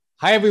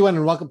Hi, everyone,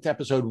 and welcome to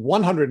episode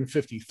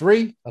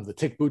 153 of the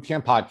Tick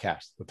Bootcamp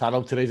podcast. The title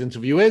of today's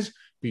interview is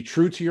Be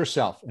True to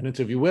Yourself, an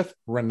interview with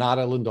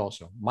Renata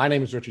Lindoso. My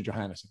name is Richard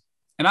Johannesson.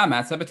 And I'm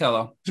Matt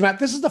Sabatello. So, Matt,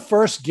 this is the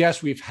first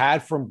guest we've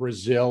had from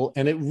Brazil,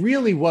 and it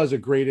really was a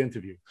great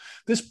interview.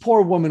 This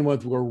poor woman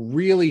went through a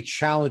really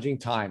challenging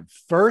time,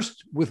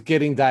 first with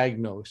getting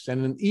diagnosed,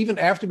 and then even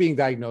after being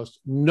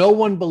diagnosed, no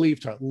one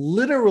believed her,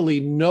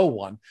 literally no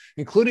one,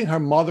 including her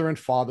mother and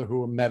father, who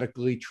were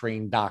medically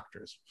trained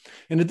doctors.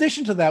 In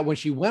addition to that, when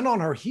she went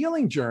on her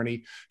healing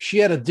journey, she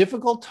had a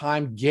difficult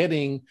time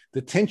getting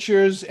the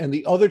tinctures and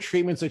the other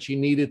treatments that she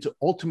needed to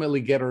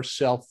ultimately get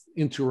herself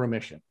into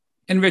remission.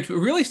 And Rich, what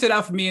really stood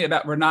out for me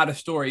about Renata's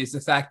story is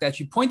the fact that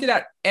she pointed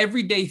out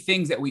everyday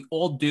things that we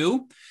all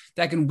do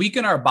that can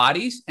weaken our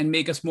bodies and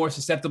make us more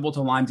susceptible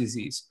to Lyme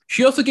disease.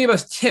 She also gave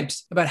us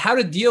tips about how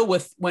to deal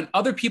with when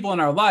other people in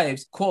our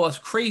lives call us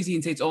crazy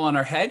and say it's all in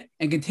our head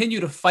and continue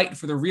to fight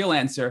for the real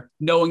answer,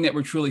 knowing that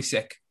we're truly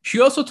sick.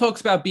 She also talks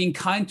about being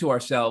kind to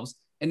ourselves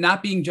and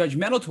not being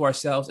judgmental to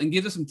ourselves and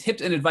gives us some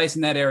tips and advice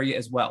in that area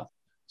as well.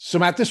 So,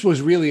 Matt, this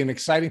was really an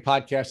exciting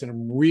podcast, and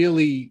I'm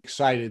really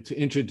excited to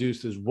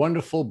introduce this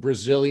wonderful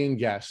Brazilian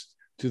guest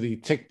to the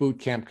Tick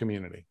Bootcamp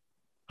community.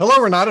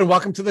 Hello, Renata, and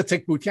welcome to the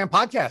Tick Bootcamp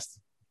podcast.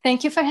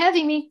 Thank you for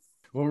having me.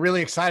 We're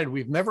really excited.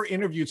 We've never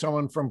interviewed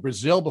someone from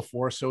Brazil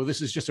before, so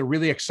this is just a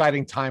really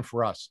exciting time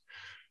for us.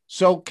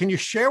 So can you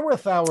share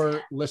with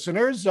our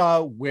listeners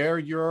where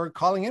you're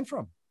calling in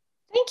from?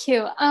 Thank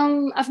you.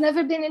 I've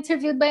never been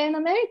interviewed by an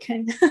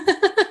American.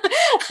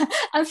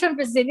 I'm from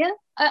Brasilia.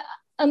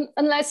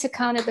 Unless you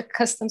counted the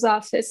customs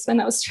office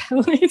when I was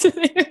traveling to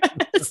the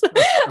US.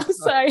 I'm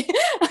sorry.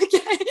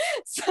 Okay.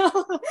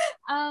 So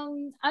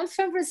I'm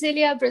from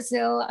Brasilia,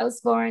 Brazil. I was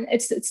born,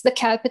 it's the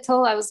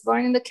capital. I was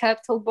born in the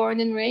capital, born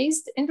and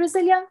raised in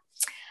Brasilia.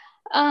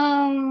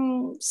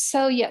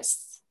 So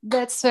yes,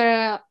 that's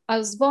where I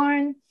was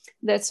born.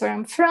 That's where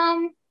I'm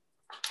from.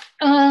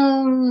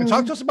 And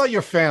talk to us about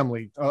your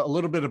family, a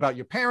little bit about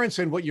your parents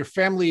and what your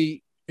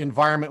family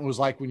environment was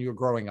like when you were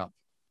growing up.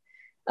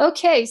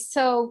 Okay,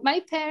 so my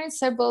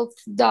parents are both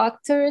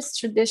doctors,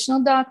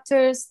 traditional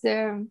doctors.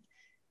 They're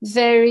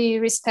very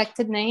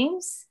respected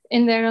names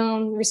in their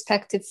own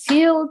respective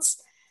fields.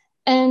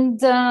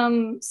 And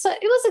so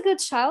it was a good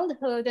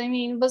childhood. I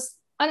mean,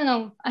 I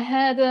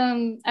had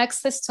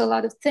access to a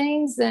lot of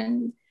things,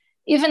 and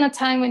even a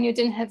time when you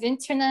didn't have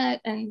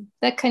internet and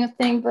that kind of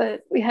thing,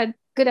 but we had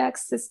good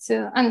access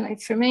to,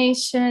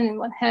 information and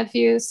what have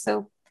you.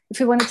 So if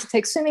we wanted to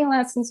take swimming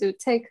lessons, we would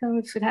take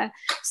them. If we had,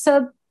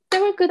 so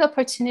there were good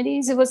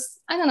opportunities. It was,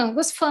 it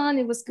was fun.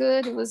 It was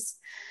good. It was.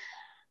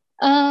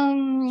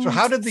 So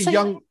how did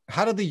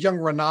the young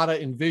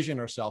Renata envision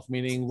herself?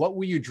 Meaning, what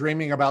were you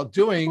dreaming about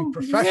doing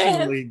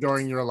professionally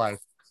during your life?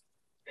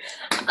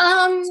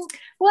 Well,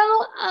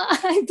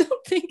 I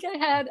don't think I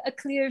had a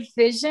clear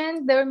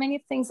vision. There were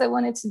many things I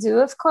wanted to do.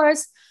 Of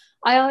course,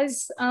 I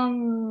always,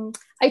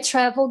 I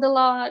traveled a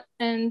lot,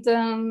 and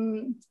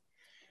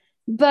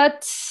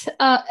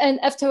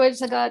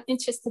afterwards I got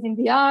interested in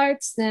the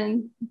arts,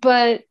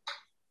 but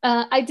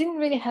I didn't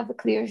really have a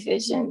clear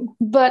vision.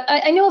 But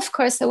I knew, of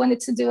course, I wanted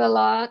to do a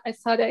lot. I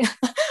thought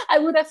I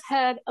would have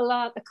had a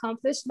lot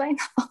accomplished by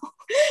now.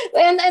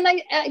 and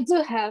I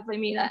do have. I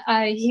mean,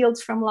 I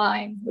healed from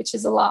Lyme, which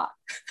is a lot.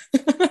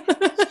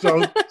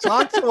 So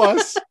talk to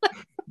us.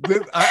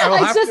 It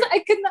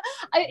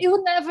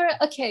would never,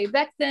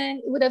 back then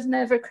it would have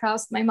never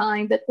crossed my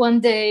mind that one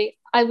day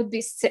I would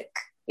be sick.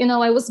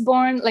 I was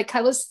born, like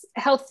I was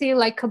healthy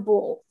like a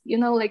bull,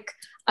 like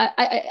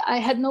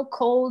I had no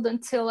cold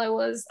until I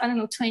was,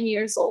 20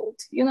 years old,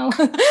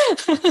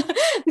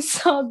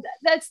 So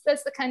that's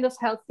the kind of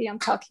healthy I'm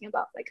talking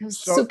about. Like I was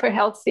super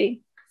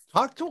healthy.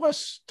 Talk to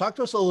us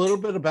a little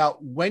bit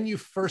about when you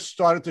first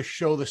started to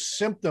show the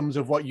symptoms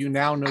of what you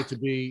now know to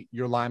be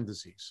your Lyme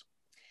disease.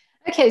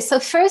 Okay, so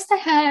first I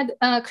had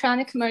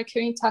chronic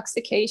mercury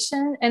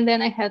intoxication, and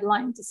then I had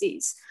Lyme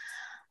disease.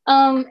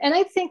 And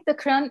I think the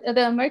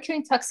mercury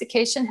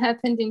intoxication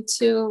happened in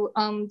two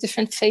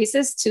different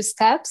phases, two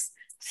steps.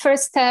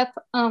 First step,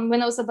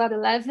 when I was about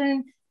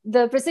 11,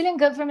 the Brazilian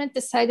government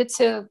decided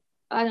to,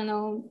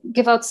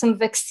 give out some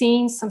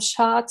vaccines, some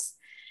shots.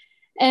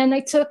 And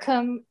I took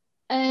them.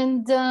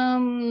 And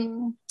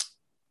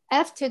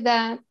after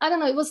that,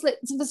 it was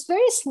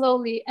very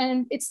slowly.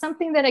 And it's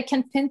something that I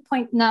can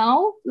pinpoint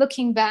now,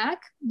 looking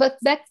back. But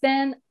back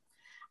then,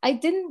 I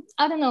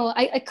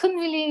couldn't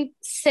really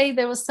say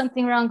there was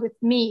something wrong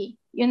with me,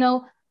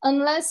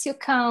 unless you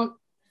count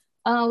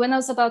when I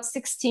was about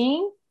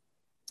 16.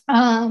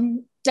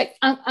 I'm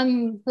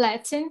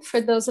Latin, for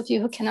those of you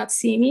who cannot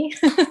see me.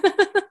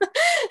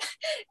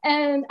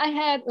 And I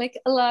had like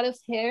a lot of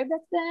hair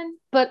back then,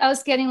 but I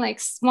was getting like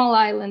small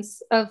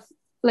islands of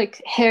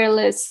like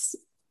hairless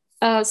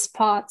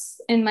spots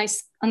on my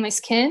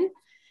skin.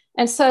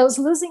 And so I was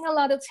losing a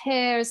lot of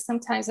hair.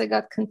 Sometimes I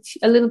got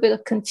a little bit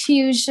of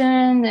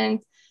confusion.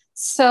 And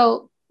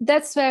so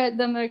that's where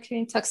the mercury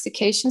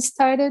intoxication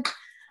started.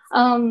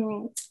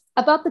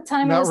 About the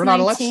time I was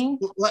Renata, 19.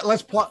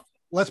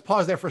 let's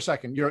pause there for a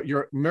second.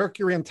 Your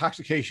mercury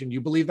intoxication, you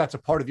believe that's a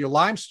part of your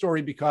Lyme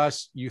story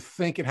because you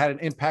think it had an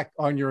impact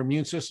on your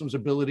immune system's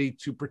ability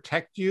to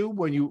protect you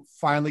when you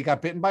finally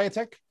got bitten by a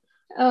tick?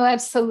 Oh,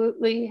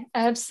 absolutely.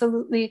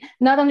 Absolutely.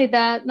 Not only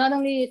that, not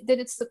only did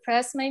it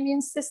suppress my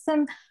immune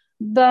system,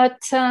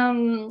 but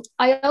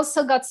I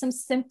also got some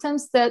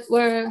symptoms that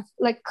were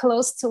like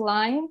close to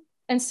Lyme.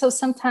 And so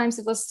sometimes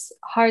it was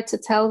hard to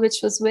tell which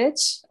was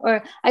which,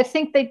 or I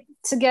think they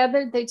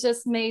together, they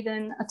just made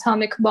an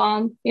atomic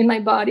bomb in my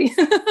body.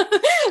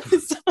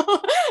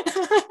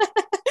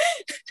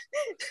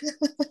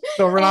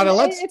 So Renata,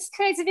 it's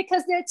crazy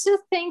because there are two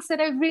things that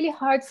are really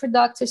hard for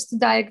doctors to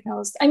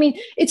diagnose. I mean,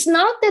 it's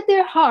not that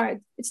they're hard.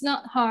 It's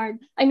not hard.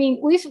 I mean,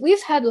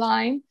 we've had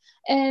Lyme,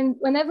 and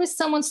whenever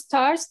someone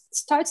starts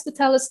to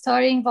tell a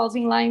story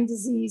involving Lyme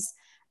disease,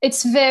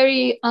 it's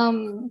very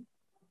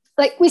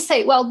like we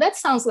say, well, that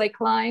sounds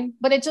like Lyme,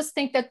 but I just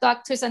think that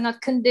doctors are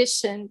not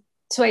conditioned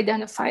to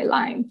identify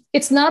Lyme.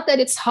 It's not that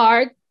it's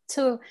hard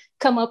to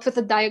come up with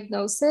a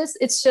diagnosis.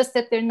 It's just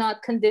that they're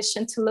not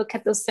conditioned to look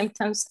at those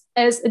symptoms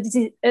as a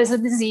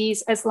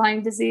disease, as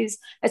Lyme disease,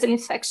 as an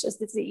infectious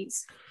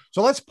disease.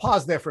 So let's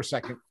pause there for a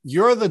second.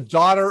 You're the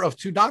daughter of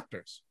two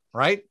doctors,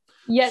 right?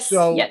 Yes.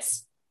 So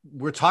yes.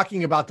 We're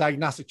talking about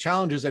diagnostic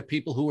challenges that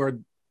people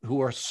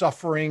who are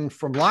suffering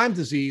from Lyme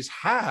disease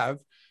have.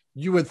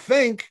 You would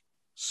think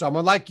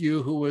someone like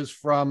you who was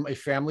from a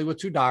family with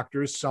two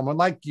doctors, someone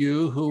like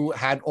you who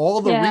had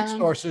all the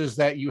resources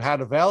that you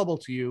had available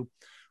to you,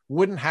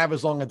 wouldn't have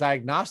as long a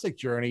diagnostic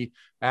journey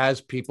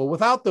as people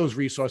without those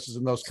resources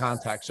and those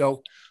contacts.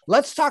 So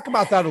let's talk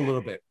about that a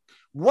little bit.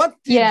 What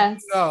did you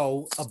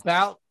know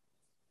about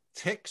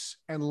ticks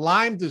and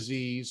Lyme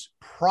disease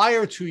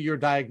prior to your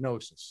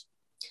diagnosis?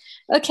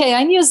 Okay,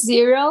 I knew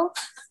zero.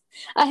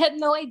 I had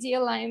no idea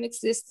Lyme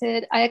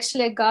existed. I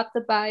got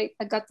the bite.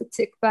 I got the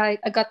tick bite.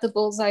 I got the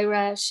bullseye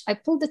rash. I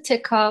pulled the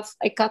tick off.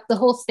 I got the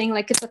whole thing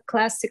like it's a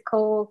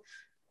classical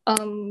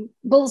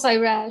bullseye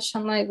rash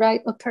on my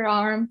right upper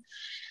arm.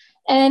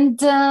 And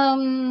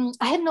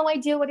I had no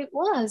idea what it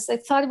was. I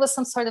thought it was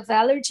some sort of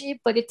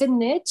allergy, but it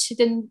didn't itch. It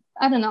didn't,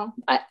 I don't know.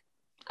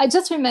 I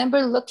just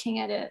remember looking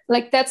at it.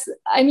 Like that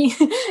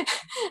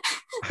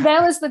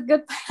was the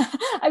good,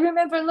 I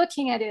remember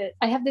looking at it.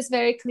 I have this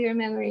very clear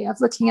memory of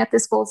looking at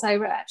this bullseye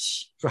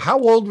rash. So how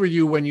old were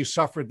you when you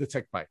suffered the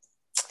tick bite?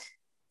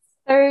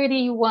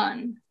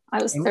 31.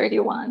 I was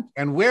 31.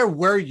 And where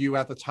were you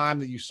at the time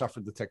that you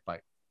suffered the tick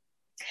bite?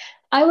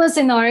 I was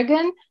in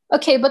Oregon.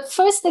 Okay, but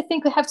first I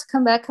think we have to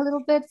come back a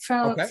little bit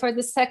for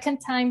the second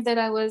time that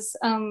I was,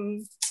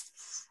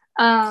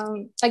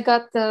 I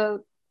got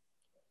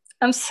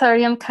I'm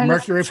sorry, I'm kind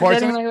of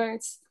forgetting my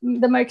words.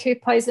 The mercury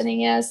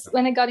poisoning, yes.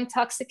 When I got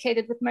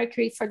intoxicated with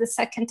mercury for the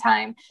second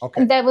time.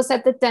 Okay. And that was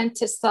at the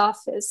dentist's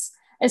office.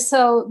 And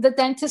so the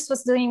dentist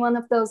was doing one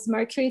of those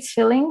mercury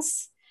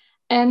fillings.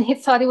 And he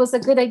thought it was a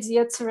good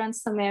idea to run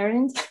some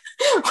errand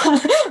while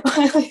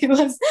he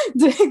was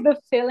doing the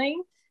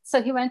filling.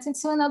 So he went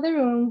into another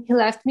room. He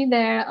left me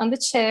there on the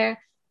chair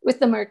with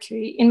the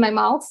mercury in my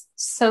mouth.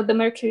 So the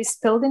mercury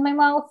spilled in my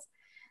mouth.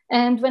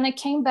 And when I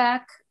came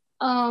back,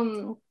 he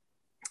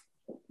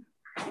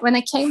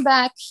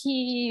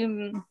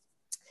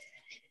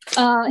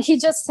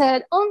just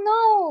said, "Oh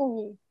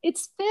no, it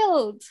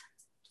spilled."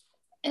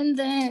 And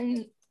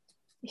then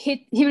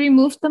he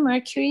removed the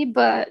mercury,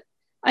 but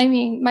I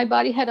mean, my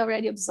body had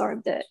already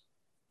absorbed it.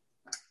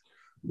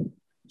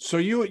 So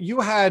you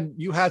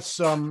had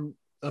some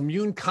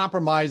immune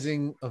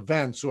compromising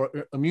events or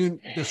immune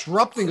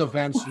disrupting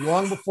events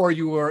long before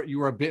you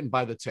were bitten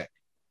by the tick.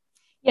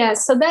 Yeah,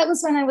 so that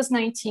was when I was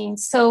 19.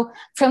 So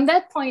from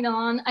that point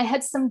on, I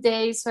had some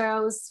days where I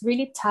was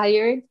really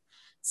tired.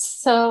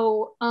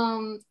 So,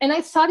 and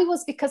I thought it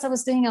was because I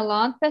was doing a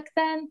lot back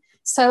then.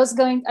 So I was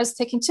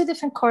taking 2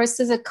 different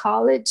courses at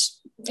college,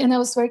 and I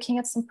was working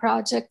at some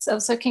projects. I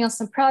was working on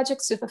some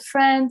projects with a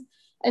friend.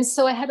 And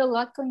so I had a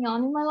lot going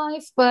on in my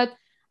life, but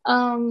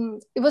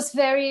it was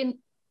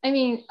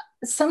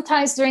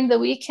sometimes during the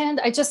weekend,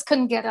 I just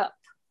couldn't get up.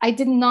 I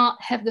did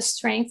not have the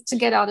strength to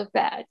get out of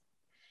bed.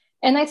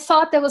 And I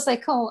thought that was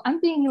like, oh,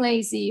 I'm being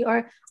lazy.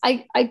 Or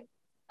I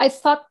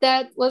thought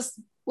that was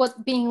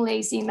what being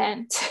lazy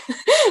meant,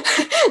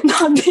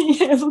 not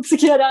being able to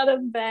get out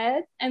of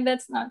bed. And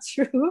that's not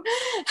true.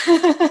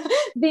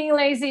 Being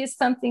lazy is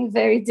something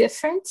very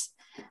different.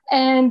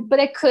 But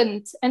I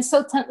couldn't. And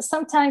so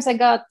sometimes I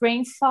got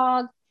brain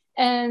fog.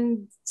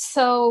 And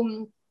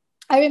so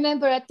I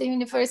remember at the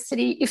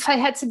university, if I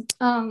had to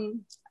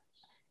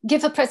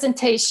give a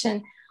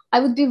presentation, I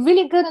would be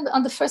really good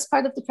on the first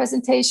part of the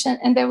presentation.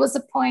 And there was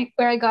a point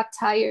where I got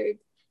tired.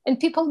 And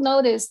people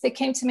noticed. They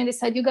came to me and they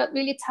said, "You got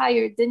really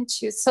tired,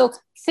 didn't you?" So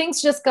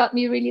things just got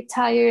me really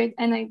tired.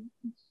 And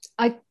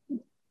I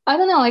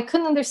don't know, I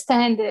couldn't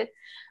understand it.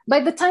 By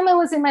the time I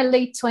was in my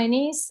late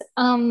 20s,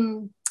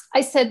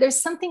 I said,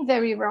 there's something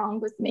very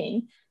wrong with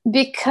me,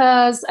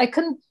 because I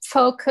couldn't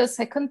focus.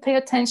 I couldn't pay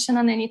attention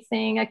on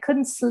anything. I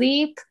couldn't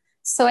sleep.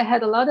 So I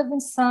had a lot of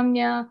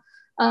insomnia.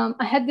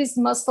 I had these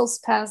muscle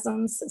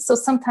spasms. So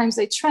sometimes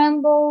I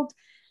trembled.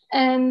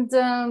 And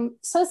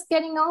so I was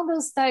getting all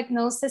those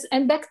diagnoses.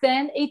 And back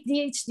then,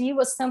 ADHD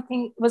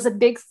was a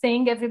big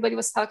thing. Everybody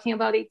was talking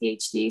about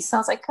ADHD. So I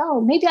was like,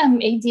 oh, maybe I'm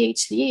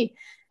ADHD.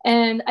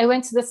 And I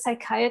went to the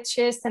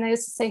psychiatrist and I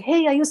used to say,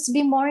 hey, I used to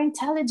be more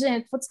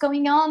intelligent. What's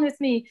going on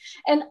with me?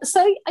 And so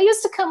I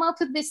used to come up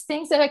with these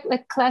things that are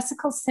like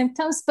classical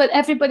symptoms, but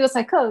everybody was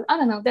like, oh, I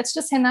don't know. That's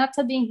just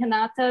Renata being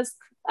Renata's.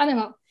 I don't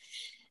know.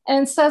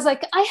 And so I was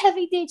like, I have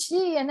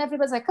ADHD. And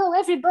everybody's like, oh,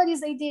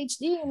 everybody's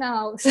ADHD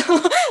now. So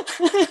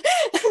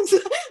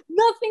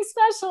nothing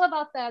special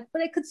about that.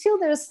 But I could feel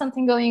there was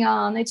something going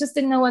on. I just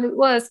didn't know what it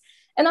was.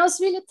 And I was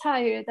really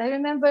tired. I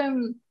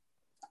remember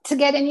to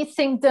get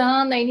anything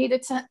done, I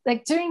needed to,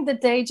 like during the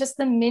day, just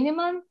the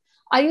minimum.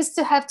 I used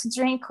to have to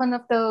drink one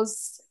of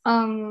those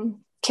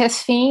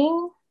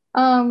caffeine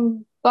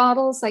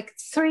bottles, like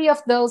 3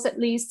 of those at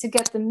least to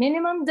get the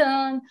minimum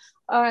done.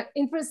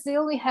 In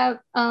Brazil, we have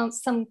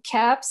some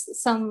caps,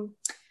 some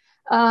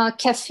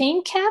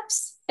caffeine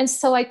caps. And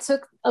so I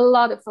took a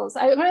lot of those.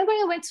 I remember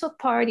I went to a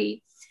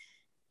party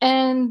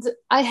and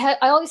I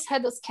always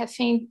had those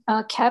caffeine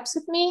caps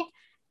with me.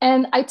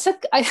 And I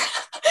took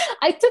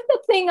the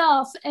thing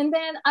off, and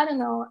then I don't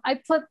know, I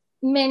put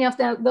many of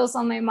those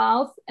on my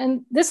mouth,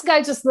 and this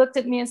guy just looked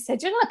at me and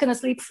said, "You're not going to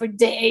sleep for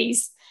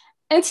days."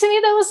 And to me,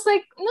 that was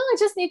like, no, I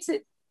just need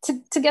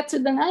to get through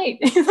the night.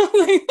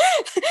 Like,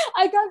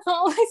 I got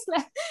home, I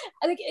slept.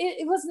 Like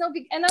it was no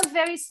big, and I'm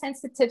very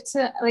sensitive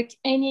to like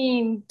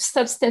any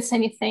substance,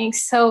 anything.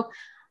 So,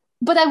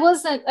 but I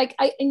wasn't like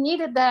I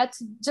needed that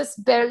to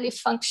just barely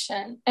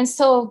function, and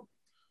so.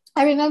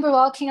 I remember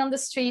walking on the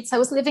streets. I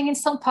was living in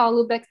São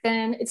Paulo back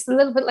then. It's a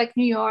little bit like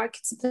New York.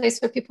 It's a place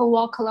where people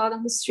walk a lot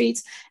on the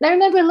streets. And I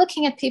remember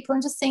looking at people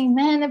and just saying,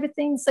 man,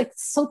 everything's like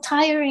so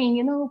tiring.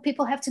 You know,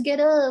 people have to get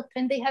up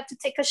and they have to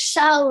take a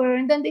shower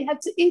and then they have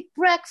to eat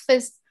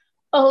breakfast.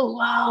 Oh,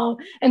 wow.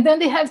 And then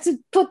they have to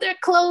put their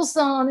clothes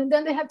on and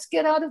then they have to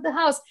get out of the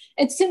house.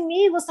 And to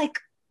me, it was like,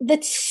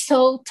 that's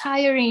so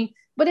tiring.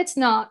 But it's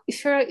not.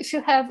 If you're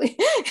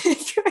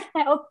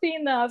healthy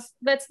enough,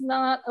 that's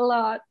not a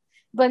lot.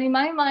 But in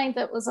my mind,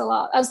 that was a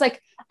lot. I was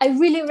like, I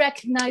really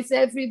recognize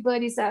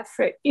everybody's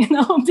effort, you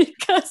know,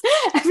 because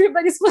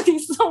everybody's putting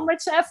so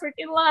much effort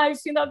in life,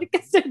 you know,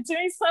 because they're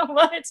doing so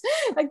much.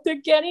 Like they're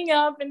getting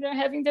up and they're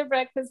having their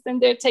breakfast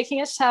and they're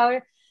taking a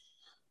shower.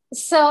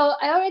 So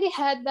I already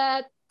had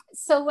that.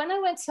 So when I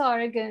went to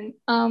Oregon,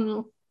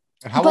 and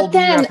how old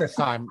were you at this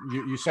time?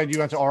 You said you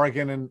went to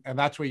Oregon and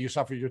that's where you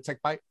suffered your tick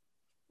bite?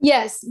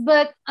 Yes,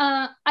 but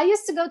I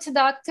used to go to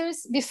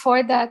doctors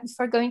before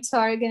going to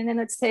Oregon, and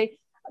I'd say,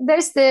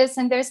 there's this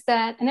and there's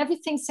that, and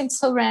everything seems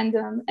so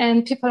random,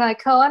 and people are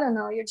like, oh, I don't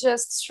know, you're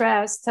just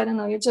stressed, I don't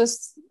know, you're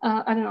just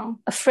I don't know,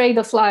 afraid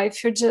of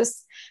life, you're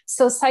just.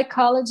 So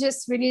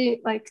psychologists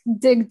really like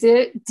dig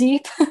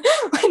deep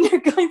when you're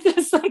going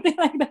through something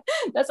like that.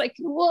 That's like,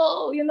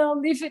 whoa, you know,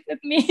 leave it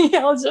with me.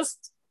 I'll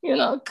just, you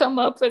know, come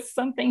up with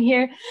something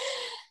here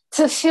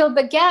to fill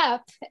the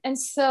gap. And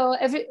so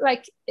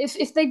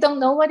if they don't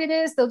know what it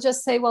is, they'll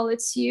just say, well,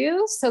 it's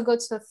you, so go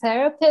to a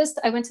therapist.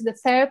 I went to the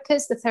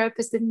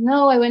therapist didn't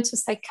know. I went to a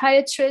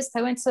psychiatrist.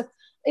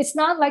 It's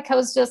not like I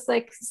was just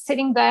like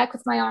sitting back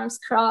with my arms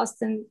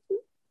crossed and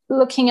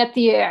looking at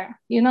the air,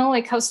 you know,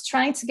 like I was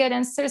trying to get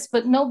answers,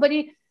 but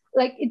nobody,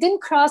 like it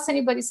didn't cross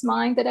anybody's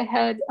mind that I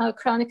had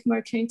chronic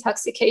mercury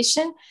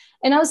intoxication.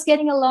 And I was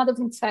getting a lot of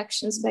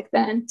infections back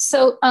then.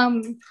 So,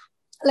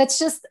 let's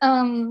just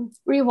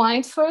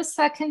rewind for a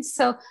second.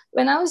 So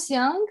when I was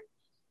young,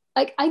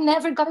 like I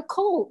never got a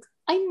cold.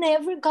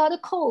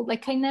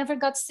 Like I never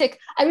got sick.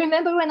 I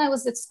remember when I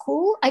was at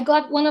school, I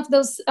got one of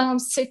those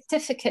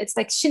certificates,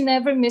 like she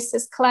never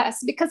misses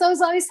class, because I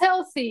was always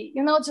healthy,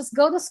 you know, just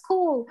go to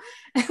school.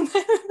 And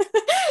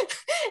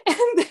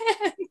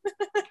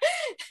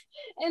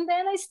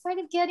then I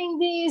started getting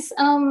these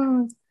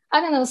I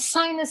don't know,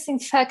 sinus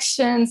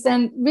infections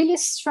and really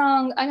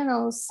strong, I don't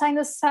know,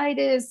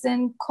 sinusitis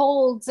and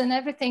colds and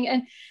everything.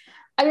 And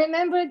I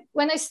remember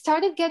when I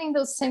started getting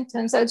those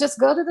symptoms, I would just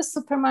go to the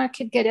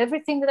supermarket, get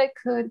everything that I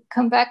could,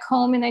 come back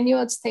home, and I knew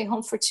I'd stay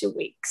home for 2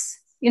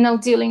 weeks, you know,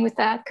 dealing with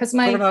that because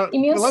my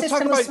immune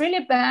system was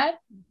really bad.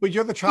 But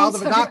you're the child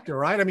of a doctor,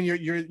 right? I mean,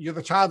 you're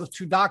the child of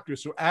 2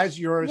 doctors. So as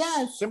your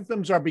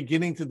symptoms are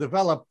beginning to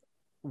develop,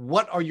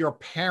 what are your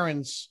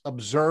parents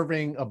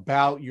observing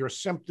about your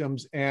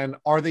symptoms, and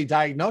are they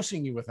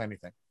diagnosing you with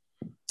anything?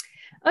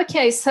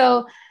 Okay,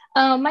 so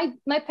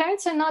my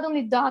parents are not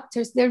only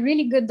doctors, they're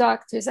really good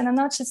doctors. And I'm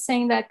not just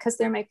saying that because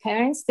they're my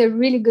parents, they're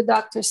really good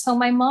doctors. So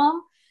my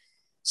mom,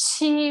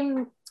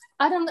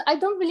 I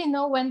don't really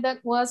know when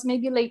that was,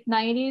 maybe late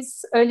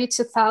 90s, early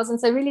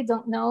 2000s. I really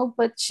don't know,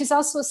 but she's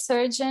also a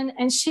surgeon,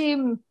 and she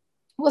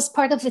was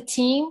part of a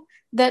team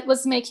that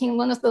was making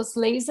one of those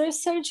laser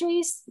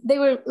surgeries. They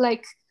were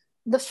like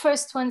the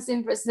first ones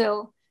in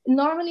Brazil.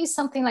 Normally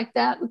something like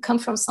that would come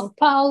from São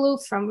Paulo,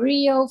 from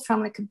Rio,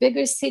 from like a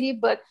bigger city.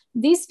 But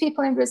these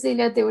people in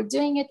Brasilia, they were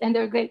doing it and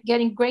they're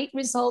getting great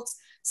results.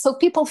 So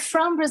people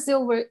from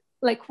Brazil were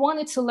like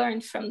wanted to learn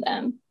from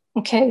them.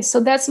 Okay, so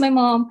that's my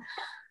mom.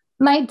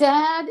 My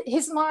dad,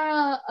 he's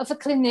more of a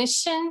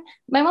clinician.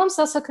 My mom's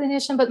also a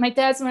clinician, but my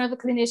dad's more of a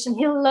clinician.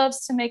 He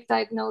loves to make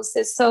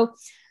diagnoses. So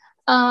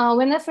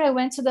whenever I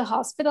went to the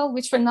hospital,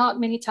 which were not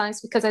many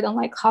times because I don't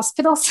like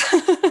hospitals,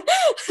 I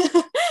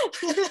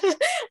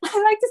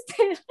like to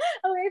stay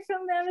away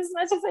from them as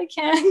much as I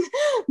can.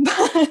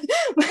 But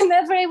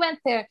whenever I went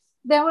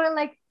there were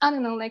like, I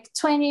don't know, like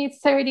 20,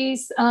 30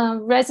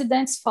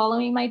 residents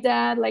following my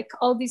dad, like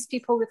all these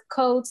people with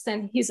coats,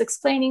 and he's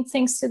explaining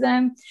things to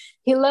them.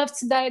 He loves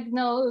to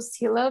diagnose.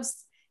 He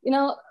loves,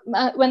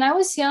 when I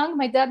was young,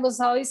 my dad was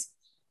always,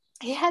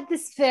 he had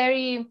this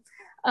very,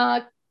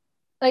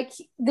 like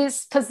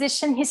this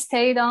position he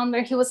stayed on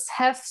where he was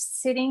half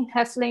sitting,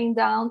 half laying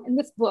down, and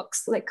with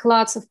books, like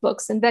lots of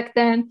books. And back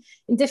then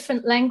in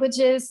different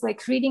languages,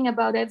 like reading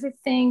about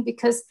everything,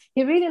 because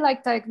he really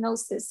liked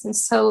diagnosis. And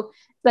so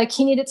like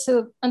he needed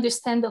to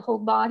understand the whole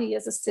body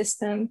as a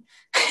system.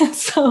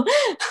 So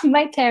those are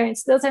my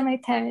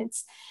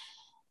parents.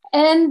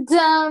 And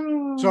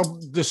so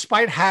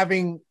despite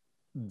having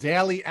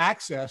daily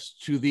access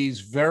to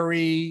these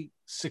very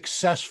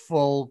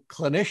successful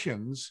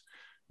clinicians,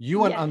 you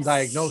went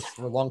undiagnosed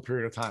for a long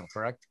period of time,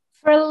 correct?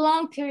 For a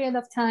long period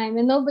of time,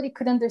 and nobody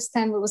could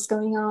understand what was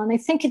going on. I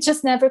think it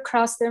just never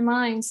crossed their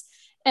minds.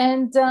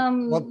 And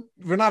well,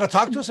 Renata,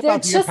 talk to us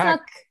about the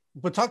impact.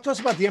 But talk to us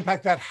about the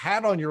impact that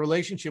had on your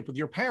relationship with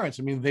your parents.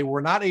 I mean, they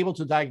were not able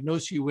to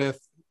diagnose you with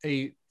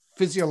a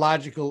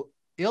physiological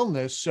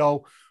illness.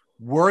 So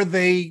were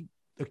they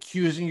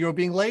accusing you of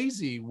being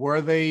lazy?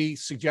 Were they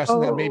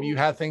suggesting that maybe you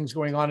had things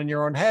going on in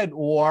your own head?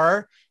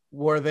 Or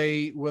were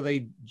they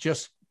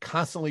just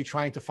constantly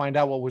trying to find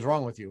out what was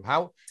wrong with you?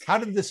 How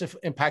did this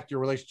impact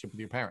your relationship with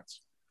your parents?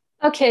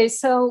 Okay,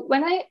 so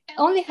when I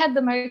only had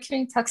the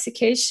mercury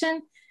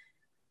intoxication,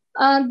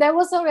 there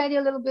was already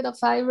a little bit of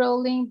eye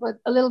rolling, but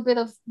a little bit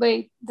of,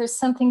 wait, there's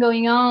something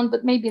going on,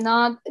 but maybe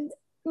not.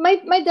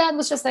 My dad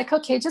was just like,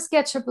 okay, just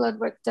get your blood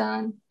work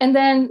done. And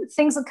then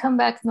things will come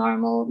back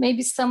normal,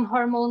 maybe some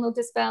hormonal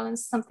disbalance,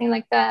 something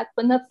like that,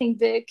 but nothing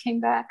big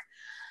came back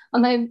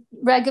on my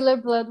regular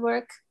blood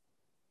work.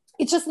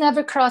 It just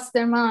never crossed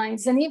their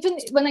minds. And even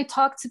when I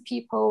talk to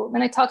people,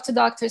 when I talk to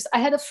doctors, I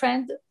had a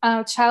friend,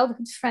 a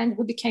childhood friend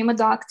who became a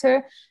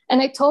doctor.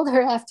 And I told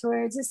her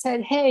afterwards, I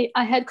said, hey,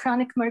 I had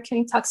chronic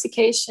mercury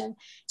intoxication.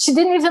 She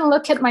didn't even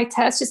look at my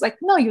test. She's like,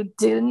 no, you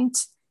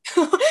didn't.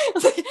 I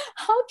was like,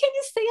 how can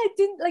you say I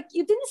didn't? Like,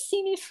 you didn't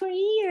see me for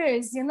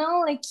years,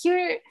 like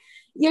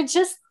you're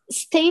just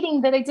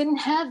stating that I didn't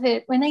have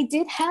it when I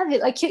did have it.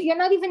 Like you're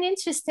not even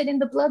interested in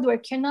the blood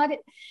work. You're not.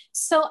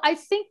 So I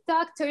think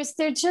doctors,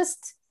 they're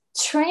just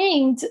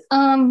trained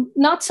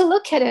not to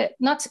look at it,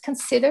 not to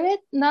consider it,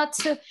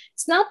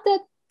 it's not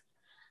that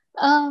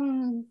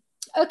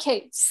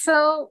okay,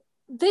 so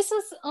this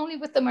was only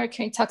with the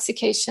mercury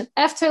intoxication.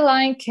 After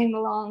Lyme came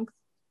along,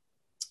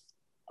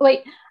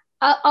 wait,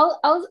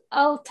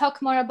 I'll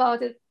talk more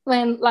about it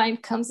when Lyme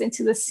comes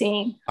into the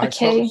scene.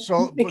 Okay,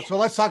 so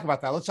let's talk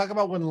about that. Let's talk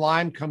about when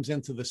Lyme comes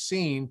into the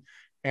scene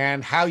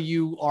and how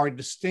you are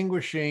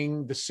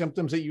distinguishing the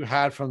symptoms that you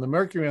had from the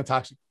mercury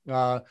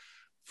intoxication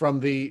from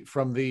the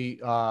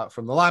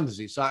Lyme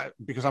disease.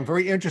 Because I'm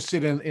very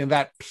interested in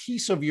that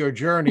piece of your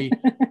journey,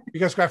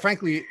 because quite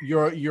frankly,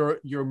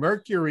 your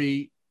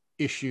mercury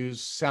issues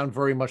sound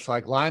very much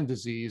like Lyme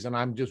disease. And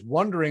I'm just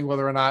wondering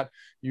whether or not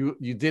you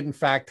did in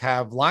fact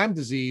have Lyme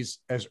disease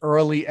as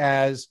early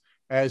as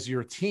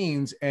your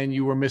teens and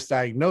you were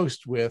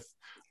misdiagnosed with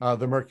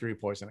the mercury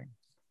poisoning.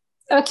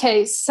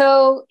 Okay,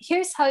 so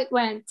here's how it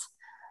went.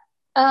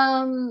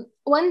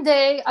 One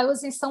day I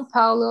was in São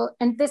Paulo,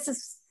 and this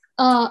is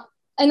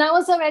and I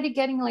was already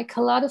getting like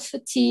a lot of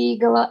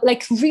fatigue,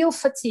 like real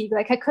fatigue.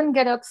 Like I couldn't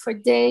get up for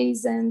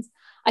days and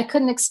I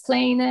couldn't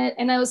explain it.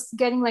 And I was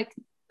getting like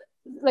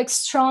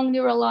strong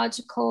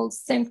neurological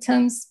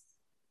symptoms.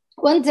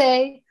 One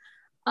day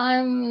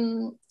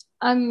I'm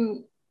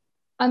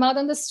out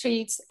on the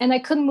streets and I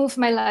couldn't move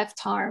my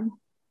left arm.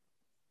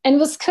 And it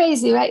was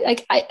crazy, right?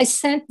 Like I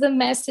sent the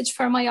message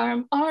for my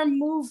arm,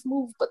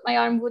 move, but my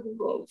arm wouldn't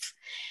move.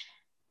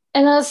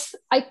 And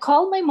I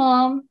called my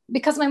mom,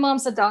 because my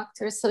mom's a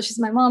doctor. So she's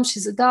my mom,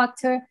 she's a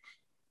doctor.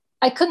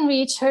 I couldn't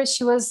reach her.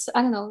 She was,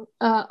 I don't know,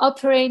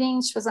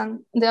 operating. She was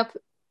on the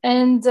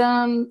and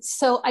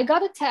so I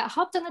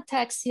hopped on a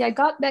taxi. I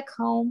got back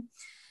home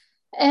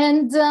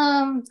and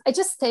I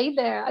just stayed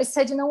there. I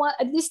said, you know what,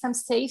 at least I'm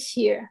safe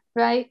here,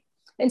 right?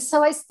 And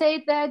so I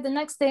stayed there. The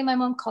next day, my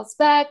mom calls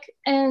back.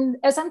 And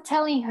as I'm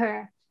telling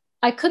her,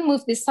 I couldn't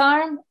move this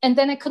arm, and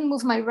then I couldn't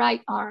move my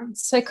right arm.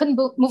 So I couldn't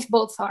move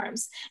both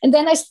arms. And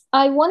then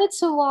I wanted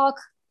to walk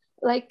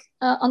like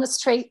on a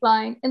straight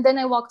line, and then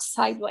I walked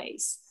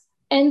sideways.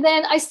 And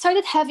then I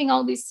started having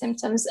all these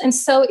symptoms. And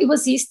so it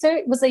was Easter.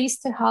 It was an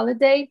Easter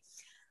holiday.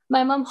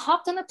 My mom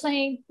hopped on a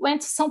plane,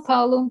 went to São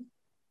Paulo,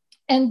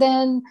 and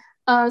then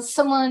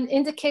someone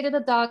indicated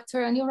a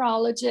doctor, a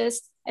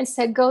neurologist, and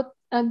said, go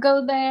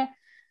there.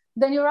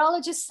 The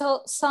neurologist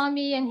saw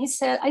me and he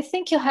said, I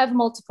think you have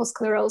multiple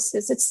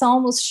sclerosis. It's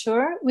almost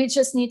sure. We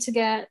just need to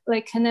get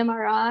like an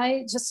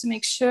MRI just to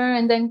make sure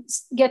and then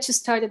get you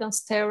started on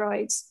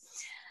steroids.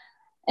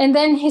 And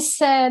then he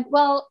said,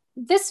 well,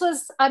 this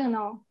was, I don't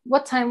know,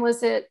 what time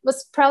was it? It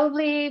was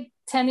probably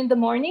 10 in the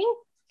morning.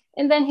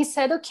 And then he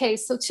said, okay,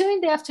 so 2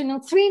 in the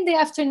afternoon, 3 in the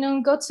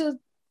afternoon, go to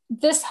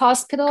this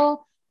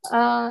hospital,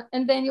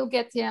 and then you'll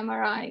get the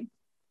MRI.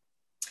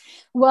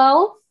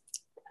 Well,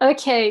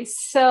 okay,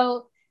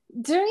 so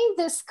during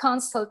this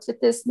consult with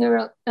this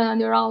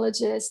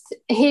neurologist,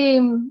 I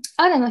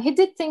don't know, he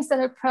did things that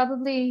are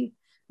probably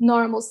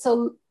normal.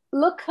 So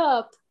look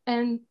up,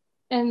 and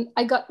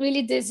I got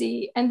really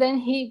dizzy. And then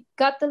he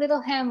got the little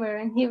hammer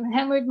and he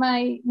hammered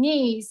my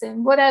knees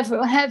and whatever,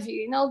 what have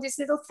you, these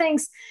little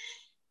things.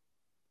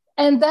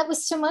 And that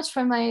was too much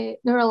for my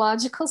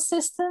neurological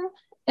system.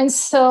 And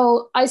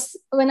so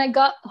when I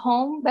got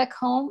back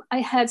home,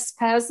 I had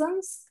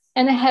spasms,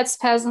 and I had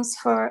spasms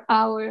for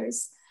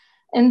hours.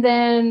 And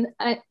then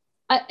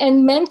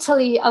and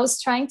mentally, I was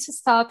trying to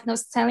stop, and I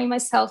was telling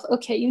myself,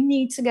 okay, you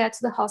need to get to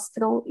the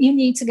hospital. You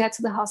need to get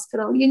to the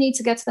hospital. You need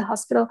to get to the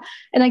hospital.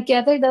 And I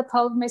gathered up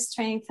all of my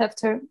strength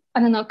after, I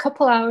don't know, a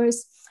couple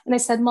hours. And I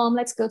said, Mom,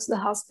 let's go to the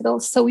hospital.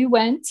 So we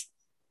went.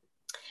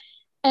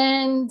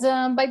 And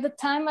by the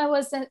time I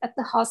was at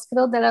the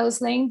hospital, that I was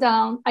laying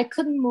down, I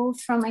couldn't move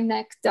from my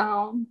neck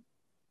down.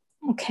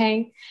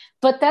 Okay.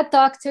 But that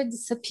doctor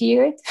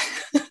disappeared.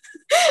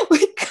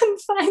 We couldn't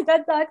find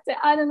that doctor.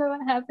 I don't know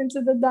what happened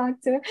to the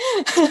doctor.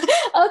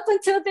 Up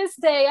until this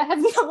day, I have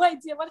no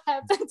idea what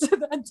happened to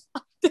that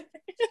doctor.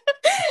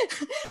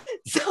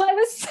 So I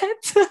was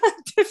sent to a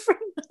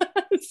different,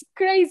 it's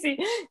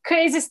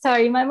crazy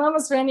story. My mom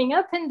was running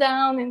up and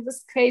down, and it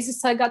was crazy.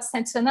 So I got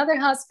sent to another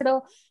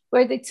hospital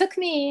where they took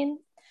me in.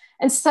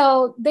 And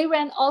so they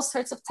ran all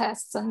sorts of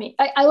tests on me.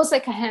 I was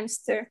like a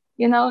hamster,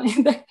 in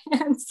their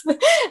hands.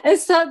 And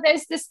so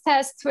there's this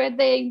test where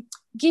they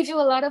give you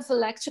a lot of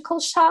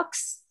electrical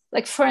shocks,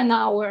 like for an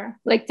hour.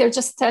 Like they're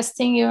just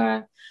testing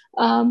your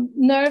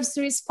nerves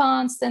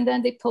response. And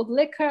then they pulled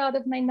liquor out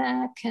of my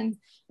neck and,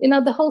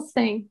 the whole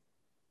thing.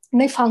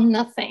 And they found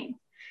nothing.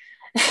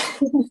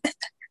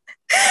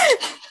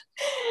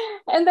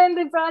 And then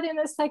they brought in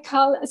a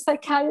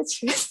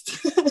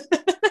psychiatrist.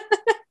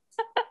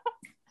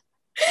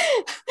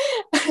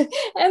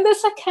 And the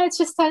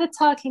psychiatrist started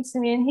talking to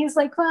me, and he's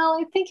like, well,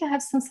 I think you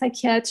have some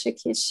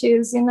psychiatric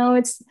issues,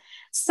 it's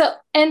so.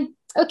 And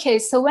okay,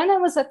 so when I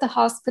was at the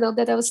hospital,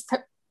 that I was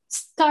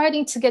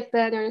starting to get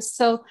better,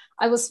 so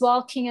I was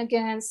walking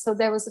again, so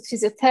there was a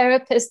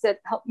physiotherapist that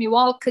helped me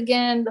walk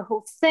again, the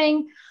whole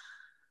thing.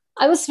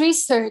 I was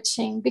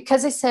researching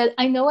because I said,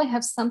 I know I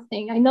have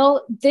something. I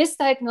know this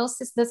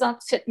diagnosis does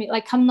not fit me.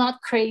 Like, I'm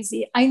not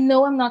crazy. I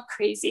know I'm not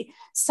crazy.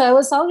 So I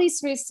was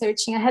always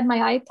researching. I had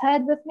my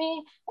iPad with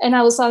me, and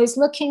I was always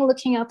looking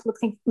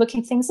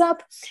things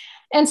up.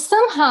 And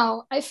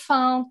somehow I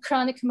found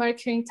chronic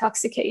mercury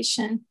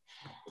intoxication.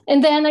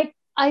 And then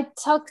I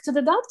talked to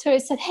the doctor. I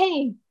said,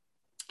 hey,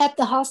 at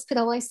the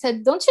hospital, I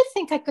said, don't you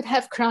think I could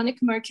have chronic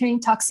mercury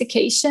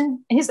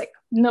intoxication? And he's like,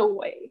 no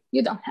way,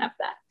 you don't have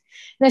that.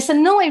 And I said,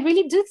 no, I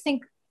really do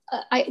think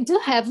I do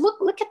have.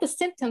 Look at the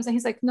symptoms. And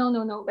he's like, no,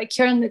 like,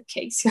 you're a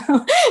nutcase.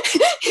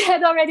 He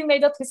had already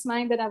made up his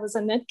mind that I was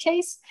a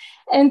nutcase.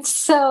 And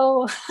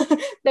so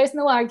there's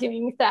no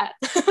arguing with that.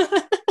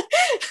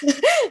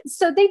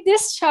 So they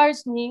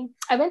discharged me.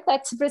 I went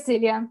back to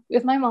Brasilia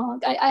with my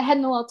mom. I had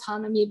no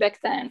autonomy back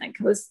then.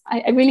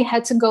 I really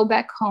had to go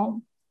back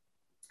home.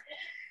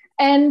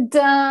 And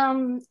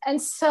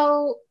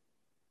so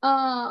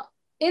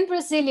in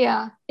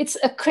Brasilia, it's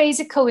a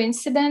crazy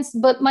coincidence,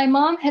 but my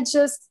mom had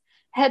just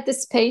had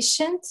this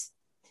patient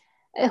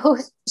who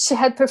she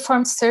had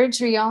performed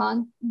surgery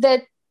on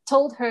that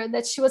told her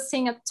that she was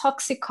seeing a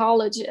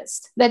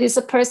toxicologist. That is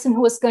a person who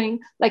was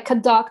going, like a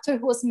doctor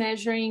who was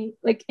measuring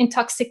like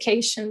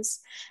intoxications.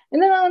 And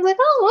then I was like,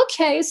 oh,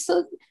 okay.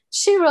 So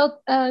she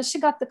got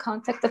the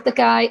contact of the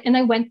guy, and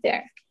I went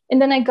there.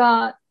 And then I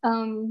got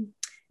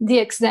the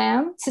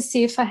exam to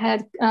see if I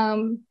had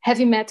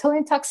heavy metal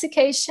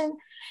intoxication.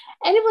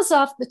 And it was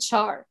off the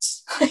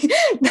charts.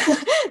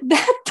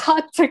 That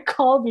doctor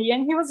called me,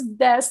 and he was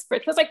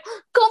desperate. He was like,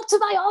 come to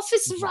my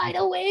office right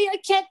away. I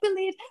can't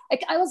believe.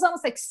 Like, I was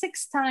almost like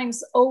 6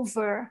 times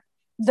over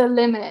the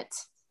limit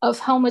of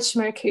how much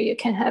mercury you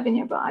can have in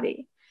your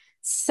body.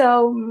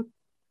 So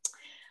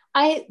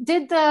I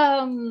did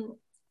the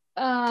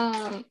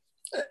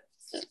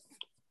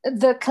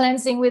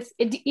cleansing with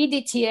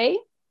EDTA,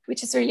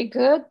 which is really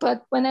good.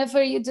 But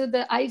whenever you do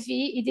the IV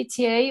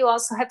EDTA, you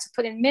also have to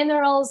put in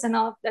minerals and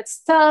all of that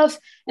stuff.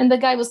 And the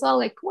guy was all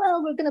like,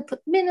 well, we're going to put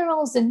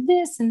minerals and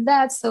this and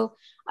that. So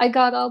I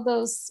got all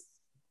those,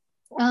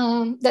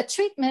 that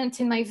treatment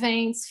in my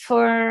veins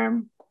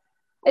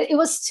it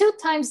was 2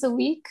 times a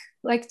week,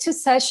 like 2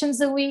 sessions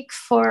a week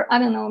for, I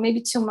don't know, maybe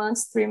 2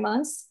 months, 3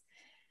 months.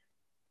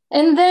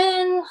 And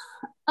then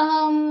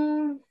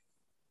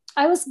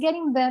I was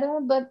getting better,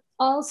 but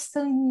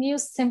also new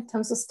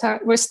symptoms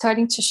were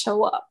starting to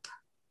show up.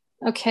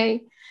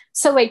 Okay.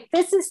 So wait,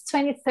 this is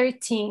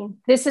 2013.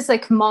 This is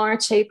like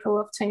March, April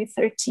of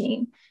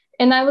 2013.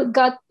 And I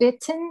got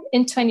bitten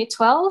in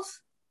 2012.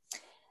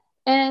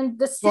 And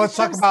the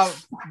symptoms...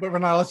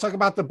 Renata, let's talk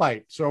about the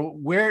bite. So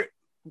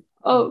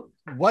Oh,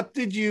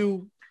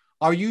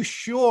 are you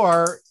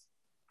sure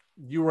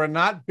you were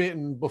not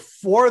bitten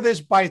before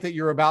this bite that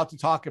you're about to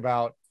talk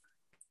about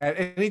at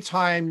any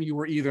time you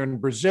were either in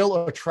Brazil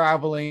or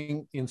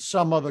traveling in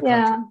some other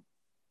country?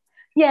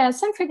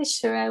 Yes, I'm pretty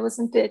sure I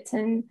wasn't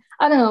bitten.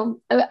 I don't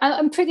know.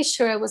 I'm pretty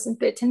sure I wasn't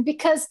bitten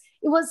because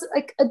it was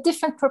like a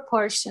different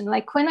proportion.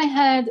 Like when I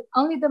had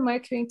only the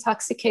mercury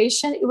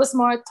intoxication, it was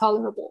more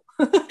tolerable.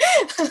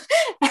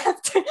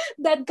 After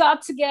that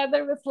got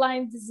together with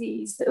Lyme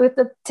disease, with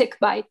the tick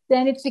bite,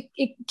 then it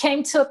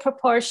came to a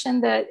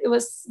proportion that it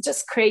was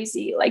just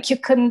crazy. Like you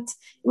couldn't,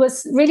 it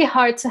was really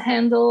hard to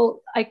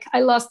handle. Like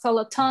I lost all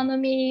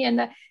autonomy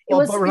and it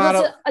was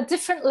a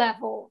different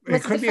level. It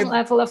was a different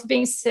level of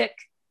being sick.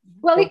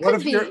 Well, it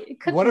could be.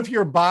 What if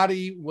your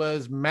body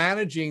was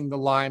managing the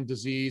Lyme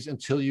disease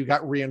until you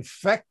got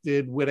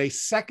reinfected with a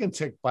second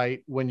tick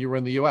bite when you were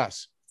in the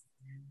US?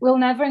 We'll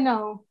never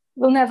know.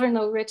 We'll never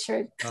know,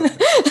 Richard. Okay.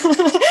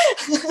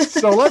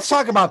 So let's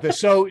talk about this.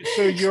 So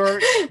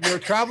you're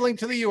traveling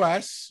to the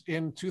US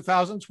in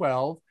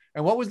 2012.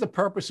 And what was the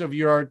purpose of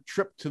your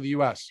trip to the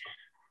US?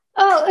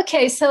 Oh,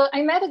 okay. So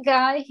I met a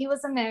guy. He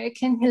was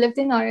American. He lived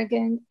in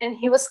Oregon, and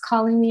he was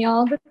calling me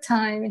all the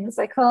time. And he was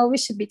like, "Oh, we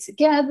should be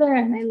together,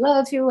 and I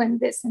love you, and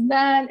this and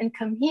that, and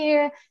come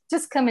here.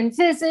 Just come and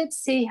visit,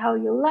 see how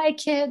you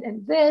like it,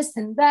 and this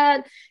and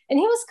that." And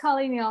he was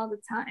calling me all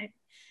the time.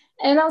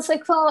 And I was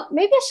like, "Well,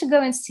 maybe I should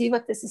go and see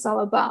what this is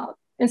all about."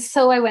 And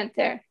so I went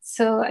there.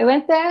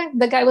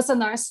 The guy was a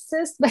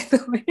narcissist, by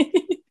the way.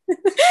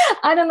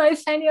 I don't know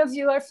if any of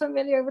you are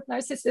familiar with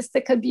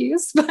narcissistic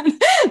abuse, but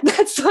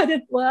that's what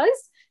it was.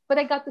 But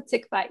I got the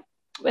tick bite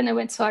when I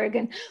went to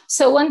Oregon.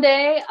 So one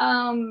day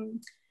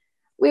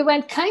we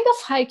went kind of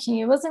hiking.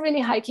 It wasn't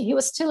really hiking. He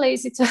was too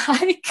lazy to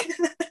hike.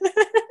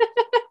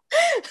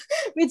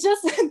 We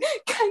just went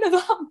kind of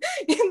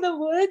in the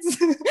woods.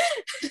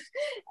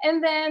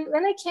 And then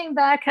when I came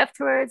back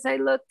afterwards, I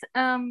looked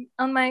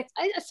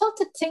I felt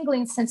a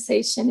tingling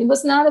sensation. It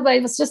was not a bite,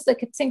 it was just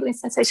like a tingling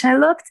sensation. I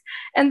looked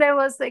and there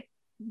was like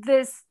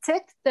this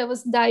tick that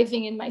was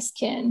diving in my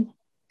skin.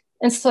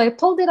 And so I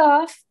pulled it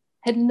off,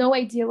 had no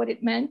idea what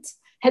it meant,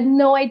 had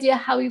no idea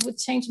how it would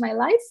change my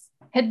life,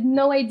 had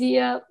no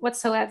idea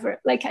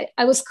whatsoever. Like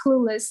I was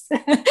clueless.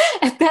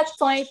 At that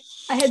point,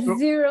 I had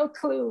zero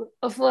clue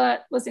of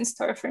what was in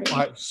store for me. All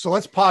right, so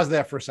let's pause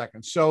there for a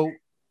second. So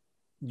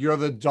you're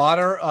the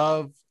daughter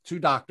of two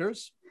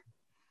doctors.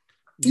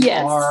 You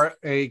are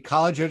a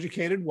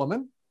college-educated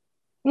woman.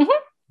 Mm-hmm.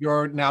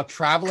 You're now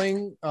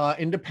traveling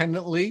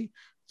independently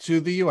to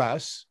the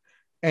US,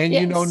 and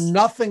you know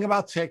nothing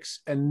about ticks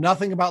and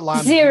nothing about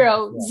Lyme.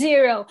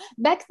 Zero.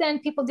 Back then,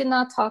 people did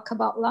not talk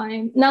about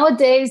Lyme.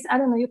 Nowadays, I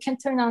don't know, you can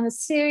turn on a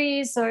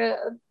series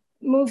or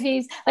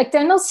movies. Like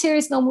there are no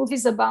series, no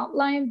movies about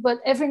Lyme, but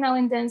every now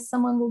and then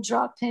someone will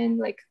drop in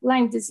like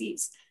Lyme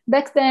disease.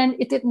 Back then,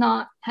 it did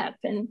not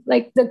happen.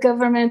 Like the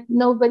government,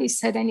 nobody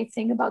said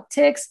anything about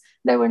ticks.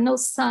 There were no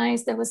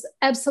signs. There was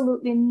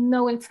absolutely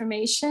no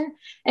information.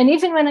 And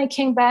even when I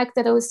came back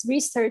that I was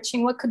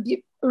researching what could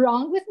be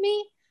wrong with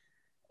me,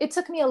 it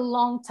took me a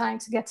long time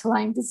to get to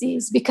Lyme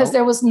disease because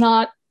there was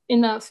not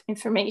enough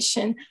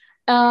information.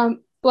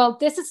 Well,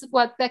 this is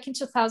back in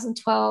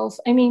 2012.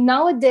 I mean,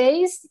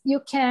 nowadays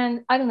you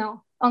can, I don't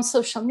know, on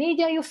social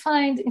media, you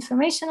find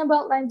information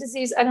about Lyme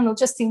disease. I don't know,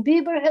 Justin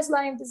Bieber has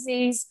Lyme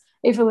disease.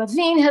 Avril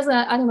Lavigne has,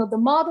 I don't know, the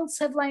models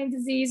have Lyme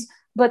disease.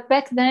 But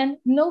back then,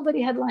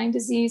 nobody had Lyme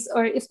disease.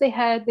 Or if they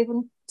had, they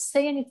wouldn't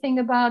say anything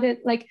about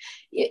it. Like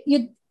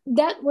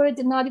that word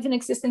did not even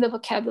exist in the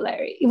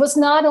vocabulary. It was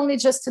not only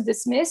just to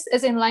dismiss,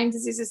 as in Lyme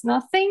disease is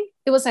nothing.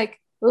 It was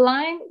like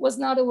Lyme was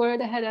not a word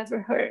I had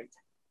ever heard.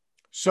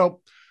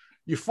 So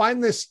you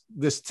find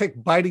this tick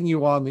biting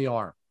you on the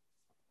arm.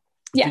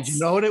 Yes. Did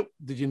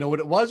you know what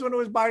it was when it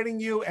was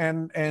biting you?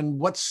 And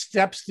what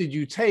steps did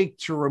you take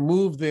to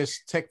remove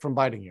this tick from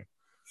biting you?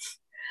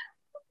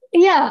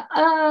 Yeah, I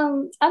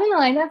don't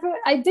know.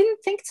 I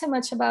didn't think too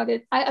much about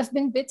it. I've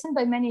been bitten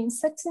by many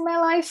insects in my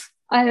life.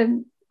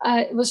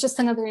 It was just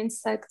another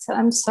insect.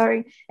 I'm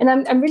sorry. And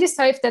I'm really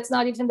sorry if that's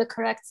not even the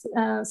correct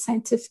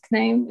scientific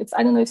name.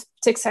 I don't know if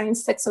ticks are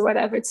insects or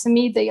whatever. To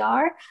me, they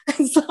are.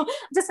 So I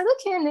just said,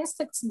 okay, an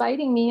insect's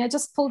biting me. I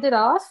just pulled it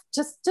off.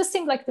 Just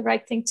seemed like the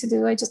right thing to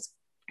do. I just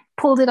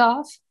pulled it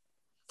off,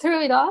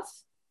 threw it off,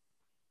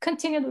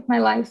 continued with my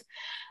life.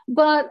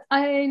 But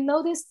I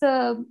noticed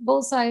the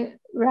bullseye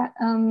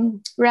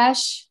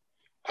rash.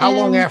 How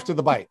long after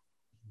the bite?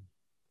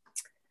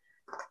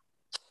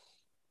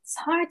 It's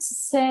hard to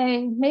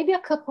say, maybe a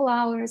couple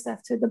hours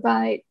after the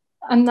bite.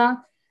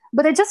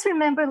 But I just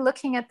remember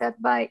looking at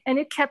that bite and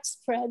it kept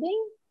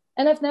spreading.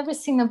 And I've never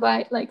seen a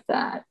bite like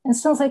that. And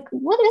so I was like,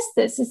 what is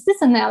this? Is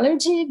this an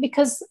allergy?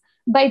 Because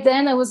by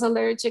then I was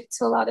allergic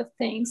to a lot of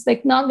things,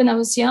 like not when I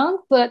was young,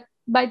 but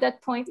by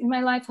that point in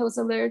my life, I was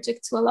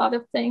allergic to a lot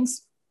of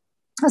things.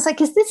 I was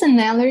like, is this an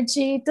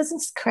allergy? It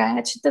doesn't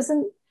scratch. It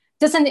doesn't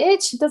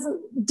itch. It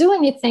doesn't do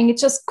anything. It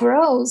just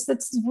grows.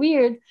 That's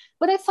weird.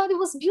 But I thought it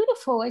was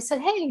beautiful. I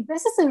said, hey,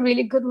 this is a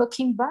really good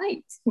looking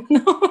bite.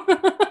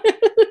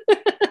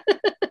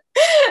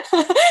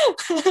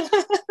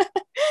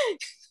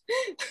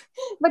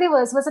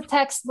 what it was a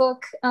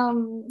textbook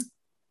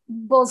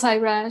bullseye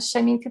rash.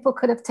 I mean, people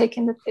could have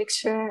taken the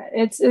picture.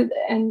 It's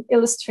an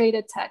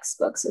illustrated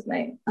textbooks with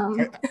my.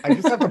 I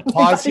just have to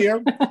pause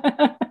here.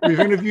 We've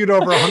interviewed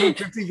over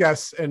 150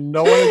 guests, and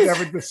no one has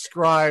ever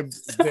described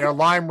their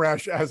Lyme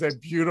rash as a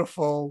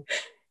beautiful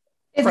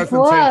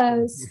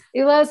presentation.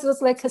 It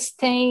was like a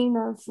stain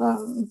of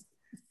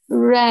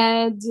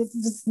red. It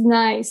was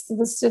nice. It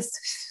was just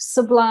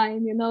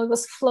sublime, you know. It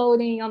was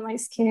floating on my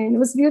skin. It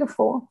was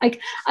beautiful. Like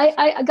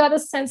I got a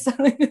sense of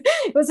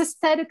it was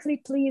aesthetically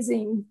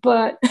pleasing,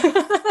 but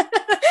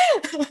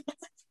it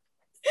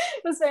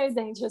was very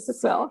dangerous as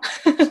well.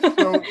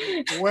 So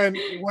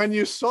when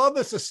you saw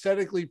this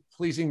aesthetically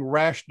pleasing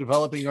rash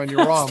developing on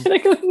your arm, did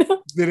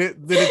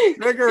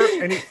it trigger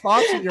any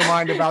thoughts in your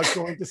mind about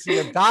going to see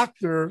a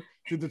doctor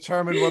to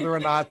determine whether or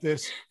not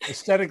this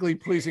aesthetically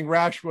pleasing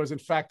rash was in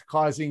fact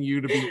causing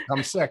you to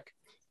become sick?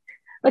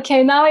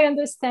 Okay, now I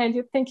understand.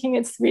 You're thinking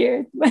it's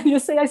weird when you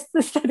say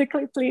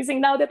aesthetically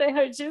pleasing. Now that I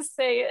heard you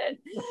say it,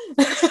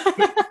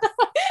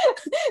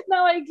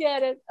 now I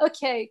get it.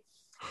 Okay,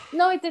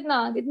 no, it did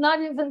not. It not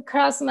even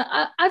crossed my.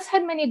 I've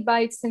had many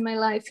bites in my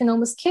life. You know,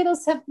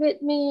 mosquitoes have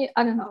bit me.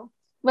 I don't know,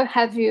 what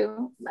have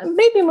you?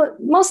 Maybe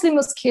mostly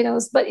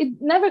mosquitoes, but it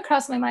never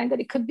crossed my mind that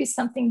it could be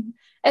something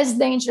as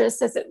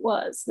dangerous as it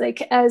was,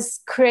 like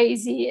as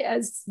crazy,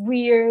 as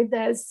weird,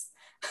 as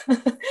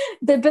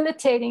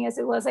debilitating as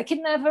it was. I could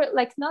never,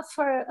 like, not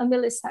for a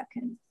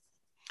millisecond.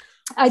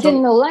 I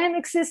didn't know Lyme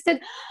existed.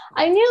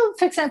 I knew,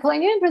 for example, I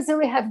knew in Brazil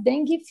we have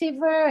dengue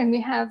fever, and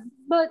we have,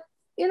 but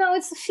you know,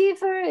 it's a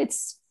fever.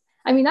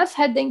 I mean, I've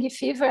had dengue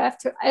fever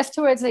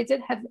afterwards. I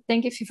did have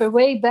dengue fever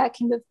way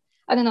back in the,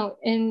 I don't know,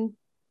 in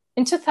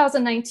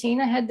 2019,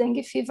 I had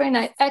dengue fever, and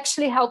it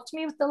actually helped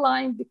me with the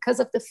Lyme because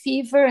of the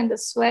fever and the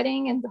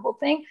sweating and the whole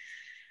thing.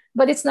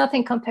 But it's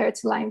nothing compared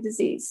to Lyme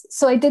disease.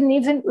 So I didn't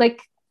even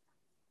like.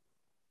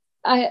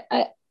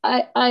 I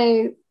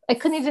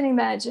couldn't even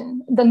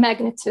imagine the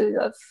magnitude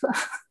of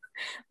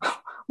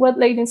what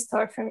laid in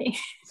store for me.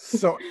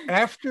 So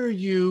after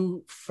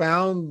you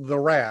found the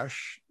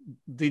rash,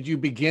 did you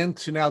begin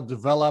to now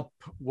develop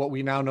what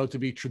we now know to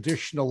be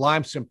traditional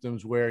Lyme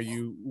symptoms, where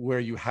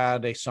you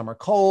had a summer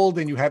cold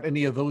and you had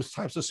any of those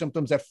types of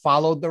symptoms that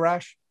followed the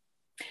rash?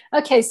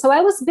 Okay, so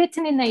I was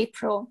bitten in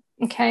April.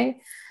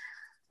 Okay.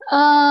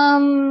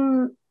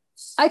 I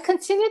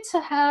continued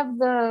to have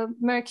the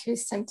mercury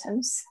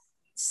symptoms.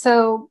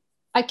 So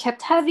I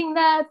kept having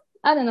that.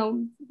 I don't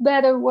know,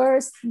 better,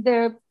 worse.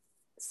 They're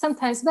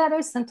sometimes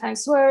better,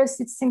 sometimes worse.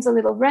 It seems a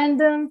little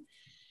random.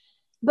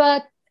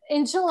 But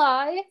in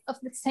July of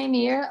the same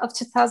year of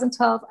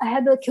 2012, I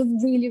had like a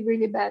really,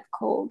 really bad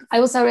cold. I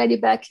was already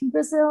back in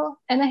Brazil,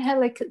 and I had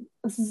like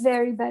a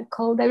very bad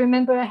cold. I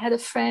remember I had a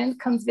friend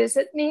come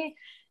visit me,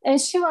 and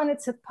she wanted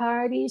to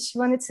party. She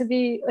wanted to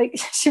be like,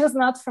 she was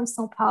not from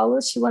São Paulo.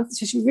 She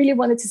really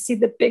wanted to see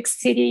the big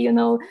city, you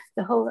know,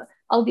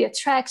 all the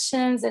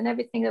attractions and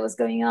everything that was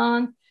going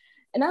on.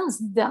 And I was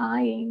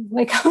dying.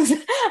 Like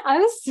I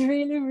was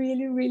really,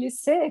 really, really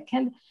sick.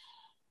 And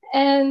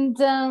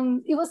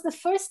it was the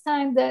first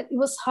time that it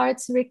was hard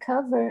to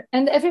recover.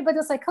 And everybody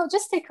was like, oh,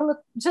 just take a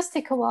look, just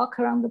take a walk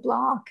around the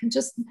block and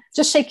just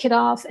shake it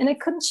off. And I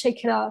couldn't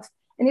shake it off.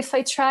 And if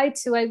I tried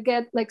to, I'd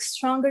get like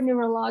stronger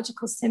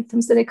neurological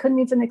symptoms that I couldn't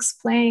even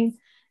explain.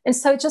 And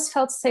so it just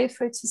felt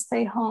safer to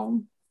stay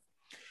home.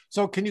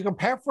 So can you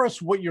compare for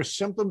us what your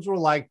symptoms were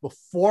like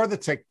before the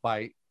tick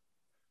bite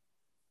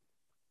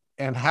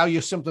and how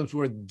your symptoms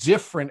were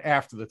different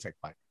after the tick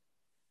bite?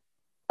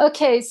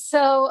 Okay,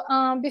 so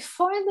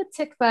before the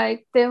tick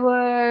bite, they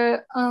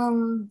were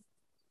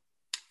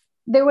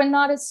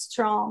not as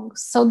strong.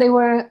 So they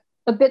were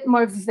a bit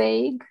more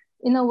vague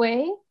in a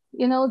way,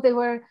 you know, they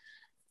were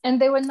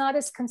not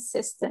as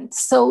consistent.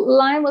 So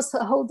Lyme was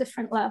a whole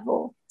different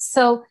level.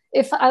 So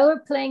if I were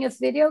playing a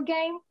video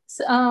game,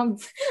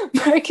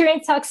 mercury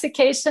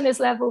intoxication is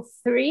level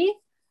 3,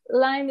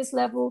 Lyme is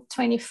level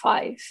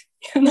 25,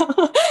 you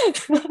know?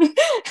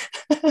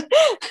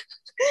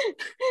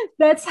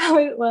 That's how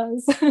it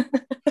was.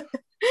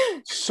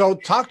 So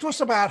talk to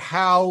us about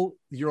how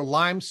your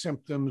Lyme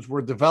symptoms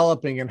were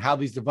developing and how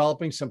these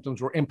developing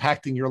symptoms were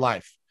impacting your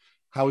life.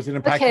 How is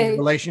it impacting your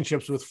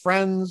relationships with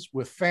friends,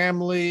 with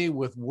family,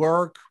 with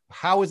work?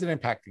 How is it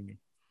impacting you?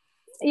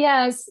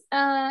 Yes,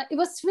 it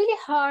was really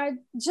hard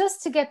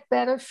just to get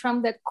better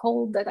from that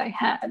cold that I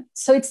had.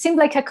 So it seemed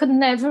like I could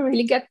never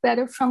really get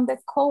better from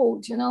that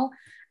cold, you know?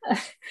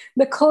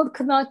 The cold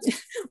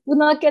would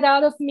not get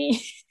out of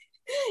me,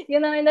 you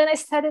know? And then I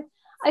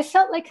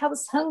felt like I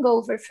was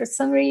hungover for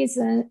some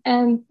reason.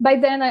 And by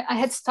then I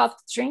had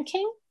stopped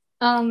drinking,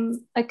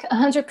 like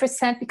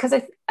 100%, because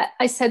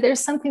I said, there's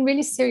something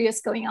really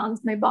serious going on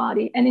with my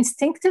body. And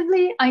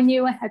instinctively, I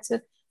knew I had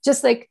to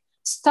just like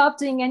stop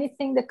doing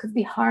anything that could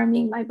be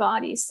harming my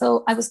body.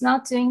 So I was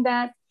not doing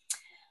that.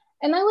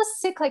 And I was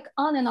sick like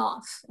on and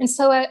off. And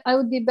so I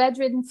would be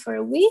bedridden for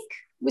a week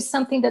with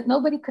something that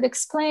nobody could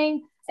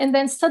explain. And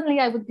then suddenly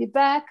I would be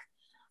back.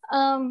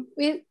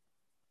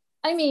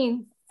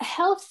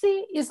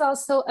 Healthy is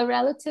also a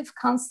relative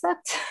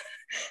concept.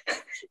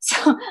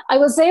 So I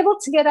was able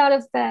to get out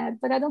of bed,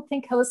 but I don't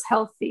think I was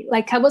healthy.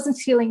 Like I wasn't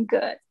feeling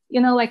good,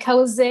 like I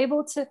was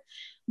able to,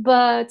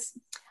 but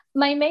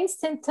my main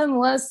symptom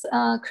was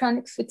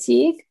chronic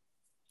fatigue.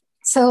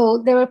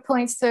 So there were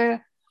points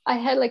where I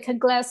had like a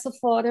glass of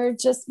water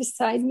just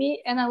beside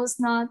me, and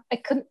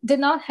did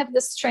not have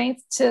the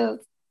strength to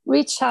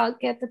reach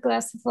out, get the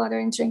glass of water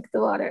and drink the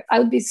water. I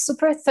would be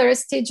super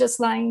thirsty just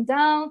lying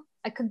down.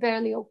 I could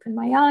barely open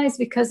my eyes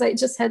because I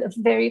just had a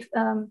very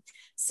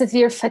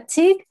severe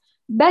fatigue.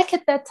 Back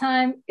at that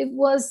time, it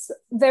was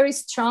very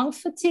strong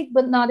fatigue,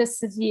 but not as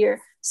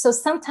severe. So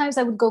sometimes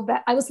I would go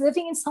back. I was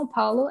living in Sao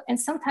Paulo, and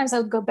sometimes I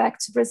would go back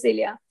to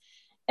Brasilia.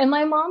 And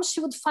my mom,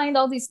 she would find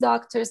all these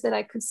doctors that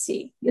I could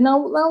see,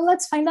 well,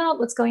 let's find out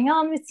what's going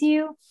on with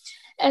you.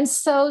 And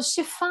so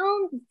she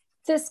found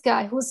this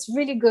guy who was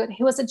really good.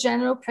 He was a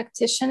general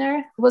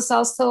practitioner, who was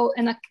also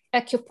an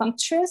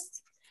acupuncturist.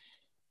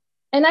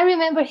 And I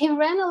remember he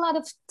ran a lot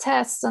of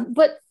tests,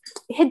 but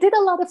he did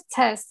a lot of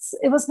tests.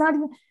 It was not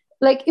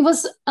like, it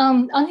was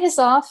on his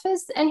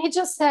office, and he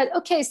just said,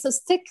 okay, so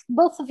stick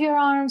both of your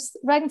arms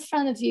right in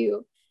front of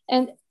you.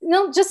 And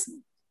just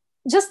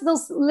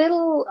those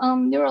little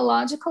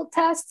neurological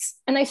tests,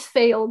 and I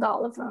failed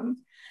all of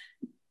them.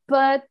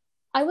 But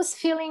I was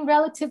feeling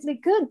relatively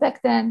good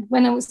back then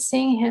when I was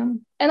seeing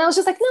him. And I was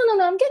just like,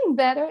 no, I'm getting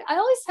better. I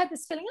always had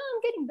this feeling,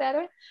 I'm getting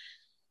better.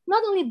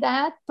 Not only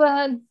that,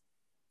 but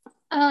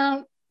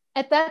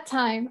at that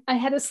time, I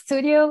had a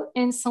studio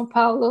in Sao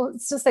Paulo.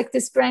 It's just like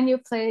this brand new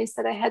place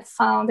that I had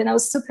found, and I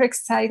was super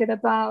excited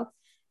about.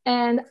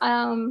 And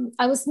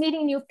I was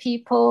meeting new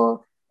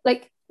people,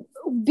 like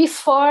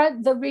before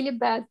the really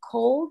bad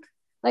cold.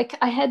 Like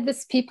I had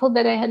these people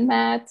that I had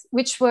met,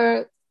 which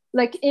were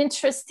like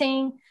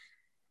interesting.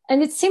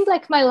 And it seemed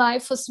like my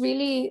life was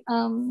really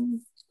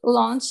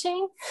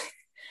launching.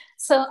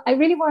 So I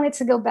really wanted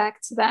to go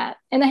back to that.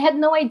 And I had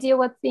no idea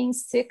what being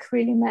sick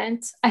really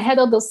meant. I had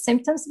all those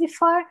symptoms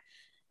before.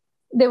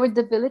 They were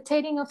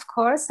debilitating, of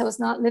course. I was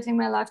not living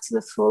my life to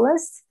the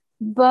fullest,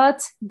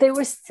 but they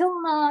were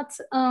still not,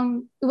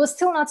 it was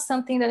still not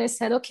something that I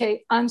said,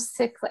 okay, I'm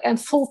sick, like I'm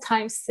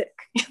full-time sick.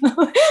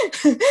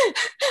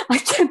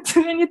 I can't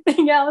do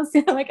anything else.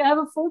 Like I have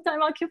a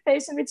full-time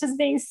occupation, which is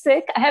being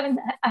sick. I hadn't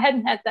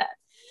had that.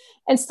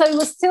 And so it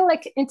was still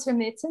like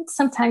intermittent.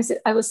 Sometimes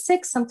I was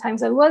sick,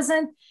 sometimes I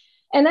wasn't.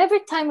 And every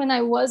time when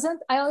I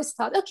wasn't, I always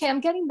thought, okay, I'm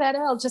getting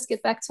better. I'll just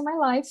get back to my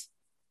life.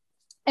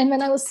 And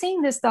when I was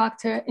seeing this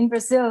doctor in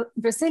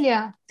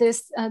Brasilia,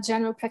 this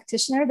general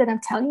practitioner that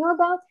I'm telling you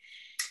about,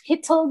 he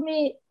told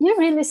me, you're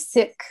really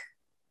sick.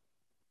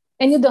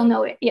 And you don't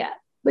know it yet,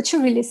 but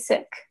you're really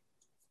sick.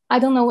 I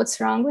don't know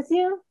what's wrong with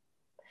you.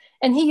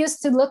 And he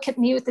used to look at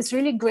me with this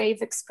really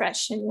grave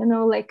expression,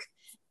 like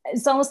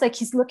it's almost like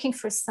he's looking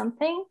for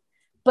something,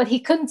 but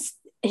he couldn't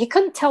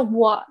tell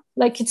what.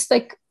 Like it's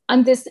like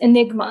I'm this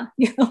enigma,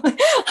 to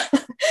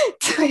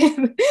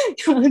him,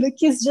 like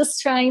he's just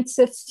trying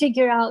to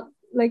figure out,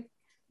 like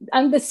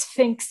I'm the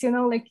Sphinx,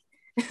 like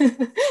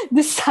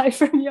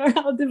decipher me or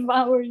I'll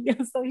devour you.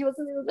 So he was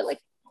a little bit like,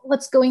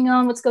 what's going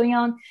on?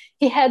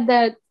 He had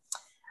that,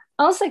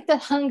 almost like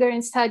that hunger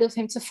inside of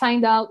him to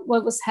find out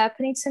what was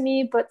happening to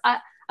me, but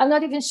I'm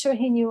not even sure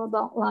he knew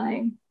about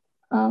Lyme.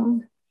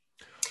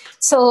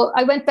 So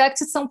I went back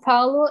to Sao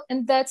Paulo,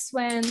 and that's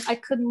when I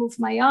couldn't move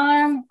my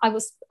arm. I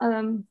was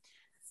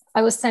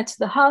sent to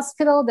the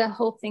hospital. That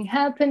whole thing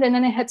happened. And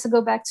then I had to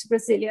go back to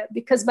Brasilia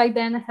because by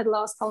then I had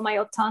lost all my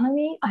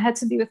autonomy. I had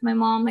to be with my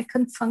mom. I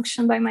couldn't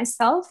function by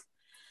myself.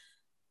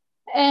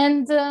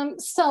 And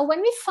so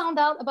when we found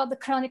out about the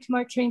chronic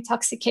mercury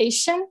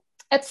intoxication,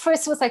 at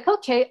first it was like,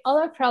 okay, all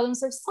our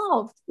problems are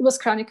solved. It was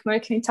chronic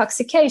mercury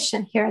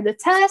intoxication. Here are the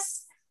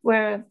tests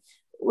where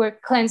we're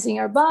cleansing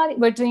our body.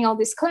 We're doing all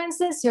these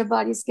cleanses. Your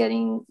body's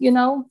getting,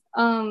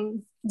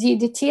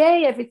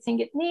 DDTA, everything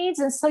it needs.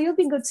 And so you'll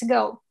be good to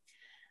go.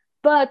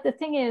 But the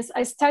thing is,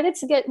 I started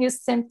to get new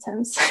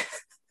symptoms.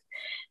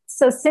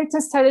 So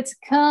symptoms started to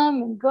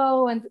come and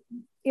go, and,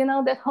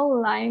 that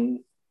whole Lyme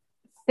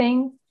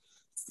thing.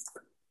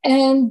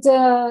 And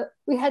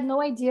we had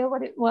no idea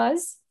what it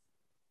was.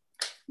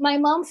 My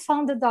mom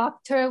found a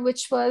doctor,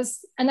 which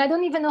was, and I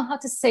don't even know how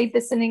to say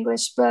this in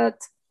English, but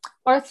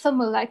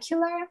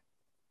orthomolecular.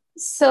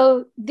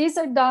 So these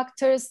are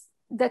doctors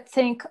that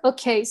think,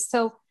 okay,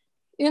 so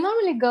you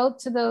normally go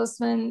to those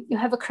when you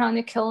have a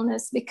chronic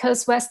illness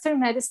because Western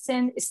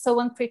medicine is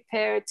so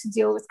unprepared to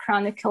deal with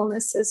chronic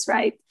illnesses,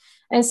 right?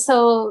 And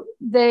so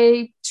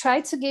they try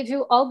to give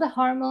you all the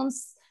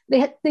hormones.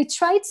 They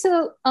try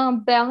to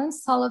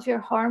balance all of your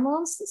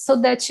hormones so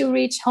that you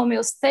reach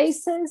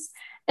homeostasis,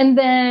 and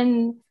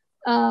then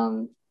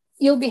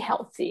you'll be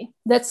healthy.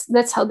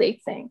 That's how they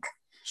think.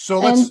 So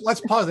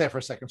let's pause there for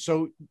a second.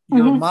 So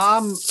your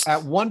mom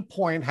at one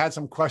point had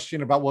some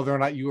question about whether or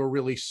not you were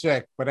really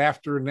sick, but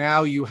after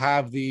now you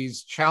have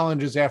these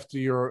challenges after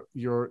your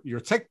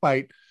tick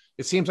bite,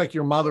 it seems like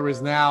your mother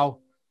is now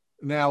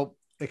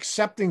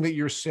accepting that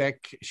you're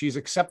sick. She's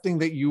accepting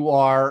that you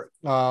are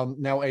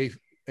now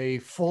a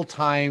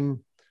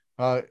full-time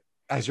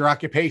as your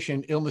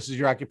occupation, illness is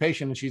your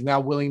occupation, and she's now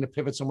willing to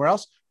pivot somewhere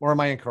else? Or am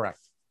I incorrect?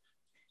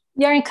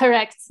 You're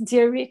incorrect,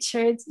 dear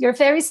Richard. You're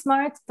very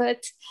smart,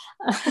 but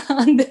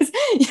on this,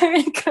 you're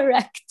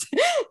incorrect.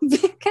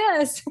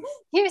 Because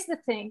here's the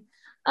thing.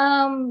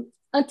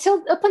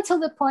 Up until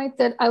the point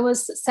that I was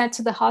sent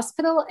to the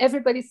hospital,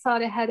 everybody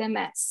thought I had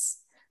MS.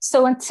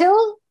 So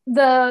until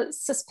the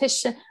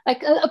suspicion,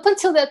 up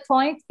until that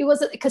point, it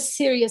was like a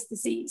serious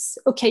disease.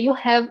 Okay, you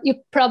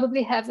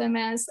probably have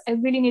MS. I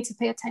really need to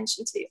pay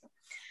attention to you.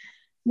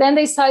 Then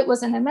they saw it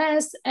was an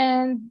MS,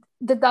 and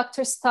the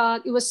doctors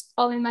thought it was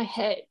all in my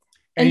head.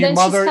 And then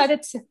she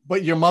started to.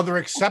 But your mother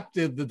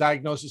accepted the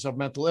diagnosis of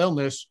mental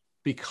illness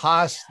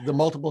because the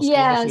multiple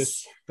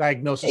sclerosis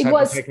diagnosis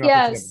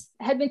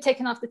had been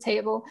taken off the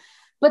table.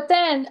 But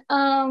then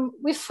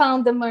we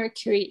found the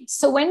mercury.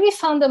 So when we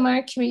found the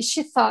mercury,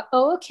 she thought,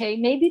 oh, okay,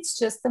 maybe it's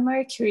just the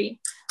mercury.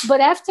 But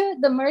after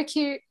the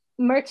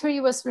mercury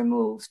was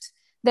removed,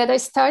 that I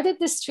started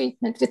this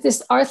treatment with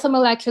this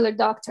orthomolecular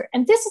doctor.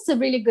 And this is a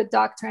really good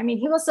doctor. I mean,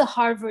 he was a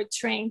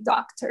Harvard-trained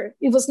doctor.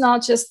 It was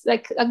not just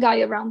like a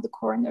guy around the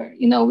corner.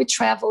 You know, we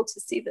traveled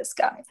to see this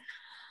guy.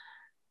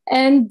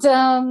 And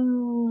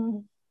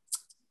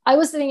I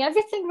was doing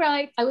everything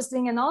right. I was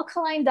doing an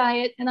alkaline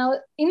diet. And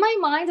in my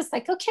mind, it's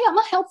like, okay, I'm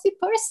a healthy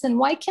person.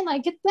 Why can't I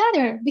get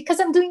better? Because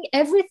I'm doing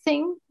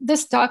everything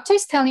this doctor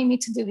is telling me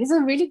to do. He's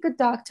a really good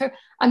doctor.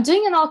 I'm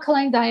doing an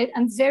alkaline diet.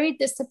 I'm very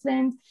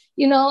disciplined.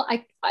 You know,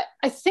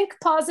 I think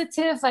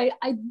positive.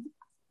 I'm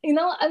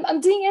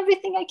doing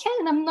everything I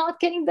can. I'm not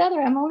getting better.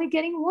 I'm only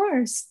getting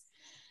worse.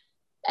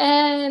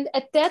 And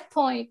at that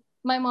point,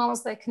 my mom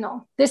was like,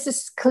 no, this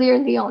is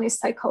clearly only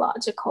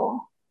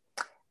psychological.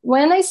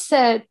 When I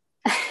said,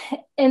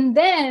 and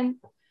then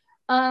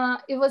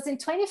it was in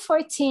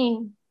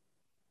 2014,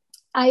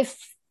 it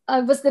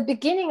was the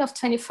beginning of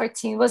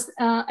 2014,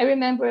 I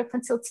remember up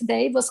until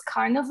today, it was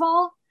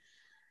Carnival.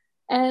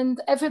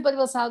 And everybody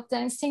was out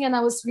dancing, and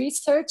I was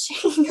researching,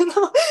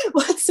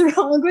 what's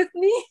wrong with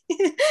me.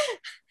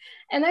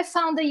 And I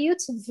found a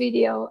YouTube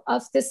video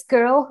of this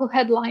girl who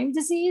had Lyme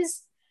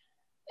disease.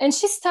 And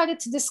she started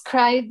to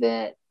describe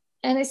it.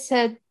 And I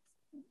said,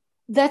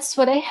 that's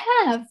what I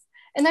have.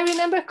 And I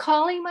remember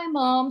calling my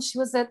mom. She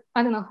was at,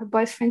 I don't know, her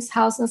boyfriend's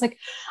house. And I was like,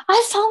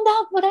 I found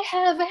out what I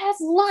have. I have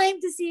Lyme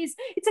disease.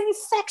 It's an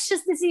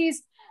infectious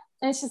disease.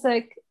 And she's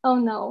like, oh,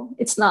 no,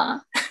 it's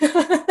not.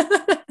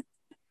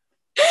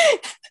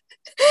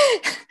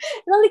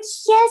 And I'm like,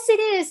 yes, it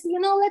is.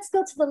 Let's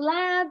go to the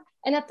lab.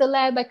 And at the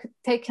lab, I could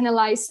take an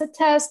ELISA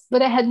test,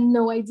 but I had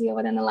no idea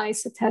what an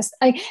ELISA test.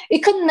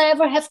 It could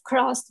never have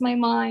crossed my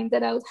mind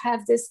that I would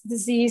have this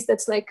disease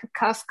that's like a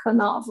Kafka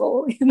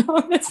novel.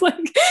 It's like,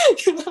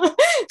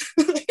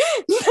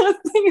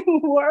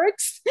 nothing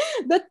works.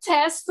 The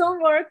tests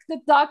don't work. The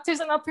doctors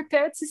are not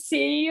prepared to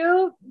see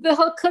you. The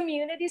whole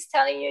community is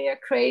telling you you're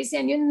crazy,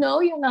 and you're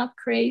not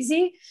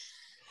crazy.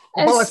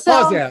 Well, let's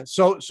pause there.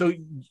 So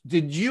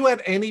did you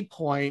at any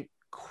point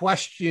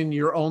question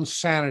your own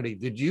sanity?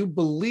 Did you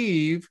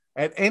believe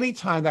at any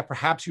time that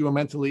perhaps you were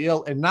mentally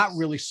ill and not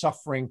really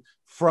suffering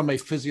from a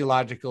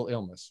physiological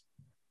illness?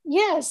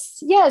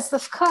 Yes,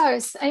 of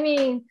course. I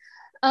mean,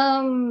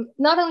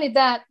 not only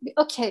that,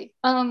 okay.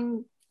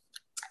 And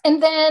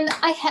then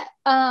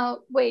I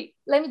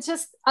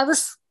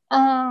was,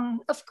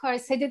 of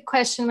course, I did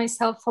question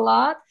myself a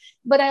lot,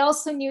 but I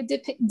also knew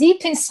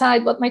deep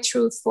inside what my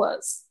truth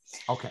was.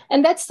 Okay.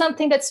 And that's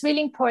something that's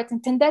really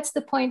important. And that's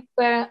the point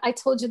where I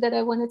told you that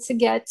I wanted to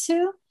get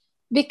to,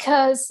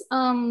 because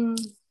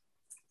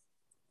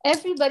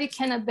everybody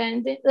can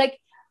abandon,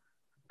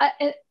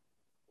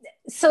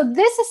 so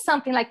this is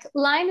something like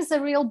Lyme is a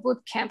real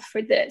boot camp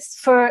for this,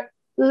 for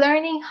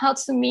learning how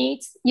to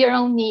meet your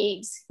own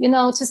needs,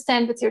 to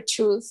stand with your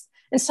truth.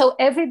 And so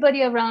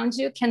everybody around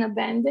you can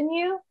abandon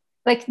you.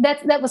 Like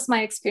that was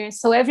my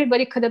experience. So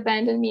everybody could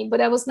abandon me, but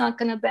I was not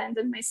going to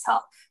abandon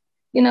myself.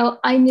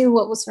 I knew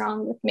what was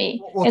wrong with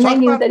me, and I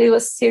knew that it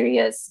was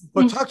serious.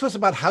 But talk to us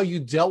about how you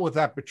dealt with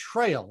that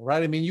betrayal,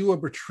 right? I mean, you were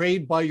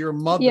betrayed by your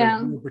mother,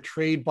 you were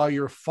betrayed by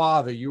your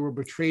father, you were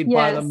betrayed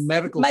by the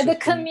medical system. By the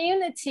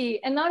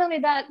community. And not only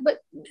that, but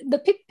the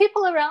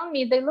people around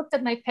me, they looked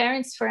at my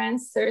parents for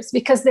answers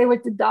because they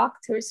were the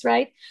doctors,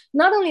 right?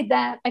 Not only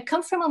that, I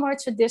come from a more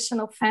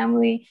traditional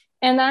family,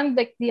 and I'm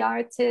like the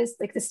artist,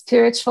 like the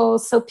spiritual.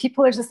 So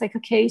people are just like,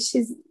 okay,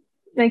 she's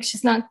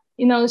not,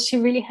 she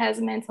really has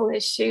mental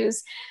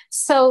issues.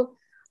 So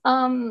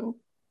there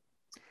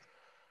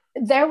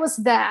was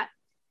that.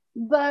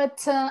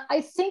 But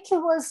I think it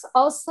was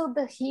also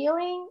the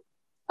healing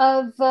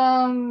of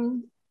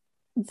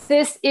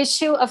this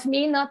issue of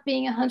me not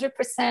being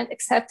 100%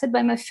 accepted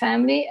by my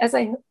family as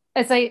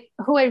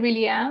who I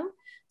really am.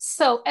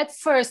 So at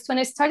first, when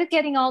I started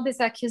getting all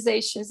these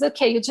accusations,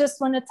 okay, you just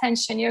want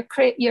attention, you're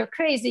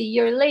crazy,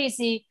 you're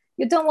lazy,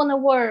 you don't want to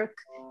work,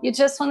 you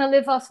just want to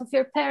live off of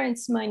your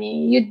parents'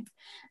 money.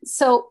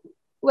 So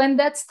when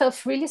that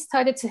stuff really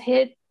started to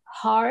hit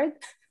hard,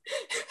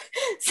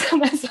 so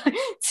that's like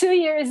 2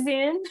 years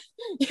in,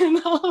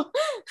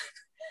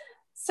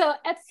 So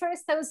at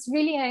first I was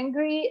really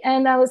angry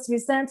and I was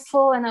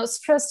resentful and I was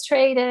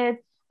frustrated.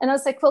 And I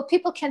was like, well,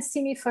 people can't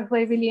see me for who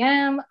I really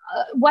am.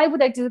 Why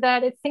would I do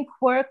that? I think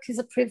work is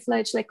a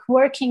privilege. Like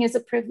working is a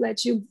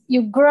privilege.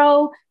 You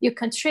grow, you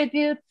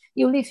contribute,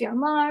 you leave your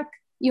mark,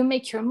 you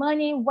make your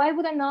money. Why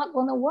would I not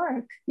want to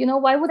work?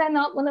 Why would I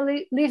not want to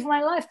live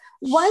my life?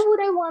 Why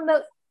would I want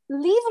to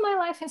leave my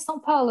life in Sao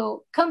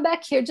Paulo, come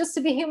back here just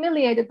to be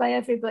humiliated by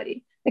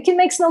everybody? Like, it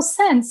makes no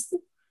sense.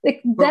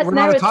 Like, that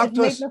Renata,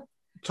 narrative.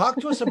 Talk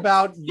to us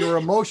about your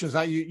emotions.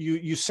 Now,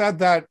 you said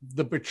that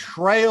the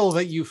betrayal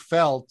that you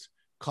felt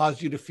caused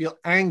you to feel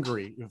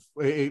angry.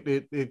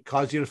 It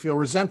caused you to feel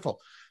resentful.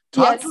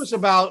 Talk to us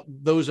about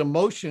those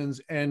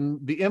emotions and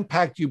the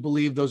impact you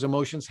believe those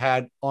emotions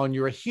had on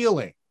your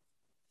healing.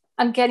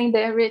 I'm getting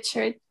there,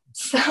 Richard.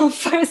 So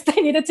first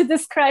I needed to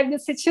describe the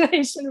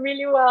situation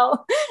really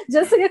well,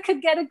 just so you could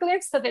get a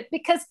glimpse of it.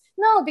 Because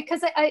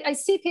I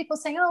see people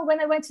saying, oh, when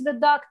I went to the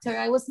doctor,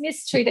 I was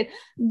mistreated.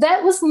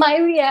 That was my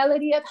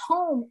reality at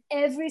home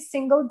every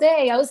single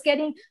day.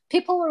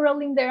 People were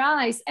rolling their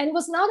eyes. And it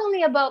was not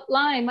only about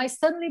Lyme. I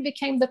suddenly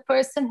became the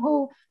person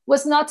who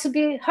was not to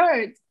be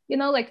heard.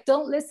 Like,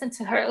 don't listen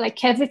to her.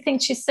 Like, everything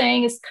she's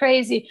saying is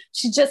crazy.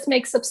 She just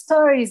makes up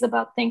stories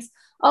about things.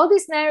 All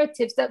these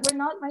narratives that were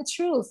not my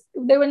truth.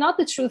 They were not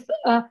the truth,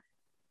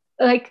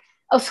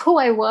 of who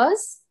I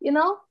was. They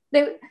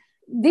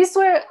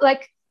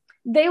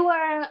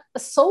were a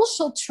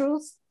social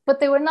truth, but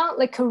they were not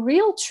like a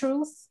real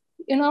truth.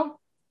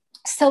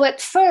 So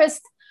at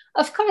first,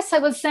 of course, I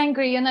was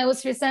angry and I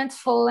was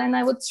resentful, and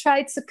I would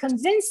try to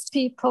convince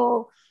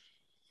people.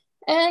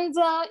 And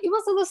it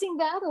was a losing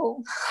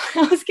battle.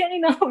 I was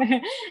getting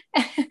nowhere.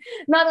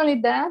 Not only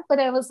that, but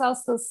I was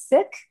also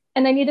sick,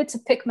 and I needed to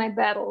pick my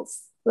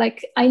battles.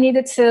 Like, I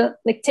needed to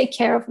take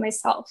care of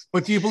myself.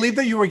 But do you believe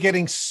that you were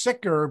getting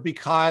sicker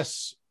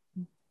because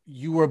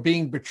you were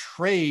being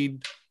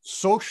betrayed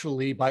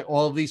socially by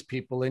all of these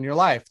people in your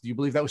life? Do you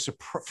believe that was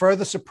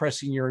further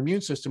suppressing your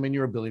immune system and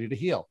your ability to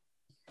heal?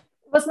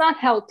 It was not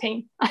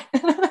helping.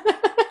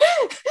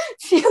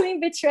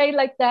 Feeling betrayed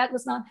like that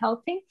was not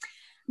helping.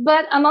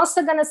 But I'm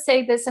also going to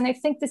say this, and I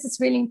think this is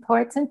really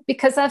important,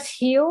 because I've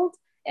healed,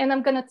 and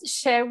I'm going to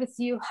share with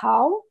you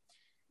how.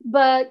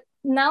 But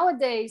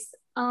nowadays,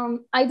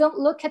 I don't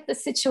look at the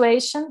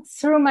situation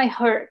through my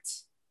hurt,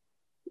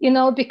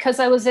 because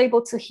I was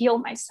able to heal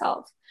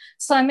myself.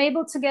 So I'm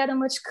able to get a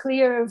much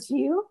clearer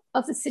view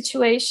of the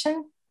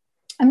situation.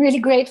 I'm really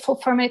grateful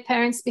for my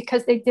parents,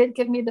 because they did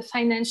give me the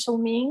financial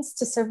means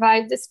to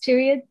survive this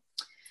period.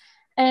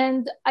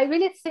 And I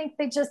really think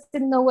they just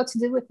didn't know what to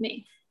do with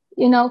me,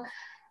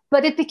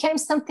 but it became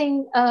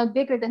something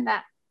bigger than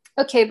that.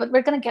 Okay, but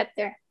we're going to get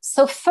there.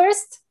 So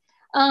first,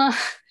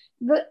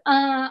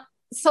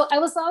 so I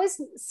was always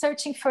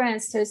searching for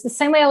answers. The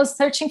same way I was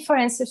searching for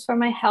answers for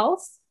my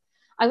health,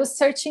 I was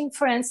searching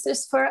for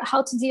answers for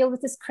how to deal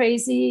with this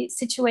crazy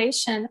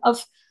situation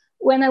of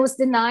when I was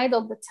denied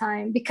all the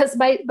time. Because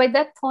by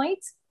that point,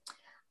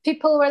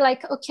 people were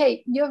like,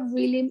 okay, you're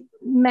really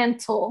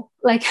mental.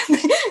 Like,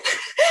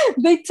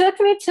 they took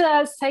me to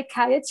a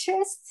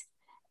psychiatrist.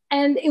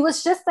 And it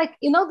was just like,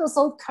 those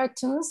old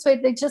cartoons where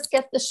they just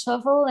get the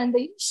shovel and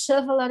they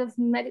shove a lot of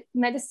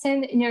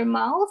medicine in your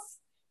mouth.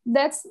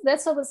 That's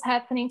what was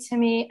happening to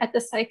me at the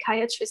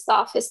psychiatrist's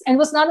office. And it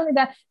was not only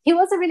that, he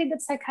was a really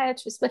good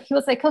psychiatrist, but he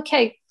was like,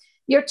 okay,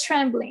 you're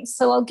trembling.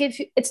 So I'll give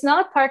you, it's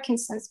not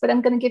Parkinson's, but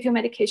I'm going to give you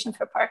medication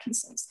for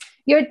Parkinson's.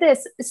 You're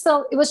this.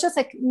 So it was just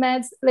like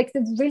meds, like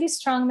the really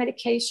strong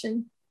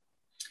medication.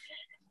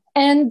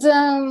 And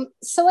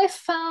so I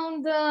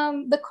found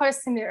the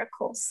Course in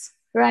Miracles,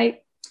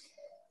 right?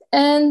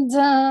 And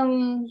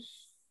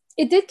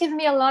it did give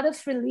me a lot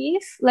of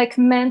relief, like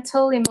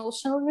mental,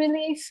 emotional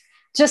relief,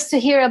 just to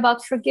hear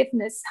about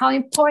forgiveness, how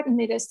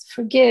important it is to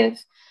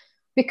forgive.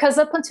 Because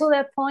up until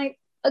that point,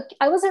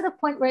 I was at a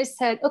point where I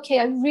said, okay,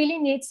 I really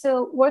need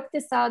to work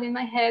this out in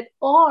my head,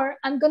 or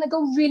I'm going to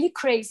go really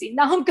crazy.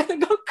 Now I'm going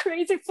to go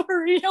crazy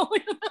for real.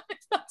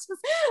 It's not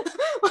just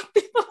what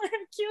people are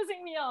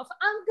accusing me of.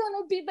 I'm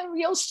going to be the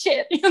real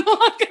shit. I'm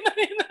going to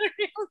be the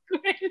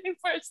real crazy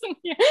person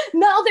here.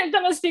 Now they're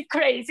going to see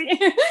crazy.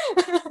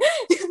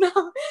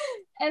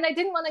 And I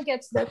didn't want to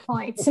get to that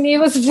point. To me, it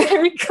was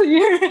very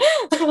clear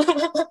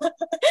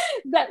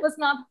that was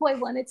not who I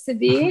wanted to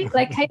be.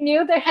 Like, I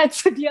knew there had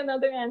to be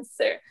another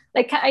answer.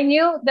 Like, I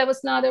knew that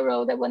was not a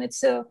road I wanted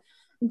to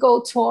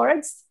go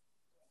towards.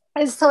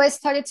 And so I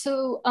started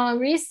to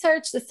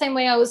research the same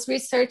way I was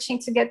researching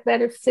to get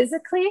better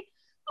physically.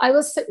 I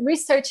was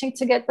researching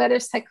to get better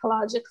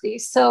psychologically.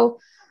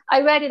 So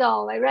I read it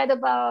all. I read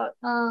about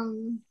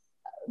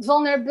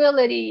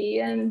vulnerability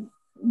and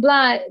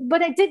blah.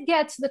 But I did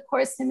get to the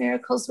Course in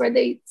Miracles, where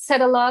they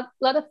said a lot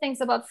of things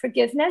about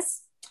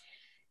forgiveness.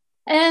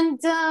 And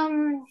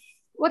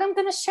what I'm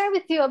going to share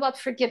with you about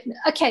forgiveness.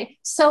 Okay,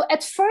 so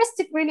at first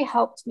it really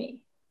helped me,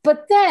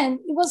 but then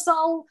it was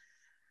all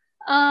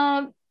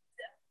a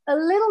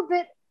little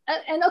bit,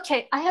 and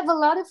okay, I have a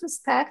lot of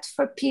respect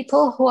for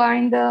people who are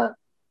in the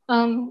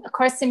A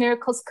Course in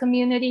Miracles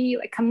community.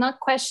 Like, I'm not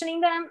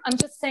questioning them. I'm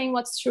just saying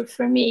what's true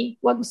for me,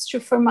 what was true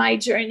for my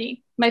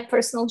journey, my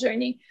personal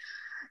journey.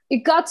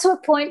 It got to a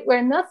point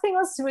where nothing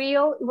was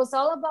real. It was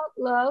all about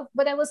love,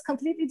 but I was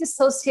completely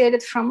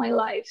dissociated from my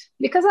life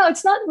because, oh,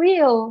 it's not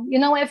real. You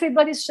know,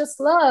 everybody's just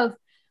love.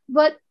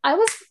 But I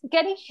was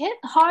getting hit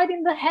hard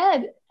in the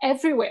head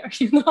everywhere,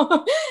 you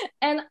know?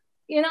 And,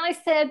 you know, I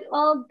said,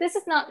 well, this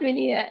is not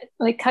really it.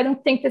 Like, I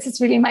don't think this is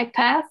really my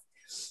path.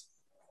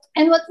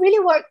 And what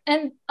really worked,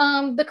 and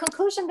the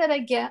conclusion that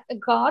I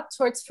got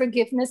towards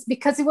forgiveness,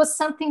 because it was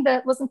something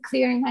that wasn't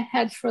clear in my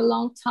head for a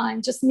long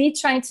time, just me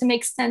trying to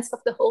make sense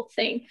of the whole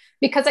thing,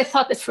 because I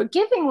thought that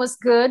forgiving was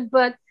good,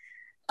 but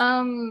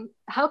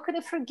how could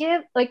I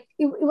forgive? Like,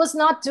 it was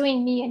not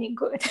doing me any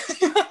good.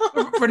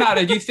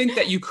 Renata, do you think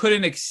that you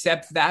couldn't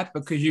accept that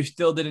because you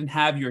still didn't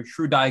have your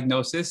true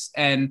diagnosis,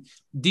 and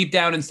deep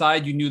down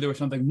inside, you knew there was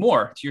something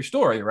more to your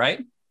story,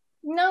 right?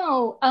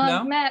 No,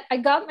 No? Matt, I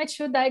got my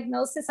true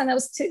diagnosis and I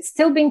was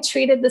still being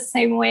treated the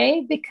same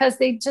way because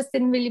they just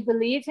didn't really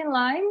believe in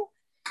Lyme.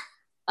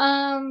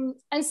 And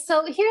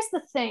so here's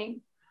the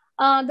thing.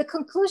 The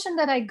conclusion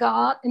that I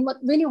got and what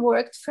really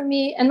worked for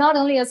me, and not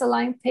only as a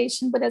Lyme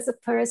patient, but as a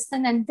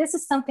person, and this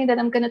is something that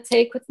I'm going to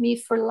take with me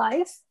for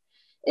life,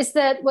 is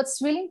that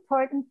what's really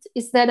important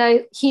is that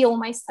I heal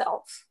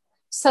myself.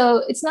 So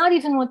it's not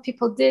even what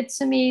people did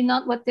to me,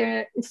 not what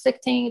they're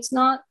inflicting. It's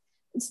not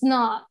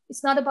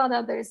about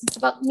others. It's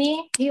about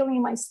me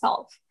healing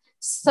myself.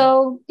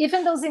 So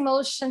even those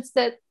emotions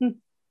that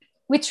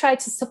we try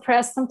to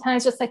suppress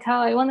sometimes, just like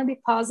how I want to be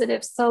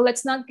positive. So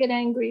let's not get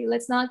angry.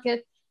 Let's not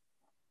get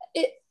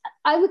it.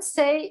 I would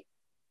say,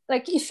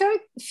 like, if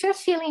you're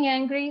feeling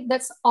angry,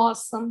 that's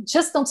awesome.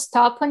 Just don't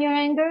stop on your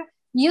anger.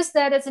 Use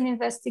that as an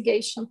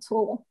investigation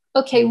tool.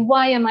 Okay,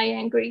 why am I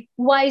angry?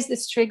 Why is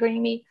this triggering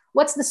me?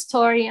 What's the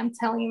story I'm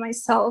telling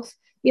myself?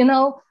 You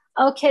know,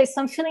 okay,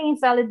 so I'm feeling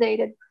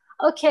invalidated.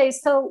 Okay,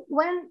 so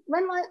when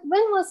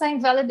was I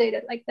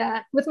invalidated like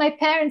that? With my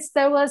parents,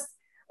 there was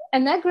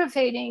an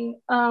aggravating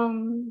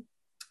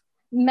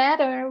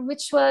matter,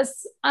 which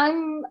was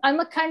I'm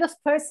a kind of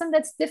person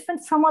that's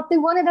different from what they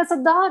wanted as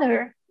a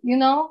daughter. You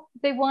know,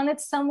 they wanted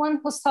someone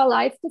who saw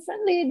life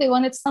differently. They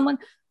wanted someone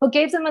who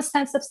gave them a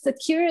sense of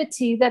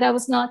security that I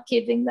was not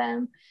giving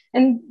them.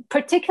 And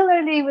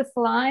particularly with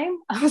Lyme,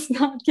 I was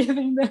not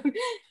giving them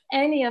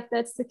any of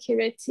that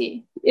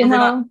security, you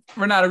know.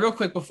 Renata, real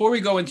quick, before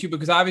we go into,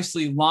 because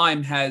obviously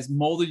Lyme has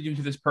molded you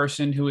into this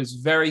person who is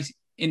very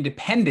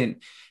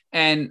independent.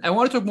 And I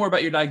want to talk more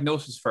about your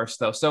diagnosis first,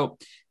 though. So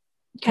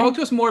talk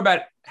to us more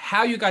about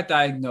how you got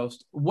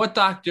diagnosed, what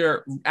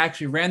doctor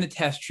actually ran the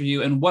test for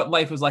you, and what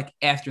life was like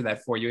after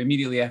that for you,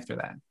 immediately after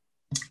that.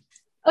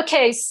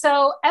 Okay,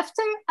 so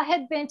after I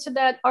had been to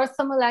that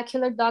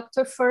orthomolecular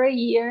doctor for a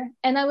year,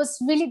 and I was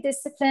really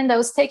disciplined, I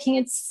was taking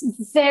it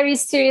very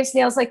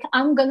seriously. I was like,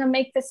 I'm going to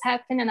make this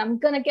happen and I'm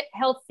going to get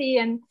healthy.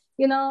 And,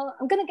 you know,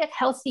 I'm going to get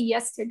healthy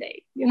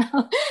yesterday, you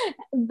know,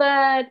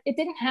 but it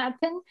didn't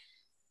happen.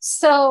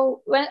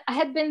 So when I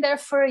had been there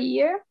for a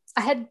year,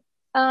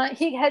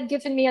 he had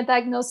given me a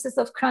diagnosis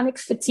of chronic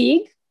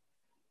fatigue.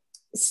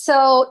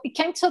 So it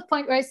came to a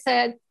point where I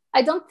said,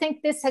 I don't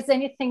think this has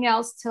anything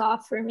else to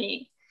offer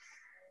me.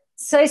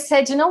 So I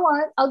said, you know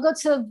what? I'll go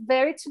to a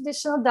very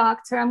traditional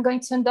doctor. I'm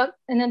going to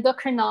an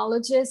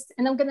endocrinologist,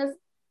 and I'm going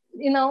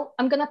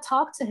to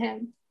talk to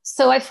him.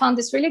 So I found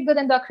this really good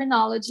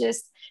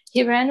endocrinologist.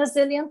 He ran a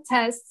zillion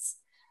tests.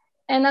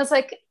 And I was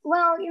like,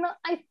 well, you know,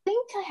 I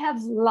think I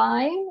have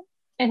Lyme.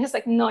 And he's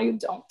like, no, you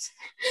don't.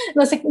 And I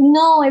was like,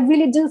 no, I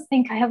really do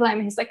think I have Lyme.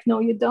 And he's like, no,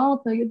 you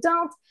don't. No, you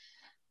don't.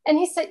 And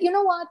he said, you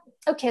know what?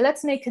 Okay,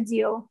 let's make a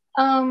deal.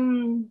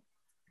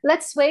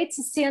 Let's wait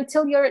to see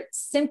until your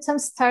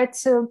symptoms start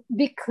to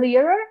be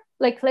clearer.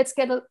 Like, let's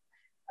get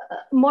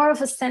more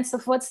of a sense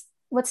of what's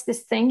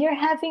this thing you're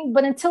having.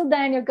 But until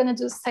then, you're going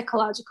to do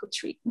psychological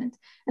treatment.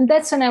 And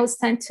that's when I was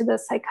sent to the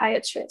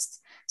psychiatrist.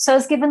 So I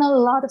was given a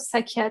lot of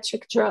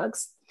psychiatric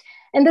drugs.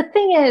 And the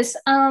thing is,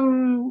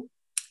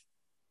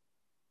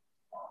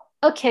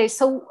 okay,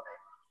 so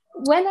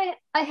when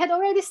I had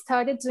already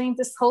started doing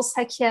this whole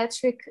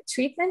psychiatric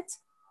treatment,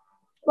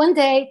 one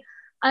day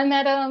I'm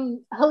at a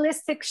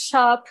holistic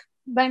shop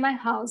by my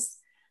house,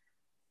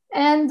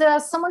 and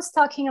someone's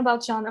talking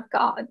about John of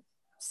God.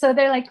 So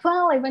they're like,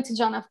 well, I went to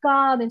John of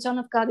God, and John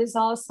of God is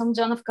awesome.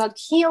 John of God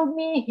healed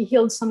me. He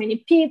healed so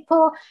many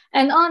people,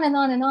 and on and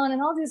on and on,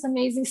 and all these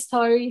amazing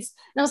stories.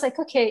 And I was like,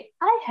 okay,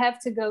 I have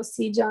to go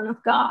see John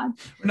of God.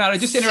 Renata,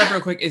 just to interrupt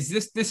real quick. Is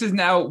this is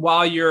now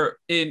while you're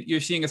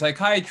seeing a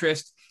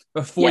psychiatrist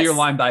before Yes. your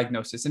Lyme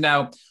diagnosis? And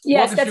now,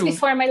 yes, that's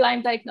before my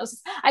Lyme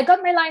diagnosis. I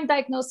got my Lyme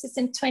diagnosis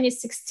in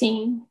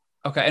 2016.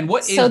 Okay, and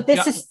what is so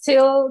this is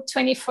still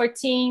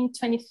 2014.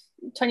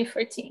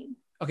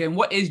 Okay, and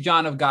what is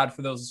John of God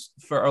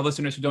for our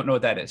listeners who don't know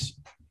what that is?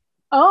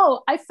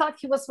 Oh, I thought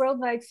he was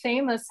worldwide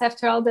famous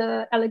after all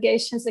the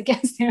allegations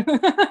against him.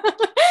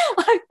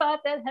 I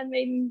thought that had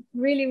made him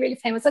really, really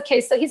famous.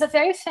 Okay, so he's a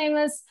very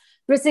famous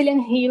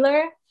Brazilian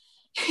healer.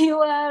 He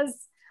was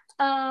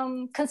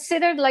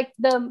considered like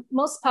the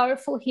most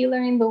powerful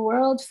healer in the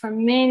world for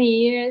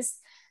many years.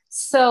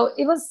 So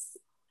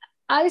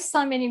I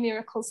saw many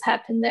miracles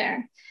happen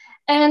there.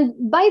 And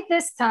by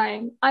this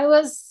time, I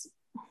was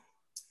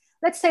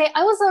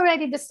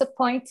already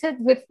disappointed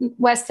with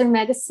Western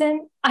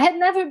medicine. I had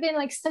never been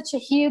like such a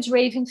huge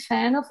raving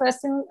fan of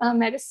Western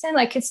medicine.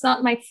 Like, it's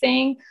not my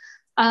thing.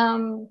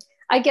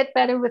 I get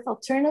better with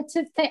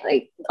alternative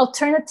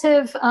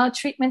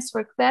treatments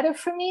work better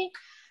for me.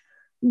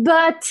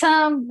 But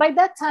by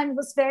that time, it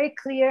was very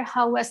clear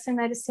how Western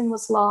medicine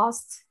was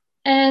lost.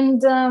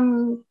 And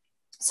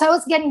so I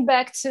was getting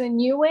back to a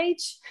new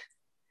age,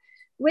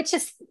 which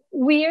is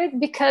weird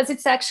because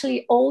it's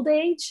actually old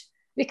age,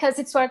 because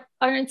it's what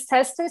our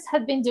ancestors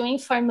have been doing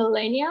for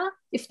millennia.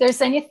 If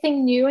there's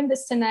anything new in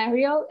this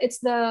scenario, it's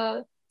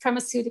the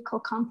pharmaceutical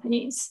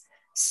companies.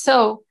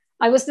 So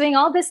I was doing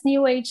all this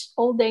new age,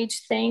 old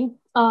age thing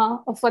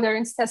of what our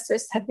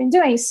ancestors have been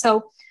doing.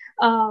 So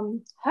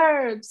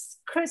herbs,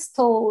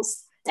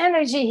 crystals,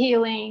 energy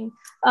healing,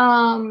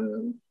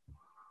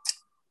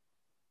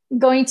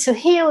 going to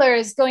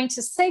healers, going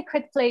to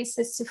sacred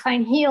places to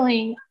find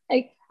healing.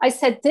 I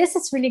said, this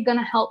is really going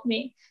to help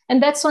me.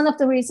 And that's one of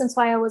the reasons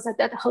why I was at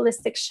that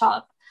holistic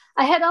shop.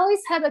 I had always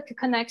had a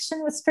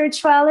connection with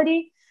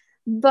spirituality,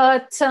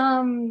 but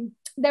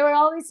there were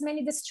always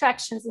many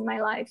distractions in my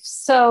life.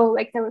 So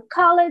like, there were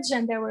college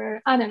and there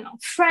were, I don't know,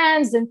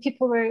 friends, and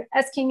people were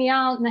asking me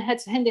out and I had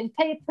to hand in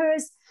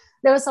papers.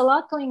 There was a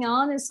lot going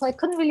on. And so I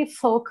couldn't really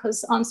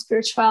focus on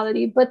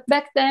spirituality. But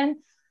back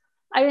then,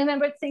 I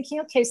remember thinking,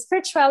 okay,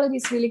 spirituality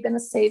is really going to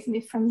save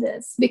me from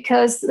this,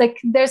 because like,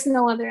 there's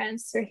no other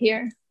answer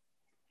here.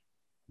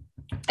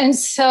 And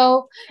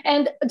so,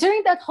 and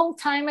during that whole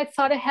time, I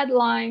thought I had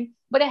Lyme,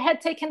 but I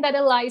had taken that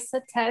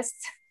ELISA test.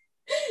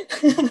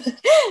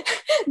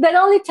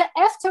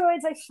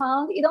 Afterwards, I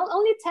found it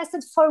only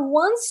tested for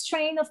one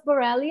strain of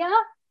Borrelia,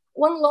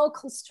 one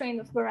local strain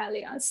of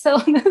Borrelia. So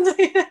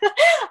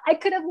I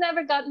could have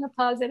never gotten a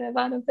positive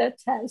out of that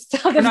test.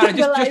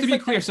 Just to be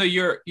clear, so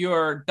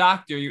your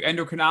doctor, your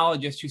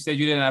endocrinologist who said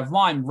you didn't have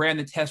Lyme, ran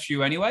the test for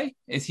you anyway?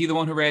 Is he the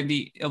one who ran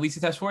the ELISA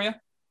test for you?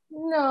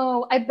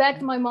 No, I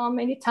begged my mom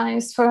many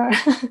times for,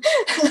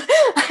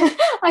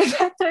 I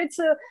begged her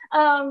to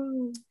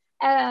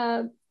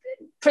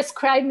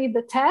prescribe me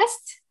the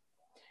test.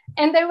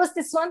 And there was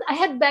this one, I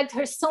had begged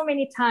her so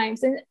many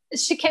times, and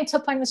she came to a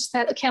point where she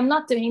said, okay, I'm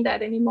not doing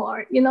that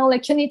anymore. You know,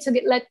 like, you need to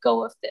let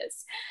go of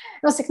this.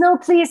 And I was like, no,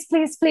 please,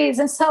 please, please.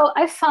 And so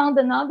I found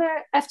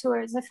another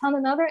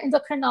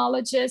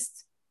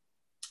endocrinologist.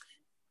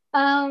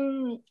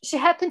 She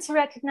happened to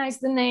recognize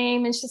the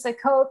name, and she's like,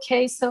 oh,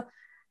 okay. So,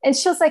 and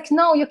she was like,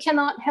 no, you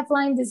cannot have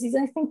Lyme disease.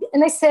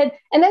 And I said,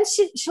 and then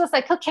she was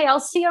like, okay,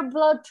 I'll see your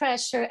blood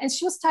pressure. And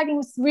she was starting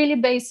with really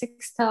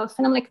basic stuff.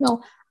 And I'm like,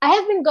 no, I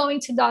have been going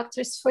to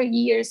doctors for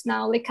years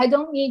now. Like, I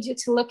don't need you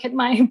to look at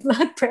my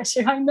blood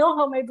pressure. I know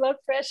how my blood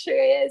pressure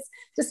is.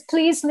 Just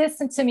please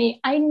listen to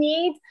me. I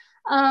need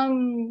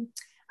you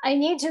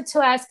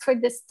to ask for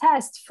this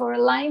test for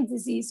Lyme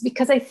disease,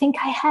 because I think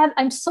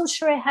I'm so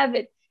sure I have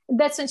it. And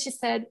that's when she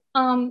said,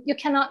 you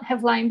cannot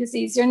have Lyme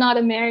disease. You're not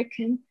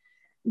American,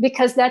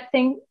 because that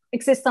thing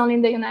exists only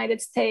in the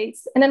United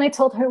States. And then I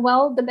told her,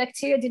 well, the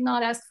bacteria did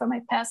not ask for my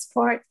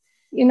passport.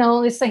 You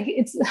know, it's like,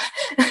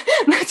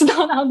 that's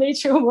not how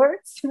nature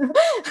works.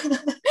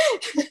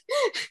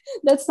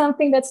 That's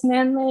something that's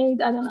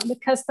man-made. I don't know, the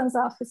customs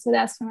office would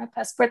ask for my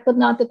passport, but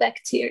not the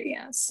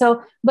bacteria.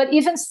 So, but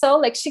even so,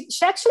 like, she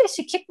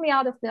kicked me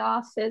out of the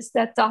office,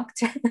 that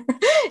doctor.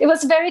 It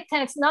was very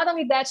tense. Not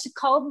only that, she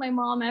called my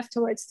mom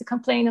afterwards to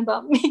complain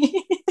about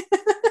me.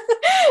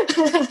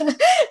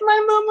 My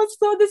mom was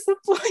so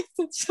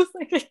disappointed. She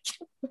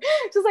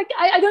was like,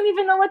 I don't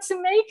even know what to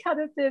make out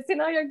of this. You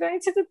know, you're going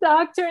to the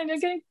doctor and you're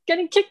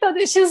getting kicked out.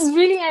 She was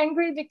really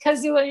angry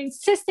because you were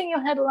insisting you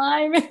had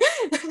Lyme.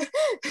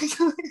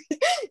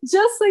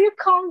 Just so you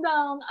calm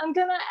down, I'm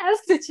gonna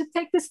ask that you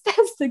take this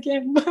test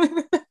again.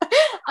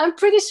 I'm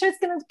pretty sure it's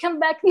gonna come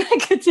back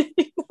negative.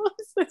 You know?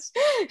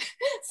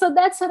 So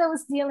that's what I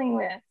was dealing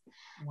with.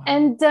 Wow.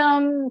 And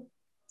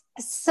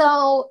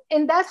so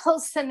in that whole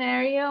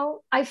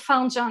scenario, I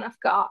found John of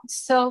God.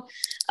 So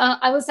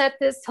I was at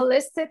this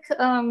holistic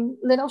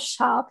little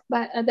shop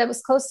that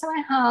was close to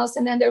my house.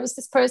 And then there was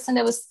this person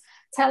that was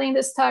telling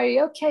the story.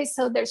 Okay,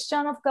 so there's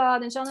John of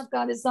God, and John of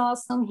God is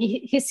awesome.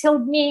 He's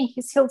healed me.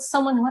 He's healed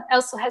someone who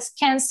also has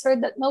cancer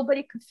that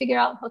nobody could figure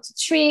out how to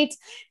treat.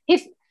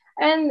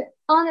 And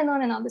on and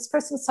on and on. This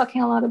person was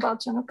talking a lot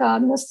about John of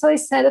God. And so I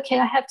said, okay,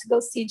 I have to go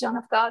see John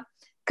of God.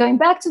 Going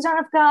back to John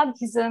of God,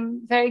 he's a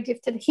very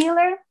gifted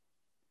healer.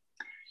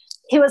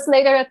 He was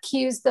later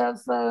accused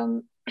of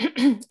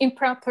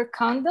improper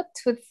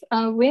conduct with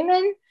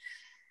women.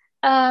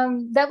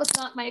 That was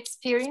not my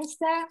experience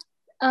there.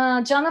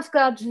 John of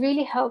God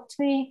really helped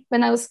me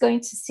when I was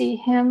going to see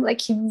him.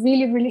 Like, he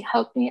really, really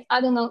helped me.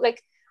 I don't know,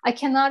 like, I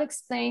cannot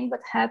explain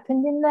what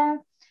happened in there.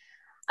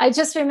 I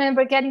just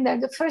remember getting there.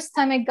 The first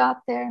time I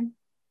got there,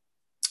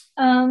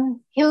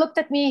 He looked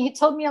at me, he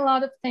told me a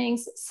lot of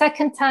things.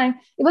 Second time,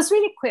 it was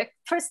really quick.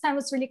 First time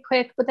was really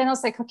quick, but then I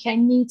was like, okay, I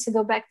need to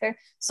go back there.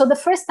 So the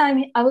first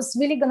time I was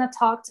really going to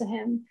talk to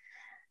him.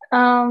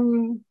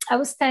 I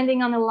was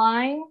standing on a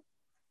line,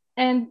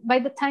 and by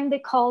the time they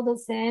called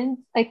us in,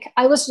 like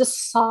I was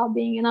just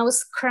sobbing and I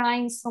was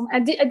crying. I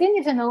didn't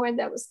even know where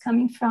that was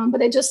coming from,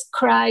 but I just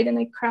cried and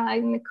I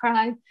cried and I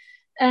cried.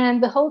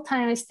 And the whole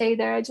time I stayed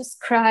there, I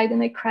just cried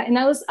and I cried. And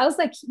I was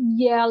like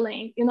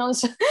yelling, I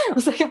was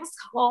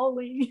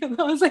howling,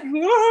 I was like,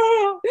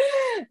 no.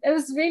 It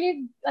was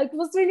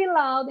really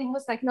loud. And he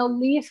was like, no,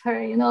 leave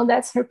her,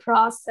 that's her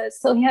process.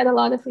 So he had a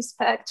lot of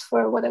respect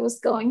for what I was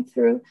going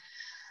through.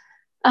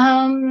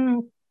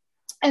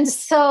 And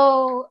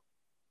so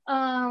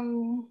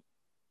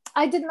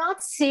I did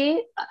not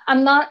see,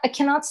 I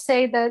cannot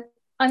say that,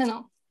 I don't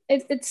know,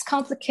 it's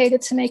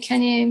complicated to make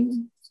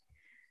any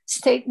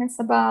statements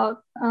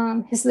about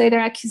his later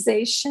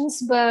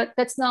accusations, but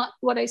that's not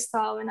what I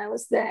saw when I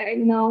was there.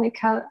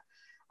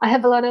 I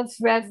have a lot of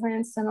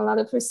reverence and a lot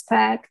of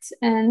respect,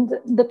 and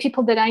the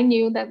people that I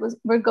knew that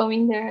were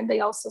going there,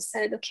 they also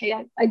said, okay,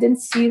 I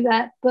didn't see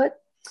that,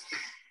 but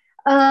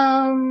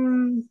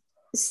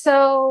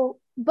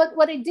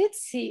what I did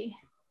see,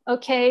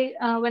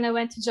 when I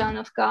went to John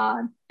of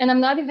God, and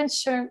I'm not even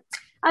sure,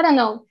 I don't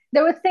know,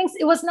 there were things,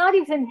 it was not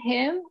even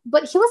him,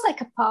 but he was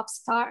like a pop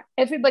star.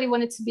 Everybody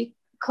wanted to be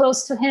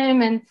close to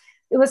him, and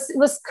it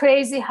was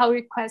crazy how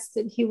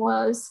requested he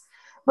was.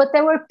 But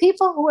there were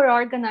people who were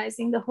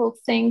organizing the whole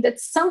thing that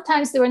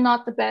sometimes they were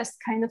not the best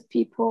kind of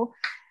people,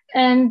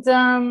 and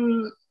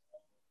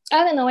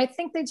I don't know, I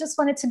think they just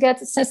wanted to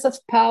get a sense of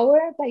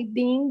power by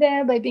being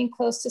there, by being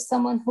close to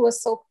someone who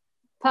was so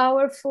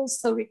powerful,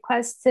 so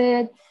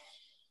requested.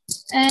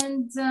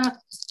 And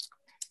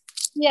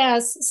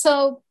yes,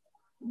 so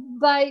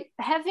by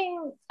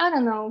having, I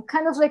don't know,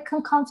 kind of like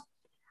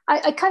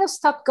I kind of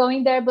stopped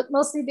going there, but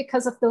mostly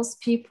because of those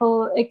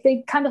people. Like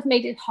they kind of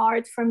made it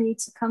hard for me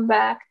to come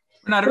back.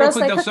 Not real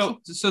quick though.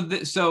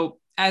 So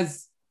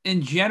as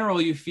in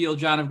general, you feel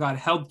John of God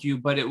helped you,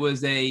 but it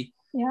was a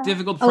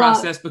difficult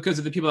process because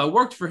of the people that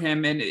worked for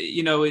him, and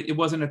it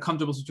wasn't a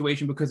comfortable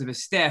situation because of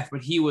his staff.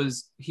 But he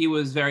was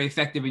very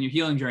effective in your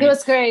healing journey. He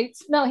was great.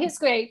 No, he's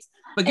great.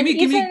 But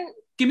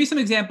give me some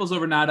examples,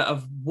 Renata,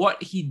 of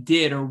what he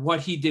did or what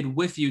he did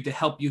with you to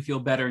help you feel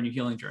better in your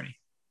healing journey.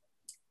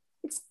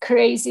 It's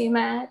crazy,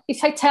 man.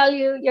 If I tell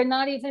you, you're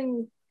not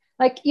even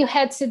like, you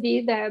had to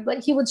be there,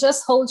 but he would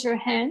just hold your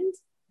hand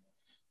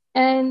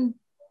and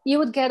you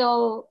would get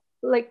all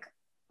like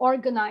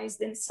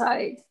organized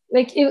inside.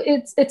 Like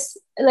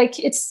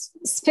it's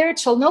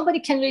spiritual. Nobody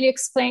can really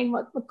explain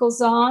what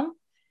goes on,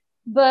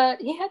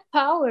 but he had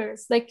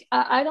powers. Like,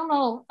 I don't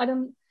know.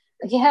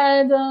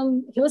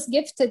 He was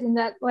gifted in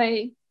that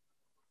way.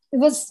 It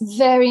was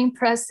very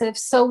impressive.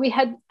 So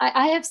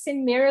I have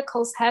seen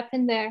miracles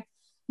happen there.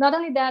 Not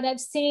only that,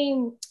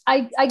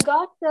 I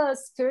got the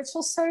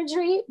spiritual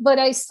surgery, but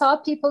I saw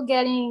people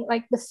getting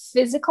like the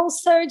physical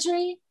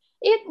surgery.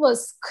 It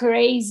was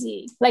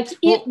crazy.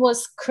 It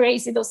was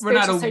crazy, those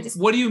spiritual surgeries.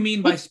 What do you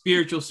mean by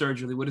spiritual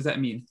surgery? What does that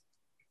mean?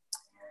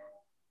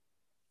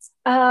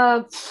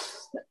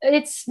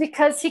 It's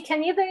because he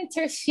can either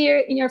interfere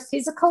in your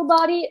physical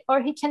body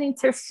or he can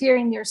interfere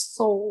in your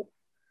soul.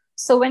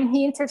 So when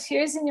he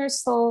interferes in your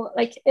soul,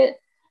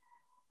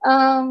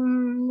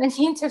 and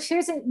he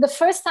interferes in the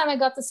first time I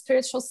got the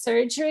spiritual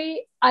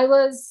surgery,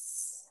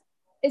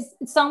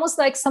 it's almost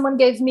like someone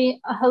gave me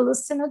a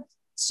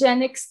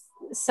hallucinogenic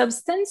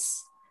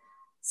substance.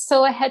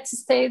 So I had to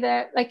stay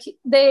there. Like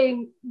they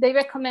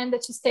recommend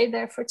that you stay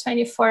there for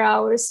 24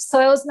 hours. So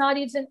I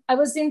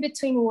was in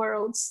between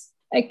worlds.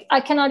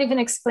 I cannot even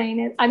explain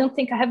it. I don't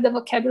think I have the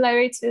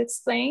vocabulary to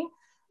explain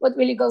what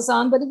really goes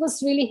on, but it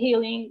was really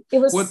healing.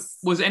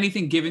 Was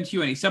anything given to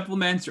you, any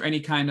supplements or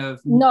any kind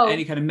of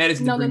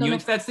medicine to bring you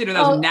into that state, or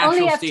that was a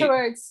natural only state?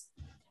 Afterwards.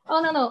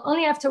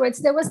 Only afterwards.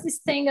 There was this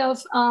thing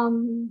of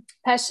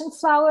passion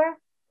flower,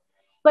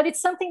 but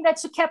it's something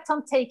that you kept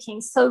on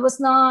taking. So it was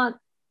not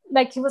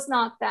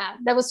that.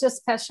 That was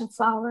just passion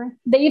flower.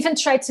 They even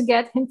tried to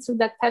get him through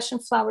that passion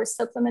flower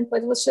supplement,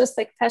 but it was just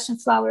like passion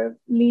flower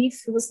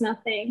leaf. It was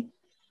nothing.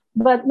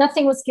 But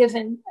nothing was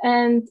given.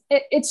 And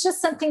it's just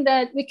something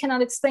that we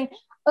cannot explain.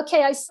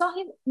 Okay, I saw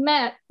him,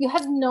 Matt, you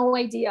have no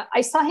idea.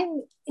 I saw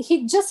him,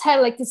 he just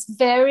had like this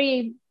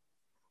very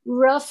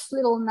rough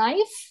little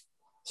knife.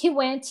 He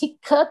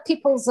cut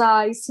people's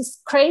eyes, he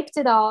scraped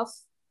it off.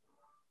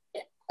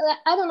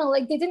 I don't know,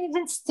 like they didn't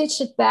even stitch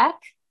it back.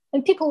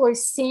 And people were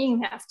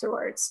seeing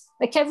afterwards.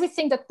 Like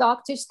everything that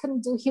doctors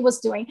couldn't do, he was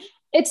doing.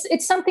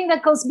 It's something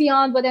that goes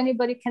beyond what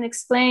anybody can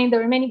explain.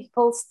 There are many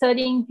people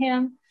studying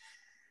him.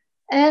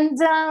 And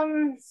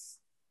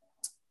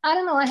I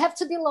don't know, I have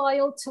to be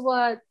loyal to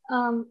what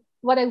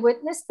I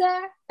witnessed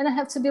there, and I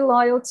have to be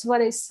loyal to what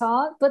I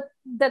saw, but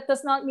that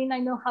does not mean I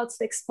know how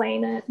to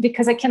explain it,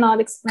 because I cannot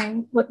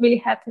explain what really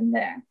happened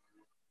there.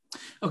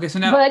 Okay, so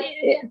now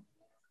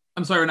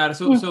I'm sorry, Renata.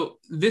 So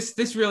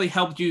this really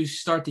helped you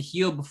start to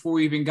heal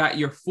before you even got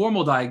your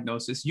formal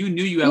diagnosis. You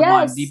knew you had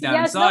Lyme deep down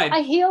inside. No,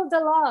 I healed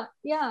a lot.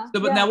 Yeah. So,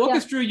 but now walk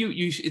us through.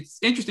 It's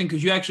interesting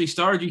because you actually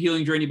started your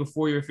healing journey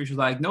before your official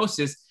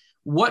diagnosis.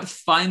 What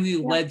finally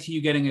led to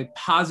you getting a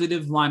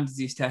positive Lyme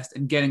disease test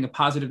and getting a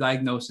positive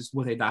diagnosis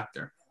with a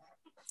doctor?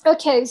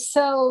 Okay,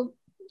 so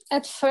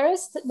at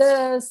first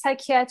the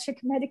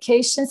psychiatric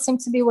medication seemed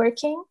to be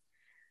working.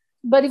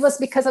 But it was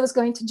because I was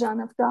going to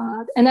John of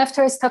God. And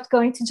after I stopped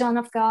going to John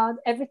of God,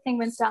 everything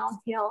went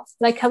downhill.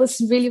 Like I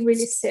was really,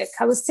 really sick.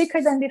 I was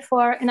sicker than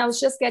before, and I was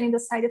just getting the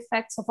side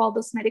effects of all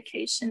those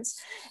medications.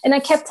 And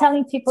I kept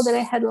telling people that I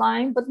had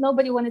Lyme, but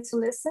nobody wanted to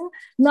listen.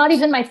 Not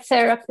even my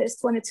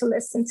therapist wanted to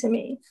listen to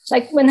me.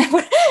 Like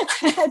whenever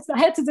I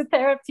had to do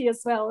therapy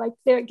as well. Like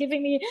they were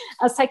giving me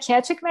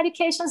psychiatric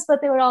medications,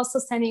 but they were also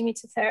sending me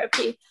to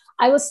therapy.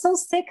 I was so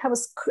sick.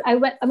 I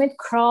went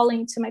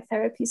crawling to my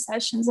therapy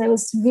sessions. I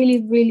was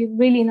really, really,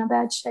 really in a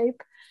bad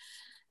shape.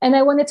 And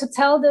I wanted to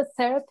tell the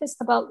therapist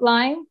about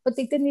Lyme, but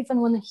they didn't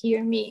even want to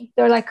hear me.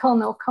 They're like, oh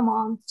no, come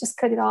on, just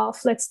cut it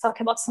off. Let's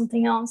talk about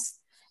something else.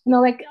 You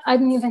know, like I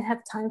didn't even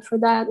have time for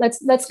that.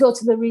 Let's go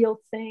to the real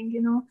thing,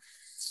 you know?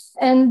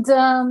 And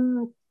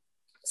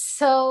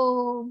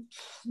so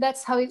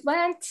that's how it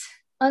went.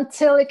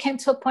 Until it came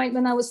to a point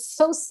when I was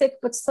so sick,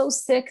 but so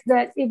sick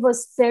that it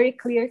was very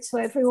clear to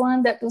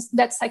everyone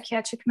that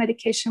psychiatric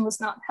medication was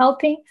not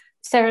helping.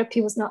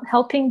 Therapy was not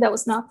helping. That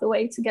was not the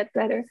way to get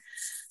better.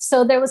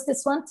 So there was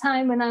this one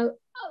time when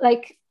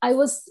I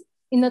was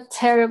in a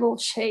terrible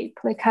shape.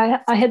 Like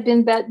I had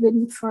been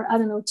bedridden for,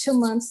 2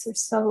 months or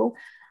so.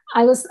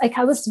 I was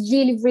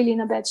really, really in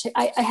a bad shape.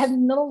 I had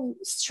no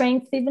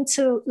strength even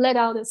to let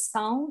out a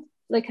sound.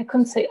 Like I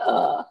couldn't say,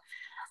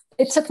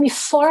 It took me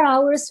 4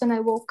 hours when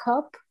I woke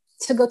up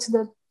to go to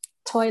the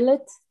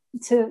toilet,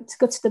 to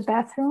go to the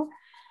bathroom.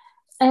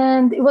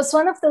 And it was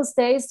one of those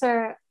days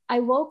where I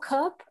woke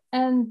up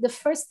and the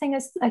first thing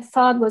I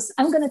thought was,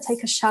 I'm going to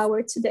take a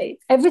shower today.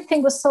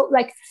 Everything was so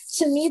like,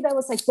 to me, that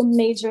was like the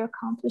major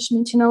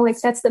accomplishment, you know,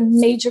 like that's the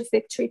major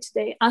victory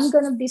today. I'm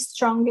going to be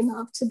strong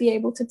enough to be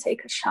able to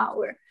take a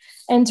shower.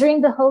 And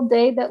during the whole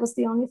day, that was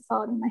the only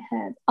thought in my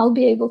head. I'll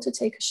be able to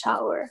take a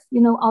shower.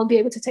 You know, I'll be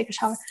able to take a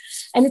shower.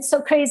 And it's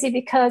so crazy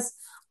because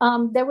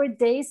there were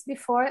days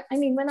before. I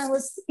mean, when I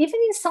was even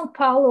in Sao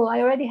Paulo, I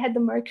already had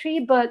the mercury,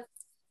 but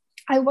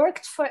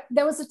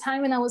there was a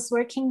time when I was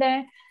working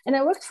there and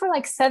I worked for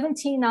like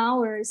 17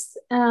 hours.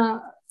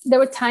 There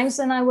were times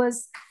when I was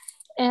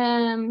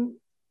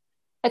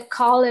at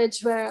college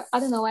where, I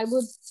don't know, I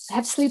would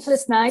have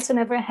sleepless nights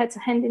whenever I had to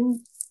hand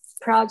in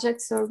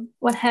projects or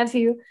what have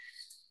you.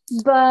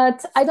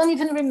 But I don't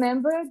even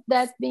remember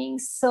that being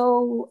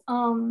so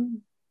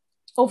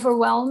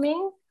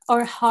overwhelming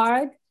or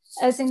hard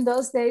as in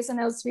those days when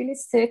I was really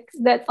sick,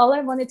 that all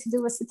I wanted to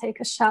do was to take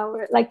a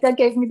shower. Like that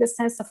gave me the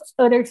sense of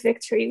utter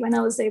victory when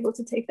I was able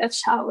to take that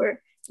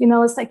shower. You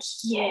know, it's like,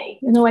 yay,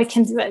 you know, I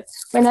can do it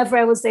whenever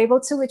I was able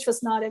to, which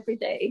was not every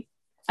day,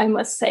 I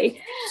must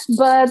say.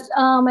 But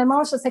my mom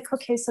was just like,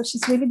 okay, so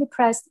she's really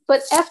depressed.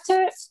 But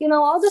after, you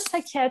know, all the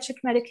psychiatric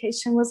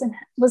medication wasn't,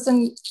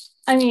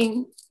 I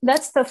mean,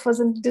 that stuff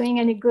wasn't doing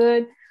any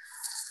good.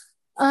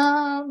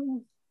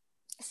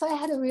 So I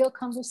had a real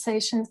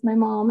conversation with my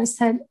mom. I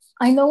said,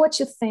 I know what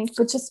you think,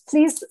 but just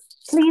please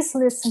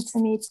listen to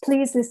me.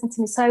 Please listen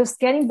to me. So I was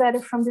getting better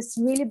from this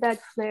really bad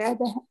flare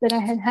that I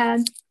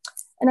had.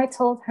 And I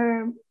told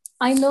her,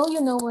 I know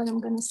you know what I'm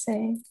going to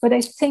say, but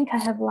I think I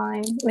have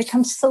Lyme. Like,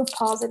 I'm so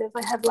positive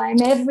I have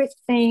Lyme.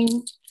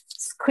 Everything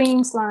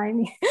screams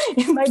Lyme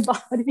in my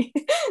body.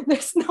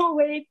 There's no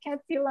way it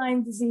can't be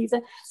Lyme disease.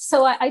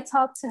 So I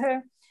talked to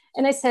her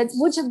and I said,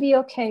 would you be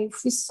okay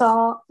if we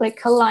saw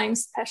like a Lyme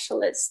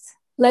specialist?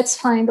 Let's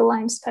find a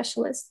Lyme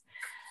specialist.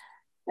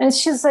 And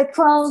she's like,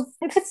 well,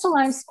 if it's a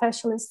Lyme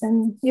specialist,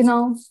 then, you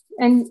know,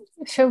 and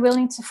if you're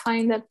willing to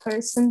find that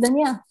person, then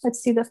yeah, let's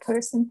see that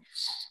person.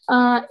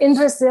 In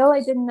Brazil, I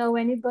didn't know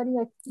anybody.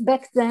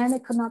 Back then, I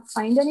could not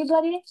find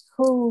anybody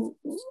who,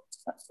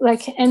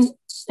 like, an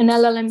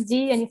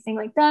LLMD, anything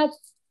like that.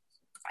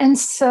 And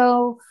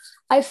so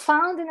I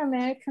found an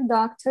American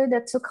doctor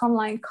that took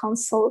online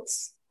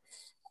consults.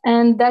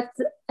 And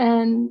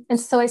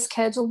so I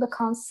scheduled the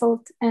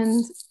consult.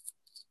 And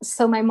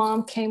so my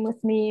mom came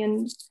with me,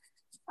 and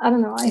I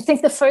don't know, I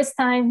think the first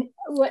time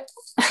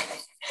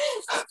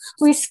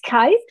we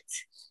Skyped.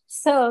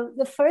 So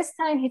the first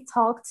time he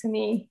talked to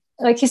me,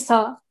 like he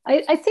saw,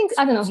 I think,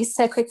 I don't know, his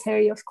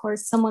secretary, of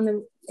course, someone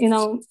who, you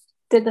know,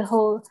 did the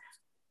whole,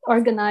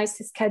 organized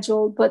his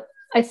schedule. But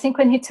I think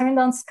when he turned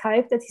on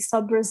Skype that he saw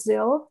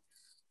Brazil,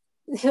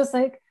 he was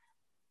like,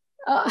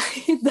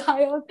 he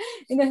dialed,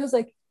 and then he was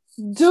like,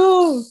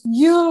 do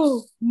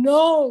you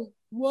know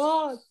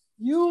what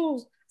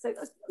you... Like,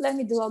 let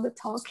me do all the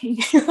talking.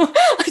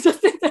 I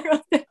just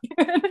interrupted you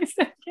and I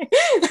said, okay,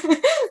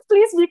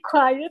 please be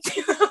quiet.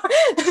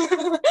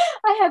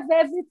 I have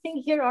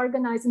everything here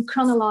organized in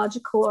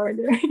chronological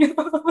order. You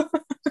know?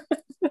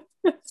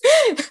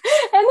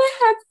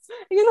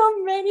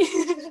 many,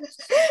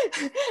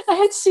 I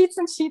had sheets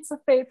and sheets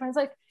of paper. It's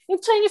like, in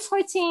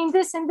 2014,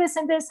 this and this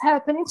and this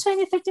happened. In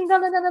 2015, blah,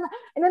 blah, blah, blah.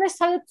 And then I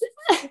started,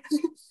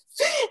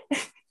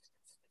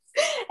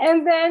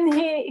 and then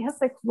he was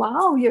like,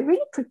 wow, you're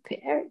really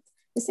prepared.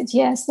 I said,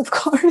 yes, of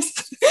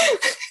course.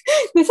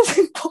 This is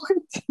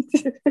important.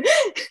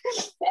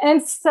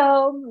 And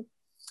so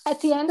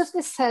at the end of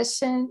the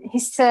session, he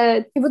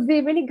said, it would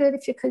be really good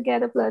if you could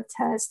get a blood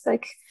test.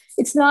 Like,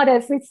 it's not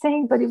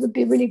everything, but it would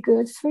be really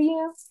good for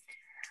you.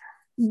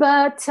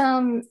 But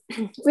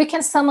we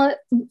can sum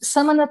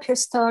up your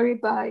story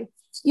by,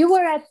 you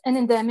were at an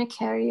endemic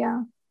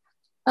area.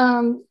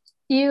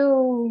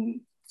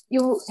 You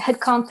had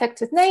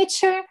contact with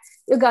nature.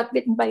 You got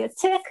bitten by a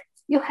tick.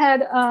 You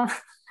had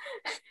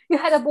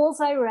a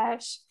bullseye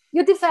rash.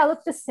 You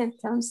developed the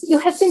symptoms. You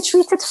have been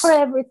treated for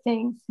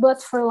everything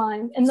but for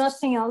Lyme, and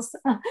nothing else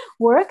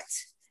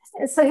worked.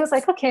 And so he was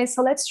like, okay,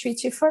 so let's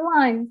treat you for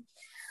Lyme.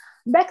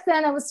 Back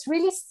then I was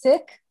really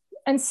sick.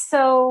 And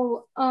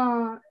so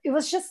it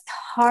was just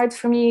hard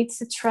for me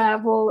to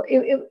travel.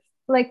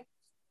 Like,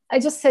 I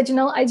just said,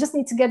 I just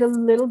need to get a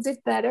little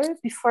bit better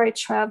before I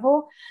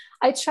travel.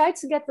 I tried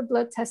to get the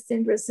blood test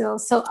in Brazil.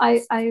 So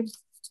I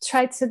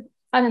tried to,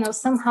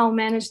 somehow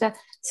manage that,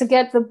 to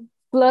get the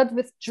blood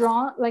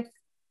withdrawn, like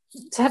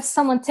to have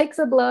someone take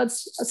the blood.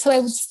 So I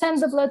would send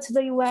the blood to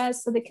the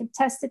US so they could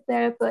test it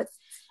there. But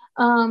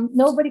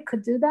nobody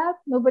could do that.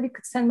 Nobody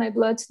could send my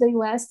blood to the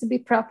US to be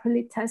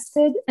properly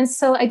tested. And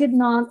so I did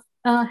not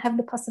have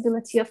the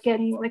possibility of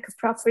getting like a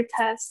proper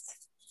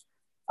test,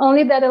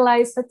 only that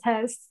ELISA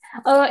test.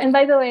 And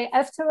by the way,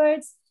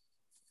 afterwards,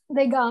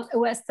 they got a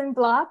Western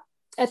blot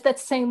at that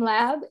same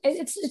lab.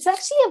 It's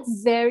actually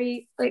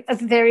a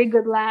very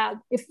good lab.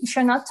 If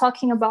you're not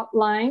talking about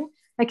Lyme,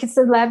 like, it's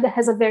a lab that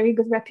has a very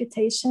good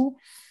reputation.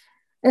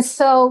 And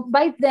so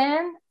by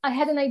then I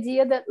had an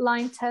idea that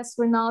Lyme tests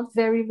were not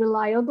very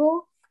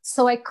reliable.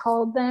 So I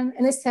called them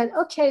and I said,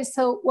 okay,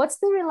 so what's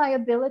the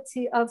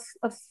reliability of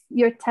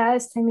your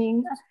test?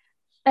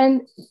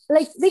 And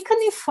like, they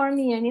couldn't inform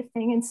me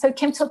anything. And so it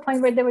came to a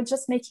point where they were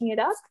just making it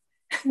up.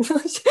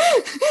 Just,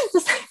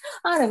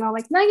 I don't know,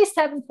 like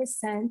 97%.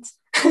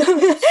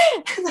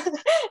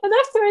 And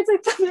afterwards I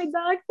told my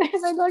doctor,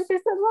 and my doctor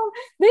said, well,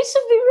 they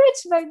should be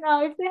rich by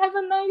now if they have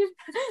a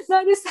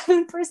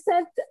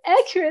 97%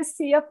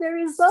 accuracy of their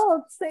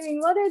results.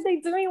 What are they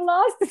doing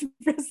lost in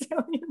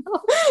Brazil?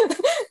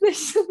 They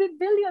should be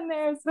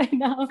billionaires by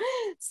now.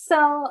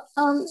 So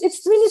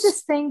it's really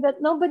this thing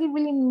that nobody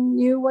really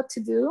knew what to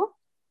do.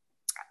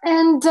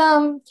 And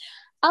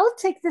I'll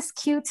take this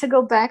cue to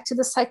go back to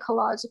the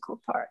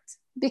psychological part,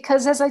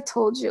 because as I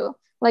told you,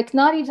 like,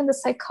 not even the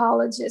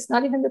psychologist,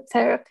 not even the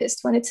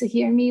therapist wanted to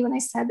hear me when I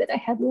said that I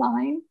had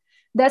Lyme.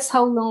 That's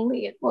how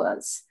lonely it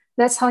was.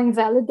 That's how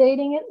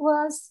invalidating it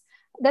was.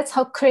 That's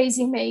how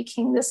crazy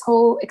making this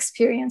whole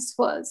experience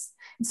was.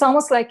 It's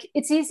almost like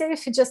it's easier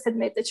if you just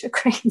admit that you're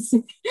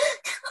crazy.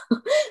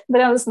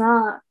 But I was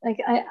not.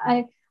 Like,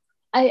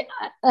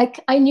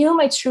 I knew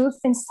my truth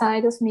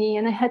inside of me,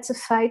 and I had to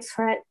fight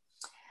for it.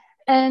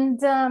 And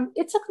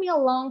it took me a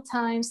long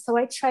time. So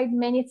I tried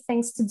many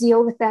things to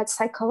deal with that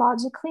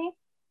psychologically.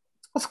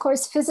 Of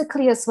course,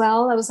 physically as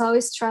well. I was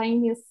always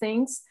trying new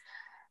things.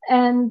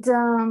 And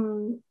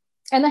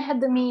I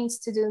had the means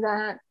to do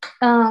that.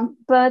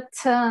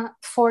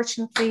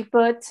 Fortunately,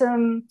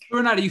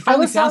 Renata, you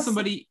finally found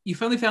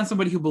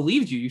somebody who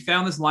believed you. You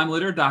found this Lyme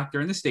litter doctor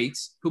in the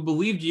States who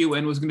believed you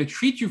and was going to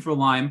treat you for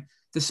Lyme,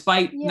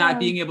 despite not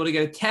being able to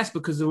get a test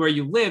because of where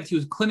you lived. He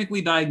was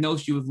clinically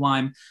diagnosed you with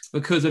Lyme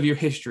because of your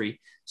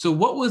history. So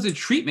what was the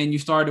treatment you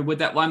started with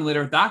that Lyme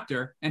litter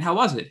doctor, and how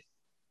was it?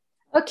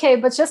 Okay,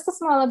 but just a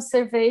small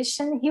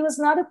observation. He was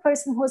not a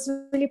person who was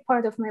really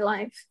part of my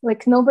life.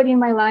 Like, nobody in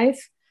my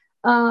life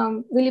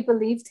really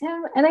believed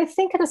him. And I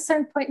think at a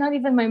certain point, not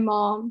even my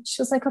mom,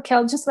 she was like, okay,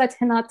 I'll just let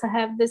Renata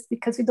have this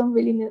because we don't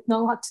really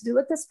know what to do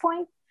at this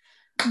point.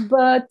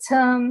 But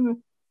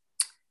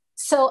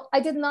so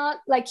I did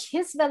not, like,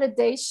 his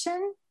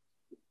validation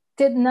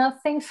did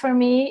nothing for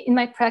me in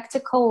my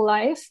practical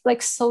life,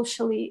 like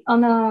socially,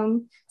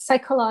 on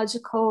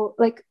psychological,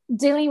 like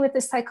dealing with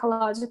the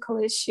psychological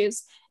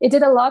issues. It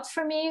did a lot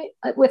for me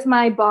with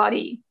my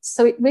body.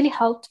 So it really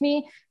helped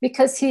me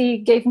because he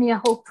gave me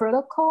a whole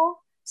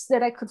protocol so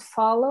that I could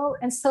follow.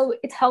 And so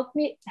it helped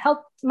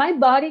my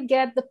body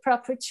get the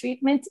proper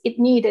treatment it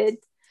needed.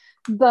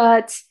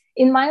 But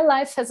in my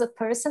life as a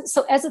person,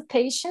 so as a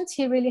patient,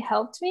 he really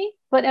helped me,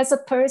 but as a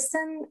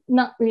person,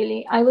 not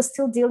really. I was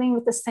still dealing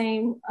with the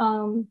same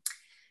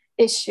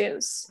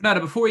issues. Renata,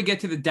 before we get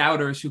to the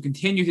doubters who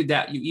continue to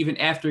doubt you even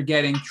after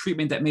getting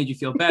treatment that made you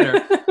feel better,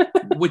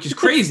 which is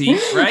crazy,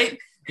 right?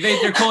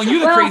 They're calling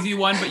you the crazy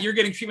one, but you're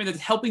getting treatment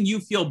that's helping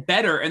you feel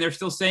better, and they're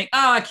still saying,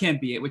 it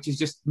can't be it, which is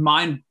just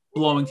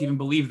mind-blowing to even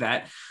believe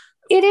that.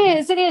 It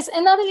is.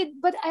 And not only,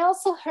 but I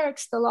also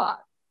hurt a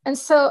lot. And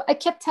so I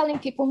kept telling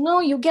people, no,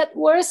 you get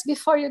worse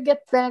before you get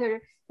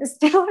better. Because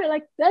people were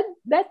like,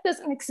 that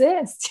doesn't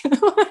exist. So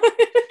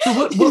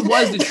what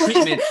was the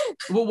treatment?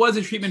 What was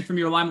the treatment from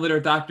your Lyme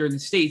litter doctor in the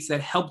States that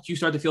helped you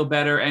start to feel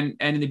better and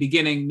in the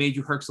beginning made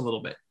you herx a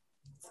little bit?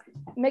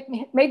 Made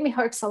me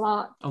herx a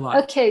lot. A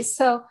lot. Okay,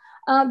 so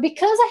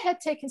because I had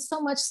taken so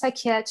much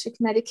psychiatric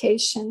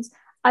medications,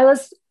 I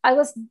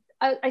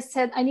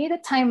said I need a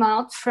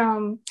timeout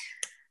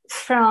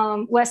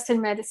from Western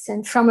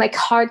medicine, from like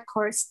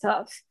hardcore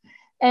stuff.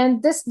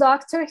 And this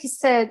doctor, he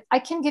said, I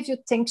can give you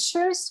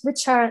tinctures,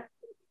 which are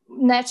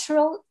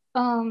natural,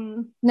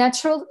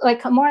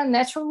 like a more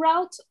natural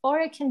route,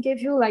 or I can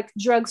give you like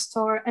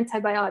drugstore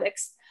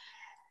antibiotics.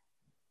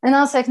 And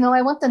I was like, no,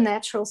 I want the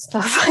natural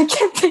stuff. I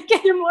can't take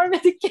any more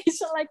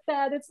medication like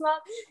that. It's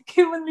not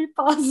humanly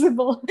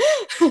possible.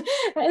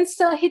 And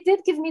so he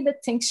did give me the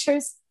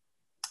tinctures.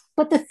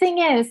 But the thing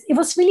is, it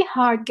was really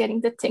hard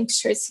getting the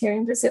tinctures here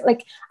in Brazil.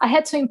 Like I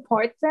had to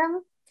import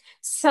them.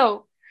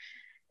 So,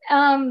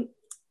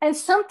 and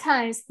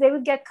sometimes they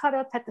would get caught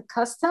up at the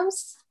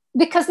customs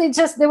because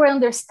they were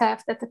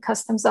understaffed at the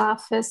customs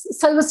office.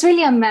 So it was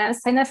really a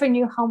mess. I never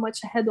knew how much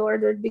I had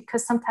ordered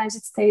because sometimes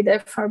it stayed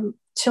there for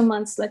 2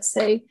 months, let's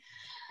say.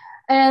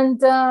 And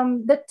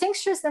the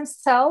tinctures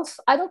themselves,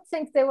 I don't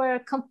think they were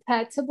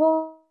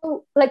compatible.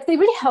 Like they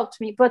really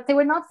helped me, but they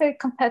were not very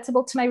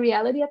compatible to my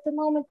reality at the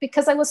moment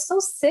because I was so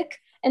sick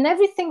and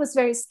everything was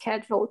very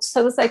scheduled.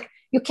 So it was like,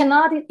 you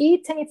cannot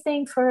eat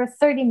anything for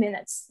 30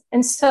 minutes.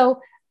 And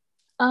so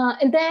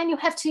and then you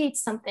have to eat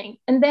something,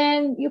 and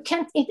then you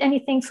can't eat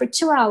anything for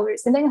 2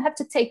 hours, and then you have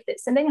to take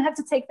this, and then you have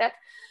to take that.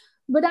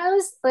 But I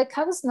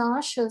was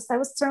nauseous. I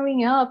was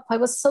throwing up. I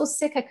was so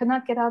sick. I could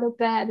not get out of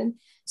bed. And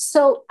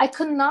so I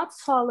could not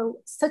follow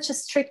such a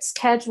strict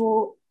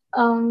schedule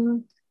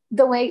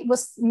the way it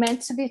was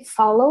meant to be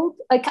followed.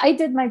 Like I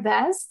did my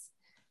best,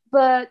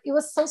 but it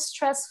was so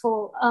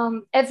stressful.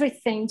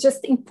 Everything,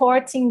 just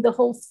importing the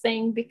whole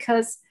thing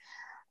because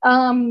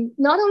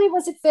not only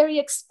was it very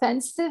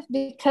expensive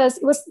because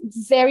it was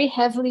very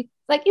heavily,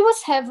 like it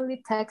was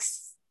heavily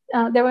taxed.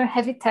 There were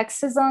heavy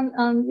taxes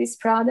on these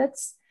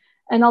products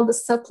and all the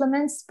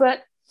supplements,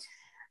 but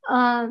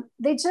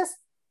they just,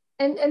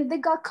 and they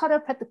got caught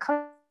up at the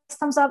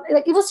customs of,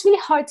 like, it was really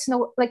hard to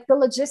know, like the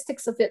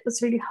logistics of it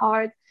was really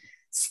hard.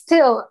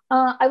 Still,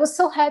 I was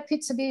so happy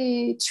to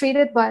be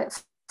treated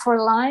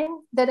for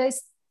Lyme that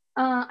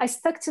I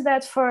stuck to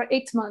that for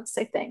 8 months,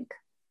 I think.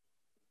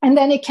 And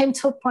then it came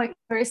to a point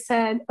where I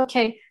said,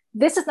 okay,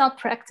 this is not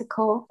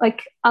practical.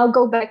 Like, I'll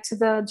go back to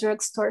the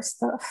drugstore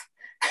stuff.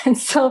 And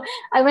so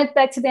I went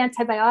back to the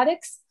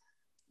antibiotics.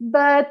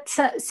 But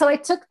so I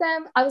took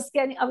them. I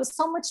was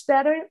so much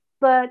better.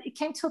 But it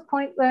came to a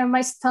point where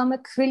my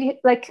stomach really,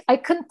 like, I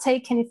couldn't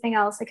take anything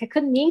else. Like, I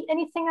couldn't eat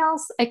anything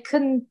else. I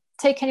couldn't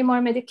take any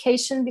more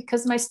medication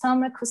because my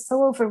stomach was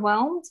so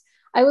overwhelmed.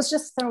 I was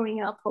just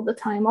throwing up all the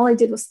time. All I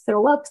did was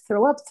throw up,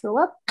 throw up, throw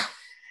up.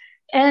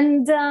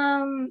 And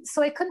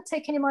so I couldn't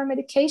take any more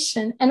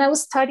medication. And I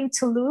was starting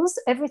to lose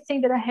everything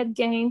that I had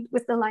gained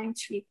with the Lyme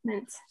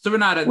treatment. So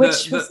Renata,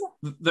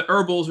 the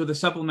herbals or the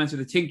supplements or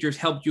the tinctures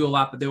helped you a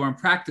lot, but they weren't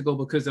practical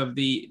because of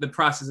the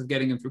process of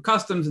getting them through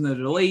customs and the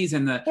delays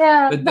and the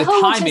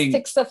whole timing,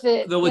 logistics of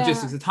it. The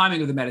logistics, the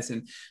timing of the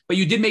medicine. But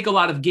you did make a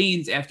lot of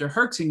gains after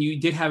herxing. You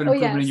did have an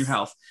improvement in your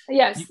health.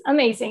 Yes,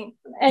 amazing.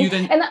 And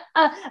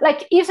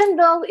like, even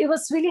though it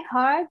was really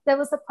hard, there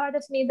was a part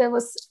of me that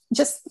was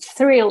just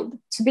thrilled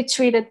to be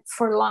treated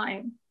for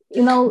Lyme.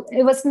 You know,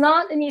 it was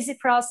not an easy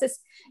process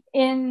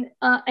on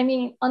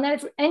any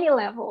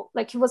level.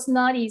 Like, it was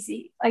not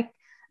easy. Like,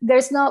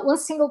 there's not one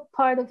single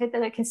part of it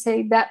that I can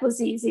say that was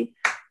easy.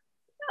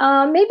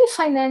 Maybe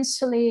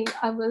financially,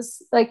 I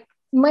was like,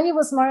 money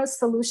was more a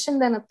solution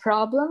than a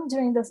problem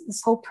during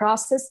this whole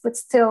process, but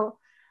still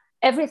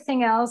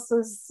everything else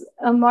was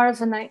more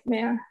of a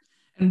nightmare.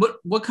 And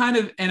what kind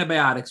of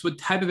antibiotics, what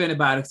type of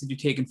antibiotics did you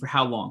take and for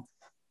how long?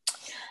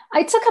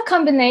 I took a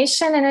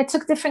combination, and I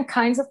took different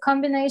kinds of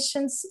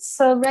combinations.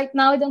 So right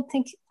now, I don't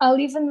think I'll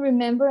even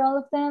remember all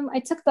of them. I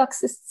took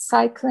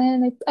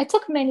doxycycline. I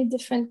took many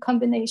different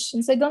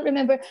combinations. I don't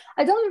remember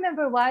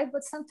why,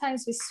 but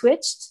sometimes we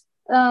switched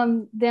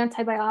the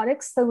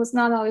antibiotics. So it was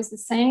not always the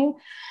same.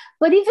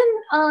 But even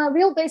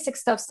real basic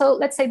stuff. So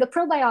let's say the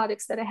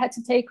probiotics that I had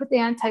to take with the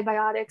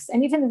antibiotics,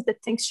 and even with the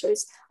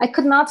tinctures, I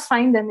could not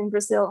find them in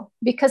Brazil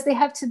because they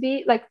have to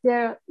be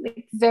they're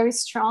like very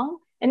strong.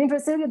 And in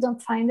Brazil, you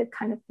don't find that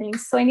kind of thing.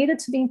 So I needed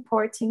to be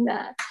importing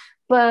that.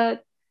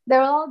 But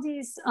there are all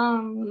these,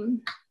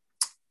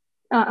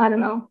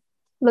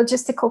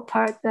 logistical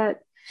part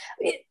that,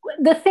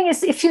 the thing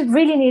is, if you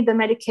really need the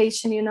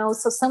medication,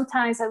 so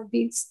sometimes I would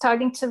be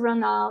starting to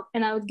run out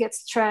and I would get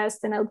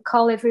stressed and I would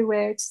call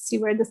everywhere to see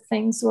where the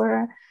things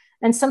were.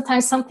 And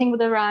sometimes something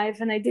would arrive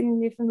and I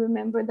didn't even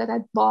remember that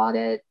I'd bought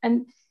it.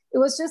 And it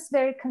was just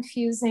very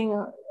confusing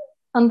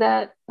in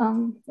that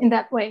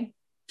way.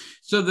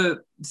 So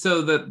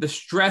the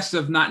stress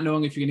of not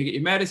knowing if you're going to get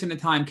your medicine in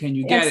time, can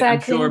you get it?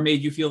 I'm sure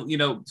made you feel,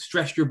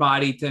 stressed your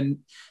body to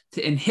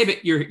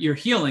inhibit your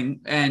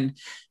healing. And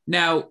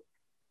now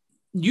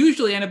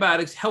usually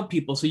antibiotics help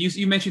people. So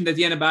you mentioned that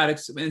the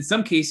antibiotics, in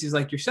some cases,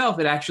 like yourself,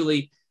 it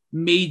actually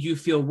made you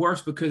feel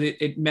worse because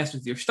it messed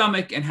with your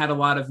stomach and had a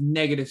lot of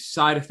negative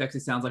side effects,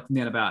 it sounds like, from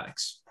the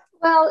antibiotics.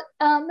 Well,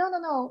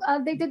 no.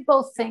 They did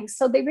both things.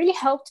 So they really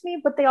helped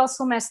me, but they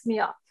also messed me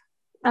up.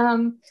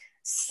 I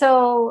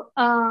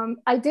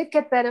did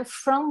get better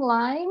from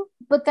Lyme,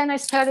 but then I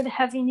started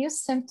having new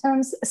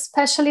symptoms,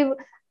 especially,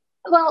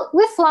 well,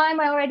 with Lyme,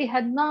 I already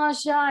had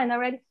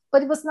nausea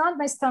but it was not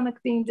my stomach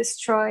being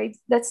destroyed.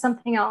 That's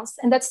something else.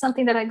 And that's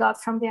something that I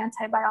got from the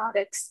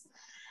antibiotics.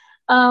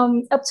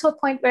 Up to a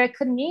point where I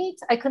couldn't eat,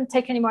 I couldn't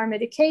take any more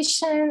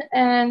medication.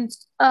 And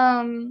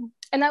I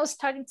was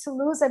starting to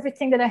lose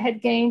everything that I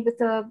had gained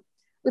with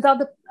all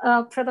the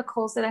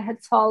protocols that I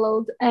had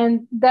followed.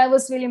 And that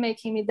was really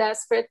making me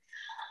desperate.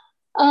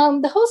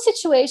 The whole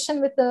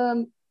situation with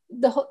the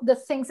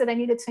things that I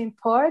needed to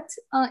import,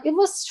 it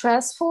was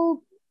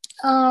stressful,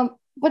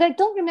 but I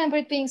don't remember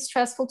it being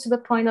stressful to the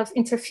point of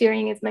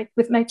interfering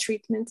with my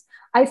treatment.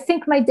 I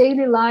think my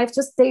daily life,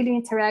 just daily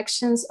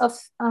interactions of,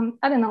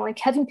 I don't know, like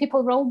having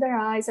people roll their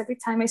eyes every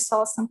time I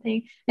saw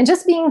something and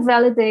just being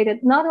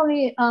validated, not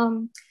only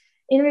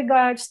in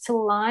regards to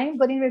Lyme,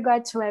 but in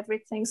regard to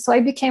everything. So I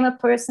became a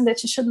person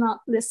that you should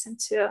not listen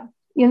to,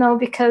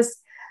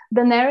 because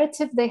the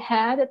narrative they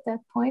had at that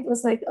point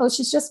was like, oh,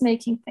 she's just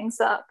making things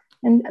up.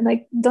 And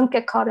like, don't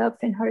get caught up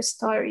in her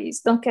stories.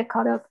 Don't get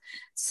caught up.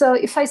 So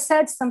if I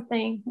said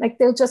something, like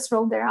they'll just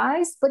roll their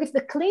eyes. But if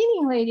the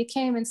cleaning lady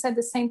came and said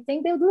the same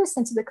thing, they would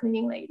listen to the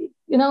cleaning lady.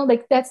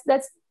 Like that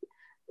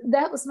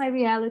was my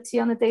reality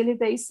on a daily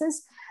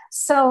basis.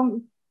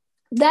 So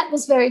that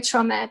was very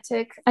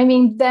traumatic. I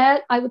mean,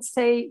 that I would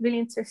say really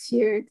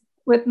interfered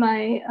with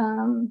my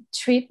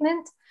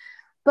treatment.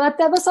 But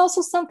that was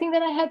also something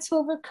that I had to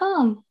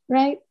overcome,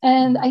 right?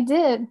 And I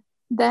did.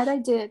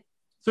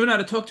 So now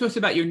to talk to us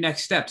about your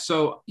next steps.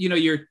 So,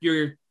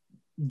 you're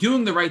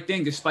doing the right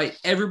thing despite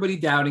everybody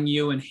doubting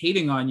you and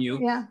hating on you.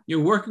 Yeah.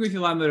 You're working with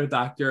your Lyme liver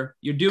doctor.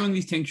 You're doing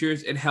these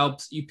tinctures. It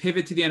helps. You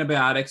pivot to the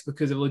antibiotics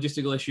because of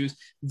logistical issues.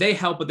 They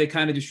help, but they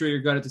kind of destroy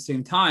your gut at the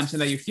same time. So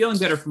now you're feeling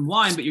better from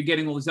Lyme, but you're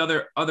getting all these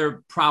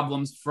other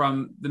problems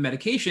from the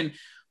medication.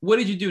 What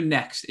did you do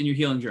next in your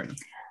healing journey?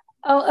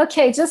 Oh,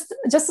 okay. Just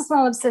a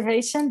small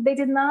observation. They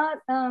did not,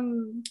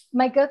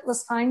 my gut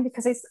was fine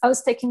because I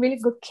was taking really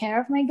good care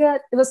of my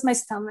gut. It was my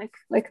stomach.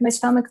 Like my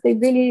stomach, they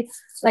really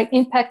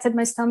impacted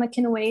my stomach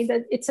in a way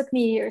that it took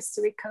me years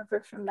to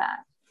recover from that.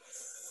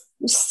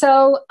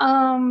 So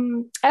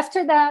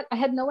after that, I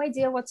had no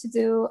idea what to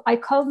do. I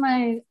got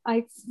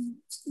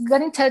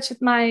in touch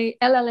with my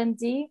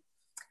LLMD.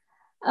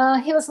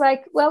 He was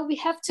like, well, we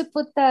have to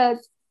put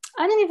that,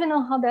 I don't even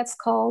know how that's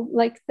called,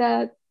 like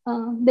that.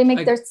 They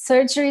make their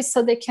surgery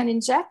so they can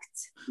inject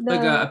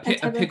a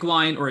PICC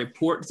line or a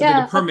port, so yeah,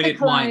 like a permanent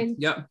line.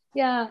 Yep.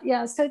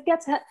 Yeah. So it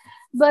gets,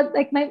 but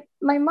like my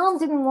mom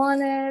didn't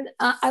want it.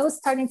 I was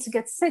starting to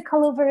get sick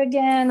all over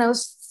again.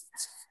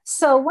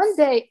 So one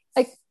day,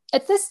 like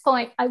at this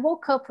point, I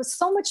woke up with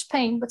so much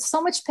pain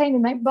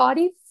in my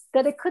body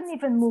that I couldn't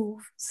even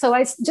move. So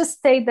I just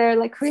stayed there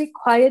like really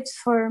quiet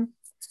for,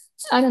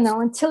 I don't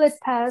know, until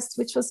it passed,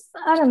 which was,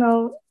 I don't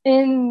know,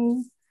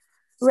 in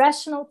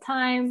rational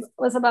time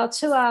was about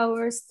 2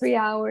 hours, 3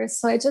 hours.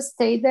 So I just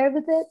stayed there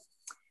with it.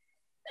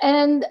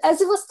 And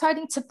as it was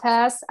starting to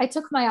pass, I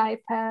took my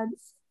iPad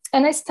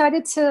and I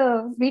started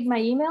to read my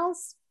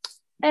emails.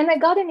 And I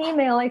got an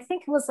email, I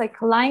think it was like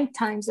Lyme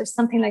Times or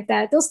something like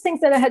that. Those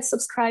things that I had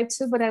subscribed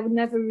to, but I would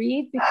never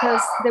read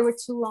because they were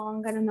too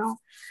long. I don't know.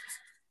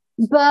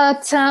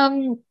 But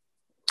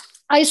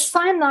I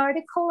saw an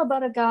article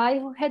about a guy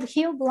who had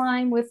healed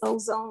Lyme with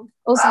ozone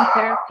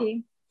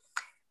therapy.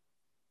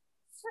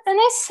 And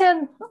I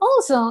said,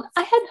 ozone,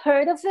 I had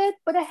heard of it,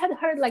 but I had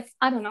heard like,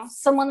 I don't know,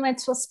 someone went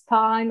to a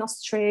spa in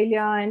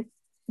Australia and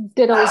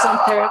did ozone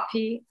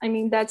therapy. I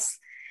mean, that's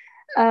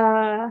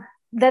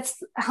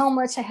how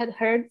much I had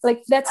heard.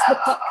 Like that's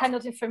the kind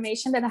of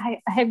information that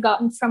I had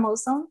gotten from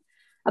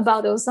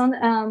about ozone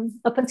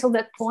up until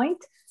that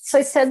point. So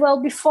I said, well,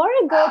 before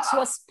I go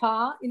to a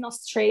spa in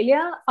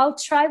Australia, I'll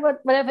try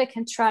whatever I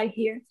can try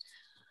here.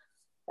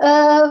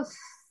 But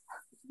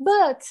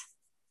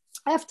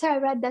after I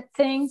read that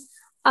thing,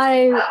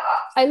 I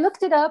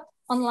looked it up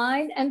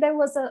online and there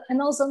was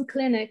an ozone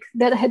clinic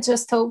that had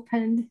just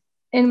opened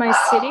in my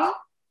city.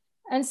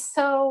 And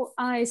so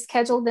I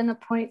scheduled an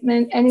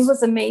appointment and it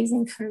was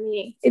amazing for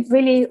me. It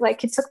really,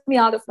 it took me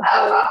out of the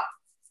hole.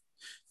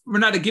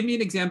 Renata, give me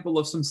an example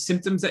of some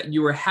symptoms that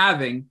you were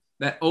having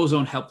that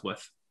ozone helped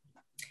with.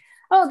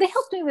 Oh, they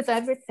helped me with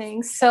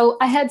everything. So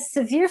I had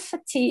severe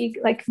fatigue,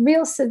 like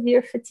real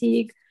severe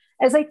fatigue.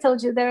 As I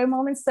told you, there are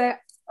moments that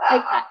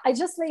I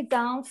just laid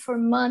down for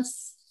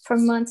months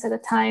at a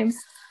time.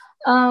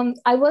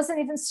 I wasn't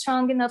even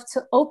strong enough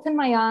to open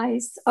my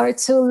eyes or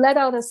to let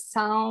out a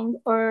sound,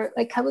 or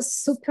I was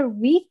super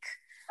weak.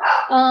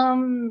 There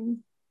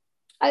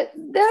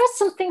are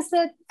some things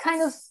that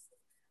kind of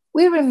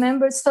we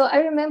remembered. So I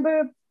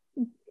remember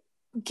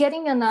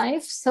getting a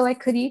knife so I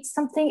could eat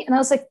something. And I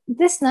was like,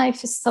 this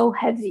knife is so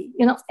heavy.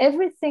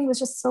 Everything was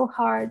just so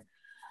hard.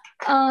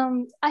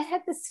 I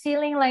had this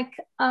feeling like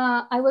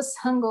I was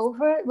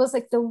hungover. It was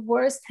like the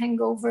worst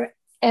hangover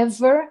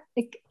ever,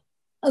 like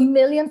a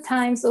million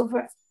times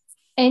over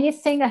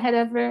anything I had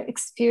ever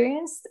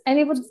experienced. And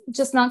it would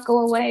just not go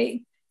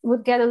away. It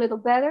would get a little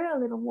better, a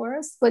little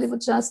worse, but it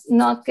would just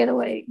not get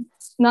away,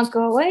 not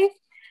go away.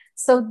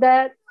 So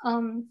that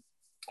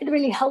it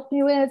really helped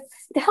me with.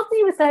 It helped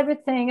me with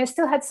everything. I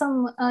still had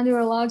some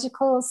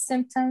neurological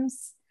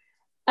symptoms.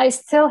 I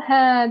still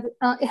had.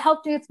 It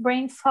helped me with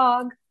brain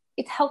fog.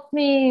 It helped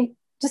me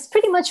just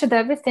pretty much with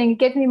everything. It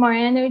gave me more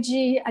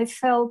energy. I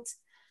felt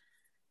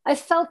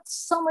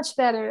so much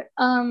better.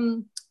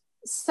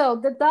 So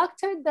the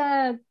doctor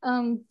that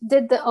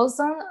did the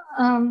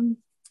ozone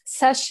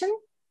session,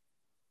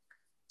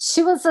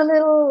 she was a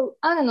little,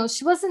 I don't know,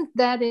 she wasn't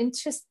that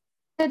interested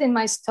in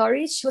my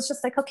story. She was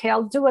just like, okay,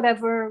 I'll do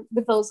whatever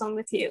with ozone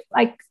with you.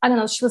 Like, I don't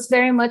know, she was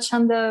very much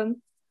on the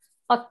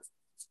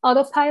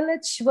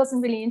autopilot. She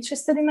wasn't really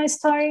interested in my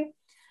story.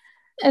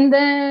 And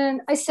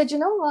then I said, you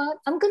know what?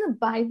 I'm going to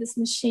buy this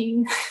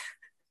machine.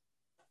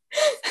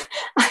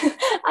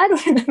 I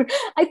don't remember.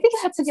 I think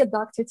I had to be a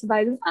doctor to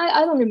buy them.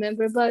 I don't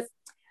remember, but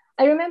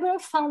I remember I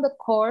found a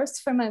course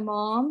for my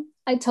mom.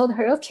 I told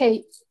her,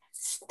 okay,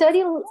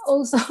 study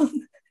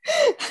ozone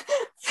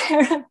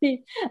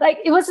therapy. Like,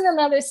 it was in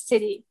another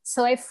city.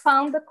 So I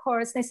found the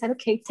course and I said,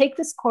 okay, take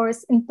this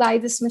course and buy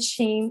this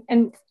machine.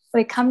 And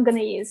like, I'm going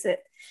to use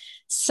it.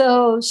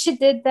 So she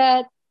did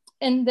that.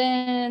 And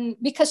then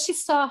because she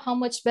saw how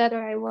much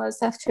better I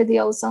was after the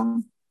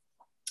ozone.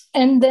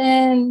 And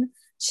then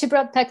she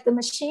brought back the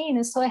machine.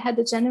 And so I had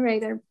the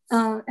generator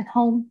at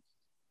home.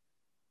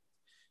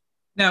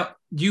 Now,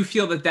 do you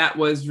feel that that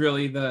was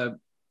really the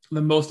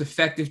most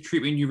effective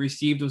treatment you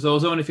received was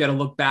ozone? If you had to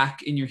look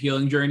back in your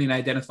healing journey and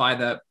identify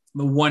the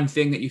one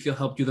thing that you feel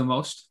helped you the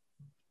most?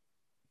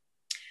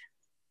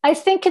 I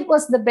think it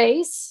was the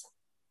base,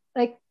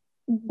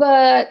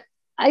 but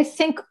I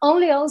think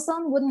only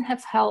ozone wouldn't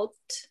have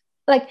helped.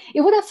 Like, it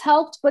would have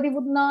helped, but it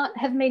would not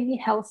have made me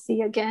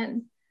healthy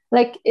again.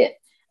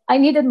 I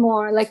needed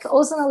more. Like,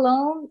 ozone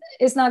alone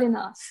is not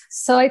enough.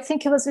 So I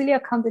think it was really a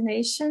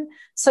combination.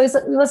 So it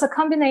was a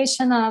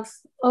combination of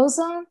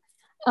ozone,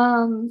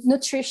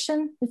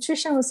 nutrition.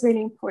 Nutrition was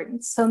really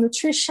important. So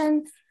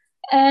nutrition,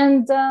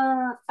 and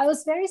I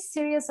was very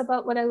serious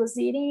about what I was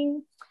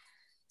eating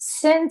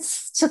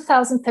since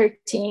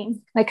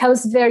 2013. Like, I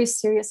was very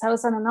serious. I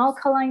was on an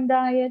alkaline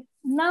diet.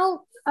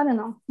 Now, I don't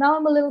know. Now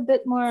I'm a little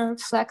bit more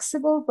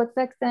flexible, but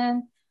back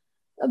then,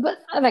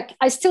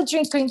 I still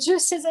drink green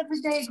juices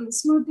every day, green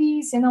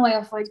smoothies, I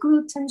avoid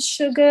gluten,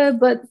 sugar,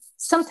 but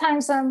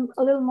sometimes I'm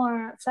a little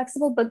more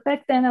flexible. But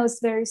back then I was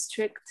very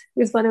strict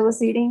with what I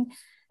was eating.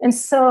 And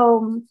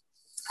so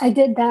I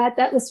did that.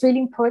 That was really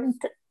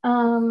important.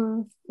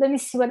 Let me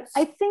see what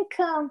I think.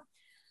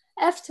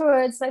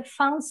 Afterwards, I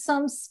found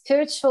some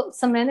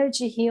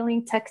energy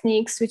healing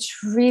techniques, which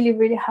really,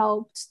 really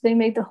helped. They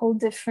made the whole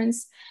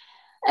difference.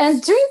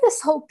 And during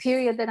this whole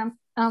period that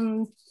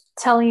I'm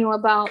telling you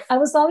about, I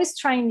was always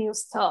trying new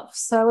stuff.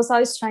 So I was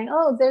always trying,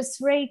 there's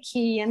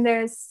Reiki, and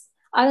there's,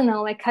 I don't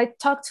know, like, I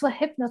talked to a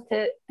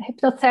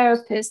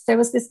hypnotherapist. There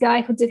was this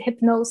guy who did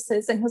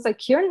hypnosis, and he was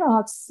like, you're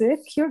not sick,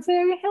 you're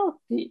very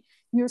healthy.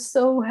 You're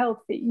so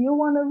healthy. You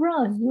want to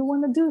run, you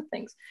want to do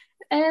things.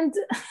 And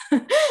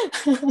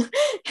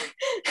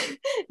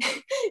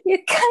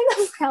it kind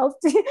of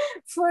helped me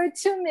for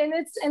 2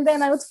 minutes. And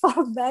then I would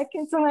fall back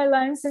into my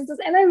Lyme symptoms.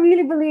 And I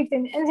really believed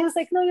in it. And he was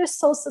like, no, you're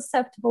so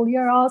susceptible.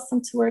 You're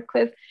awesome to work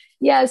with.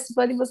 Yes,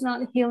 but it was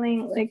not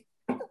healing like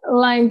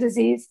Lyme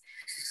disease.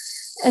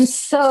 And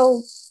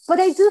so, but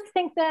I do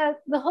think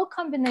that the whole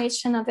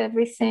combination of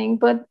everything,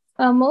 but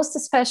most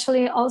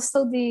especially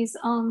also these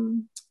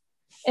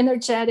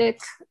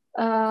energetic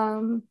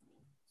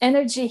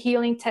energy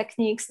healing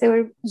techniques, they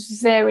were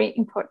very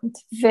important,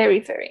 very,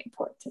 very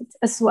important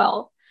as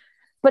well.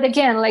 But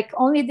again, like,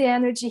 only the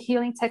energy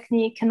healing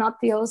technique and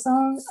not the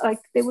ozone, like,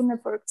 they wouldn't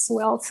have worked so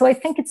well. So I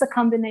think it's a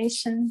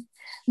combination.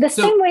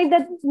 Same way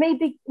that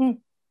maybe.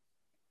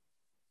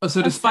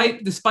 So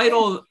despite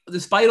all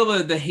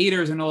the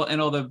haters and all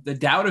the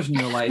doubters in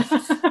your life,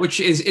 which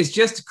is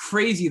just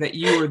crazy that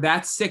you were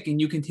that sick and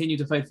you continue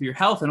to fight for your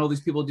health, and all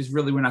these people just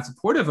really were not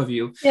supportive of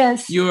you.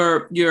 Yes.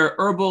 Your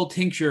herbal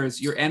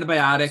tinctures, your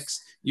antibiotics,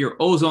 your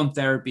ozone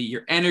therapy,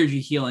 your energy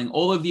healing,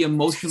 all of the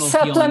emotional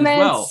healing as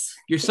well.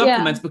 Your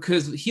supplements,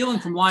 because healing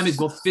from Lyme is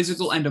both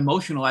physical and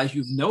emotional, as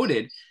you've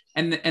noted,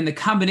 and the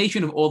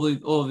combination of all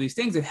of these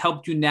things have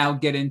helped you now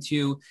get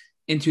into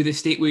the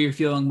state where you're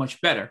feeling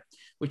much better.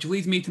 Which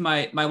leads me to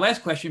my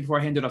last question before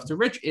I hand it off to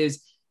Rich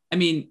is, I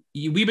mean,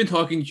 we've been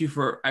talking to you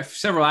for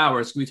several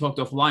hours. We talked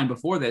offline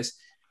before this,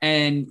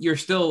 and you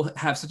still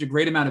have such a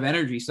great amount of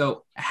energy.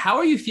 So how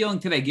are you feeling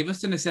today? Give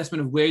us an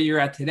assessment of where you're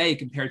at today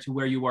compared to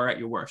where you were at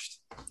your worst.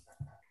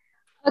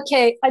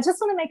 Okay, I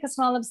just want to make a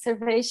small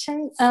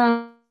observation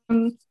on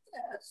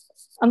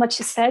what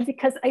you said,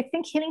 because I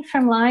think healing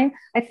from Lyme,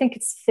 I think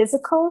it's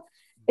physical,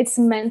 it's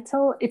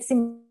mental, it's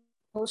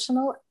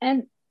emotional,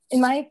 and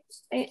in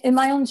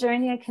my own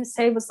journey, I can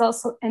say, was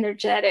also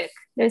energetic.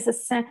 There's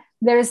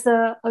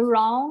a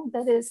realm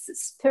that is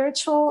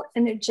spiritual,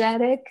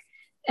 energetic,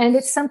 and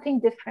it's something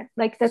different.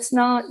 Like that's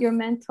not your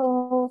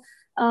mental,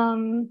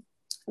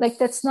 like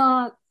that's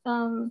not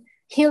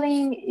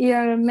healing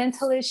your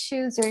mental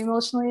issues or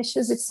emotional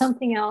issues. It's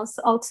something else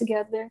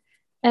altogether.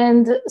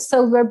 And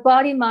so we're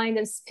body, mind,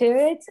 and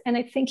spirit. And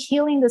I think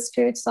healing the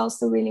spirit is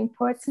also really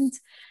important.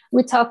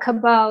 We talk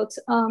about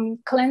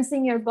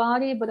cleansing your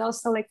body, but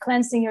also like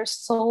cleansing your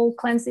soul,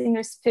 cleansing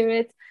your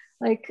spirit,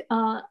 like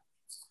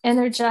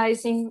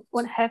energizing,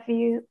 what have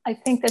you. I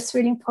think that's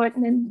really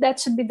important. And that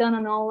should be done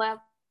on all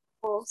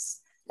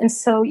levels. And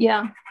so,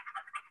 yeah.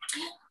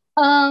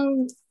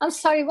 I'm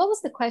sorry, what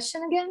was the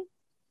question again?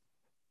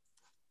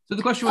 So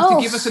the question was to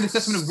give us an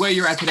assessment of where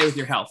you're at today with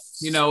your health.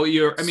 You know,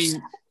 you're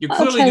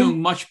clearly doing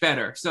much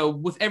better. So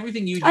with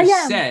everything you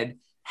just said,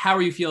 how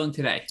are you feeling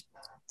today?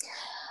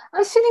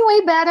 I'm feeling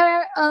way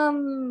better.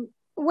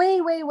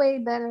 Way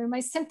better.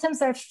 My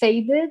symptoms are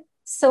faded.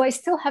 So I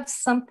still have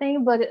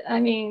something, but I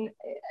mean,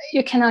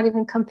 you cannot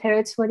even compare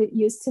it to what it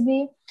used to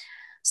be.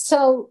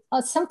 So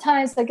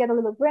sometimes I get a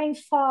little brain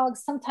fog.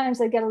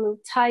 Sometimes I get a little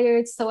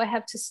tired. So I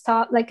have to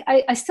stop. Like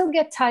I still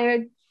get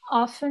tired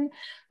often.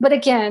 But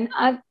again,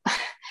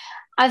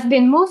 I've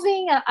been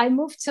moving. I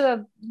moved to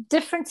a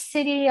different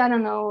city, I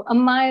don't know, a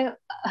mile,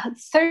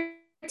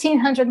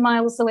 1,300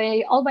 miles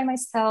away, all by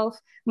myself.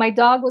 My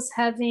dog was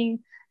having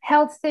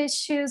health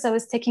issues. I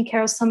was taking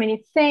care of so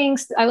many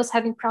things. I was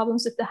having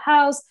problems with the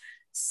house.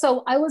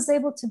 So I was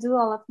able to do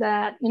all of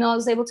that. You know, I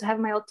was able to have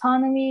my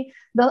autonomy.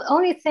 The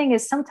only thing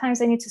is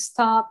sometimes I need to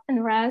stop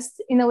and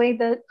rest in a way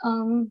that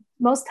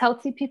most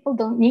healthy people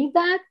don't need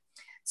that.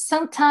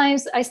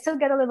 Sometimes I still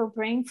get a little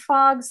brain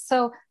fog.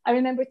 So I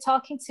remember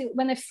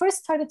when I first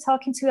started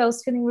talking to you, I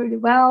was feeling really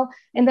well.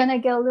 And then I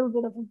get a little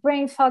bit of a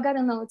brain fog. I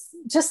don't know. It's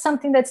just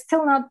something that's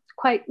still not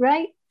quite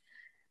right.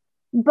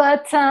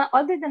 But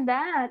other than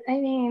that, I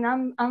mean,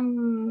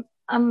 I'm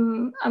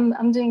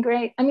doing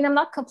great. I mean, I'm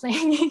not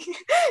complaining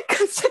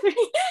considering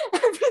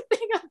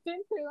everything I've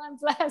been through. I'm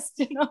blessed,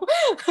 you know.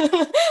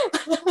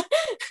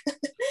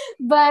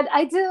 But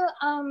I do.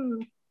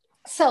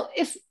 So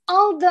if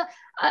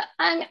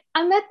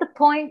I'm at the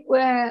point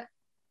where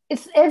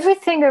if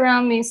everything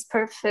around me is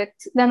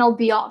perfect, then I'll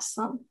be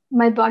awesome.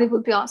 My body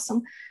will be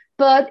awesome.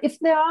 But if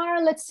there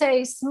are, let's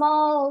say,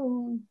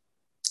 small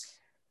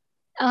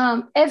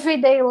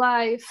everyday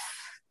life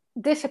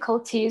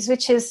difficulties,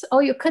 which is,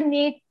 you couldn't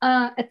eat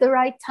at the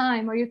right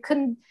time, or you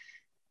couldn't,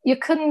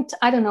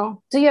 I don't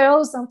know, do your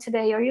ozone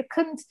today, or you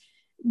couldn't,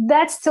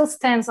 that still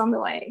stands on the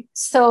way.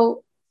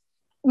 So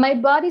my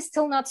body's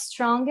still not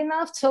strong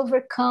enough to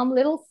overcome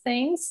little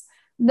things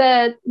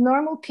that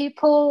normal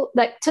people,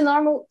 like to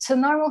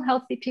normal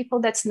healthy people,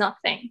 that's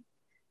nothing.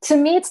 To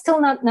me, it's still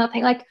not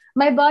nothing. Like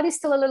my body's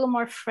still a little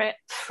more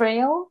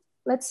frail,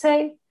 let's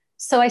say.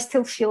 So I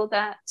still feel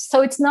that.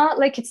 So it's not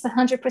like it's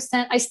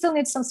 100%. I still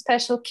need some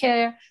special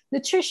care.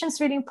 Nutrition's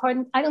really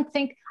important. I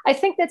think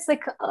that's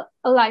like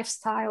a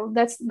lifestyle.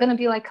 That's going to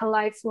be like a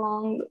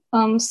lifelong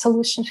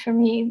solution for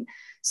me.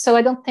 So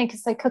I don't think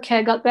it's like, okay,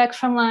 I got back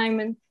from Lyme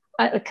and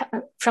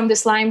from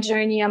this Lyme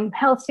journey, I'm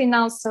healthy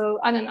now. So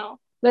I don't know.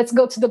 Let's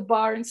go to the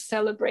bar and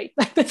celebrate.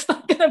 Like that's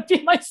not gonna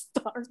be my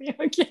story,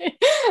 okay?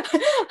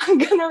 I'm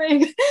gonna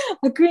make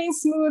a green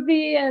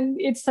smoothie and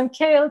eat some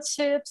kale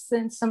chips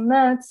and some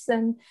nuts,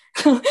 and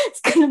it's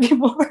gonna be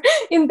more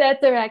in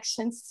that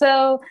direction.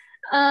 So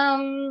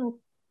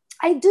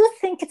I do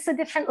think it's a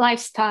different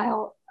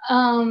lifestyle.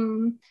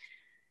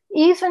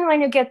 Even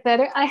when you get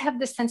better, I have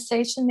the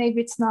sensation,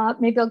 maybe it's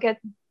not, maybe I'll get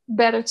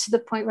better to the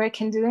point where I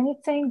can do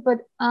anything, but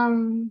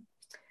I'm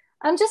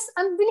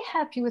really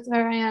happy with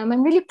where I am.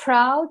 I'm really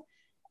proud.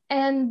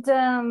 And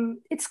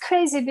it's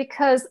crazy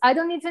because I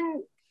don't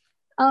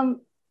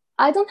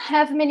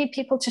have many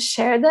people to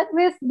share that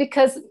with,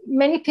 because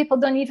many people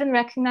don't even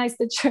recognize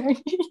the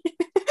journey.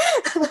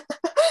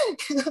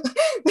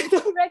 They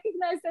don't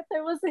recognize that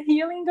there was a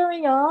healing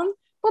going on,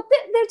 but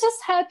they're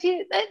just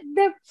happy.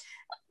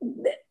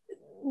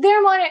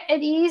 They're more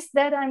at ease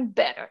that I'm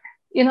better.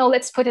 You know,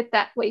 let's put it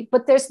that way.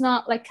 But there's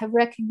not like a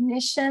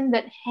recognition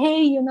that,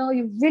 hey, you know,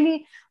 you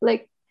really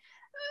like,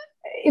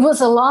 it was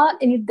a lot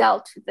and you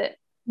dealt with it.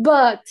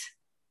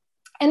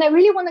 And I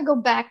really want to go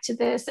back to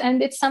this.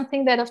 And it's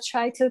something that I've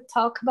tried to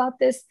talk about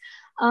this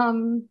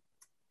in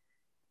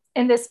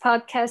this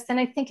podcast. And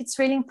I think it's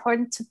really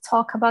important to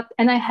talk about,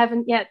 and I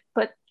haven't yet,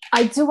 but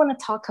I do want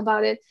to talk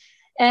about it.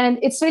 And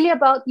it's really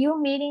about you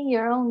meeting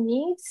your own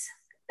needs.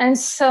 And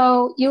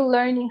so you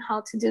learning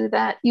how to do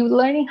that. You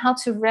learning how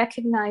to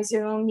recognize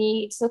your own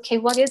needs. Okay,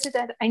 what is it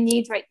that I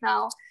need right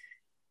now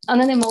on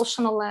an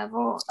emotional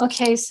level?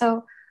 Okay,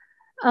 so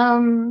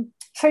for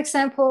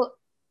example,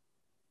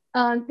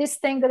 this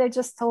thing that I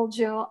just told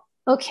you.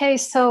 Okay,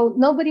 so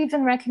nobody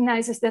even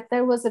recognizes that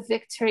there was a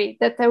victory,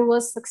 that there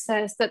was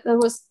success, that there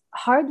was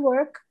hard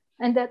work,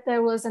 and that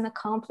there was an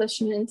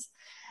accomplishment.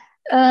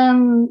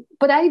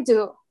 But I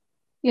do.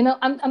 You know,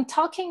 I'm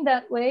talking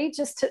that way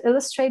just to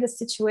illustrate a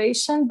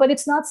situation, but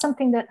it's not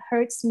something that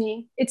hurts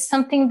me. It's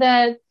something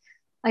that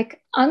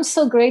Like, I'm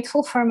so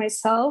grateful for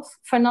myself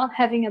for not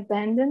having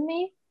abandoned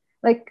me.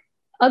 Like,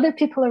 other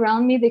people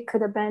around me, they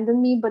could abandon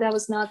me, but I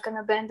was not going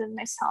to abandon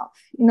myself.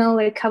 You know,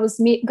 like I was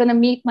going to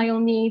meet my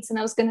own needs, and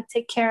I was going to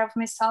take care of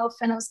myself,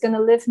 and I was going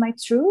to live my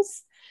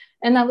truth,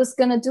 and I was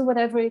going to do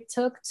whatever it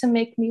took to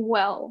make me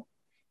well.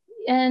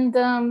 And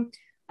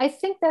I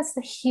think that's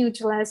a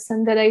huge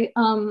lesson that I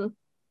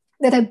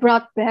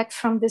brought back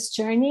from this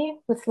journey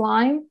with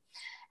Lyme.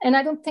 And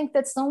I don't think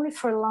that's only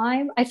for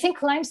Lyme. I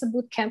think Lyme's a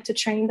boot camp to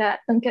train that,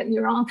 don't get me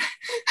wrong.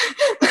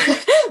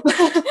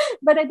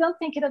 But I don't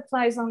think it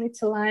applies only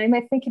to Lyme.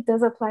 I think it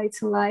does apply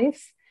to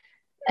life.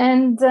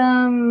 And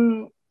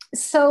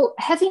so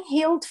having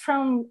healed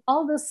from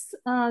all those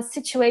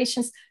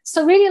situations,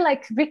 so really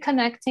like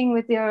reconnecting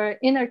with your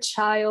inner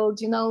child,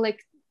 you know,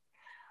 like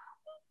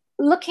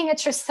looking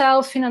at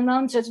yourself in a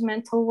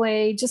non-judgmental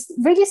way, just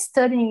really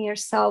studying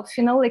yourself,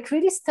 you know, like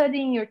really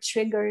studying your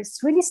triggers,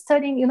 really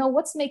studying, you know,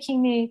 what's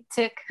making me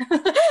tick.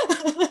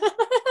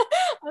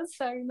 I'm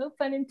sorry, no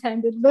pun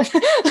intended, but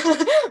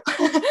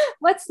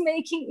what's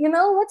making, you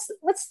know,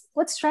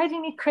 what's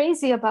driving me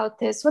crazy about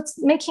this?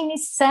 What's making me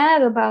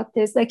sad about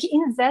this? Like,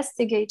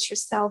 investigate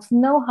yourself,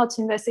 know how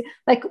to investigate.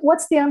 Like,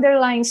 what's the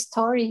underlying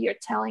story you're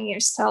telling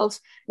yourself?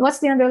 What's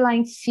the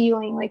underlying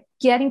feeling? Like,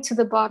 getting to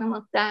the bottom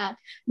of that,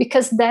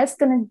 because that's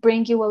going to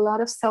bring you a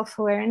lot of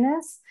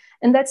self-awareness.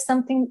 And that's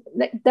something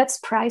that's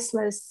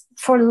priceless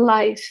for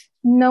life,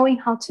 knowing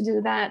how to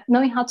do that,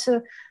 knowing how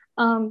to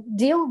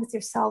deal with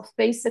yourself,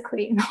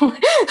 basically, you know?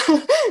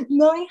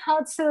 Knowing how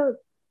to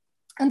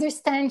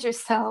understand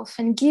yourself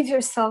and give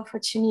yourself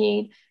what you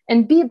need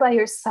and be by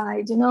your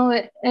side, you know?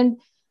 And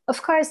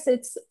of course,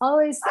 it's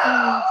always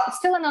it's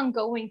still an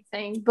ongoing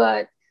thing,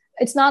 but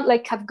it's not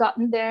like I've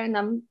gotten there and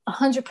I'm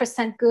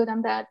 100% good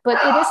on that, but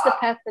it is the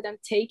path that I'm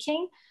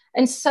taking.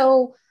 And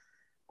so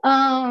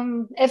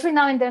every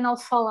now and then I'll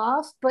fall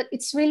off, but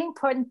it's really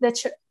important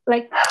that you're,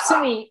 like,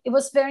 to me, it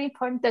was very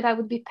important that I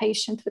would be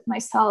patient with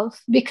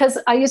myself, because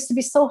I used to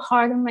be so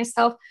hard on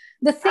myself.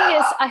 The thing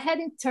is, I had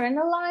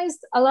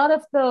internalized a lot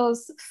of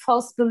those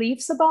false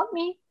beliefs about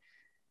me.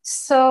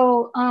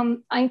 So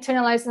I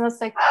internalized, and I was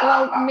like,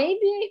 well,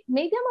 maybe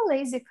I'm a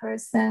lazy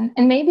person,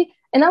 and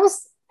I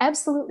was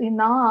absolutely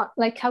not.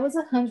 Like, I was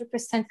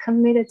 100%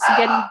 committed to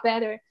getting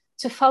better,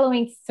 to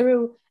following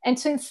through, and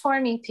to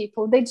informing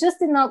people. They just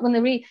did not want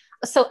to read.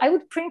 So I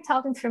would print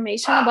out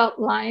information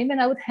about Lyme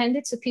and I would hand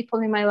it to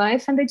people in my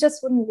life, and they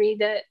just wouldn't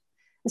read it.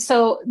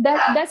 So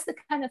that's the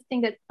kind of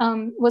thing that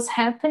was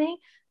happening.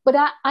 But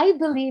I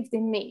believed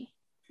in me.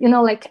 You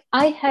know, like,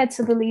 I had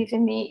to believe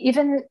in me,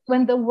 even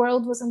when the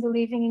world wasn't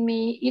believing in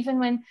me, even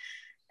when,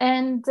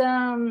 and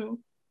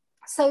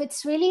so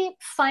it's really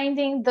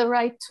finding the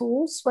right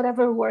tools,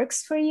 whatever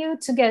works for you,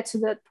 to get to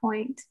that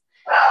point.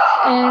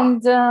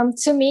 And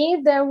to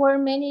me, there were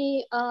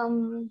many, I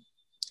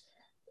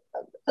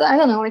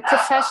don't know, like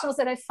professionals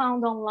that I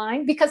found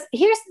online, because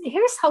here's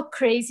how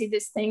crazy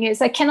this thing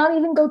is. I cannot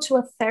even go to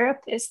a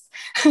therapist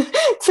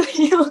to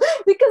heal,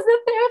 because the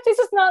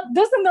therapist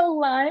doesn't know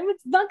Lyme.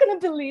 It's not going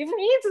to believe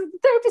me. The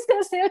therapist is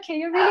going to say, okay,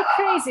 you're really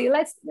crazy.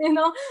 Let's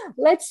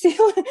see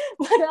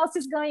what else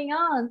is going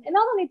on. And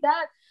not only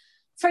that,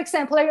 for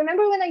example, I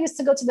remember when I used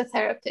to go to the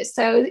therapist,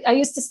 so I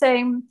used to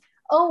say,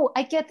 oh,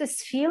 I get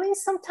this feeling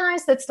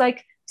sometimes that's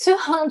like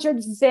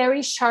 200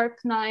 very sharp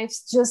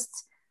knives, just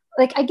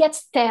like I get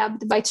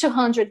stabbed by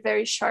 200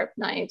 very sharp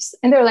knives.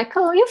 And they're like,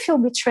 oh, you feel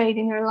betrayed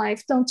in your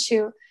life, don't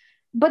you?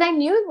 But I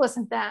knew it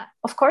wasn't that.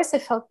 Of course, I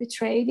felt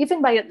betrayed,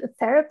 even by the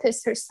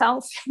therapist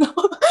herself, you know,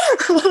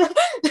 who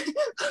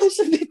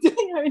should be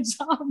doing her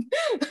job,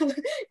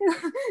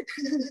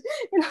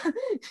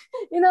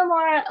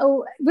 more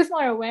with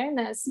more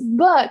awareness.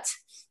 But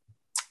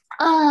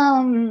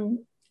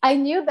I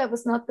knew that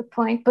was not the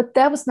point, but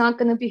that was not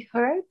going to be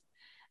heard.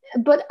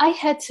 But I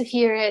had to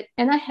hear it,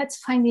 and I had to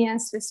find the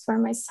answers for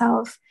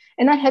myself,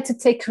 and I had to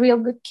take real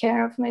good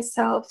care of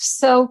myself.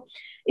 So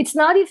it's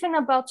not even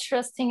about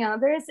trusting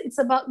others. It's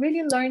about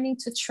really learning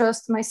to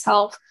trust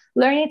myself,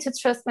 learning to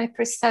trust my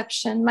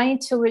perception, my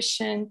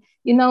intuition,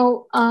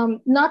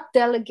 not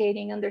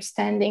delegating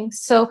understanding.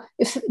 So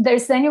if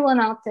there's anyone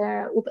out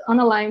there on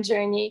a Lyme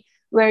journey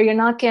where you're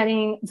not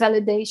getting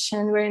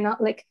validation, where you're not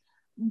like,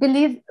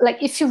 believe,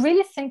 like, if you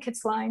really think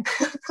it's Lyme,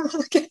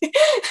 okay.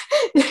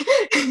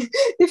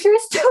 If you're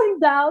still in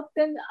doubt,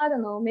 then I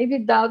don't know, maybe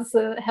doubt's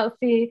a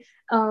healthy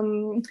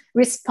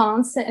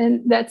response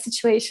in that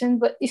situation.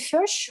 But if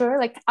you're sure,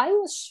 like I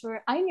was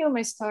sure, I knew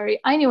my story,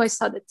 I knew I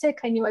saw the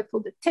tick, I knew I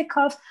pulled the tick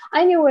off,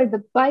 I knew where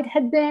the bite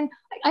had been,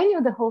 I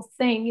knew the whole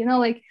thing,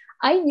 like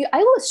I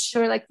was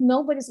sure, like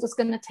nobody was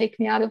going to take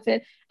me out of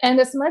it. And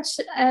as much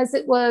as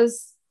it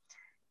was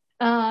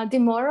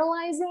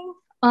demoralizing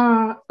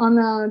on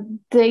a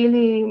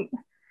daily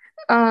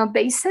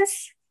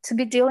basis to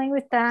be dealing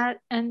with that,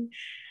 and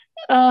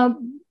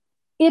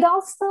it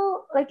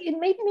also, like, it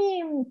made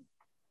me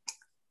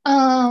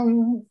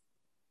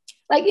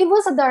like, it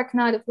was a dark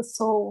night of the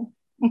soul.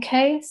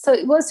 Okay, so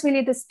it was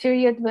really this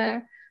period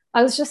where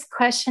I was just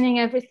questioning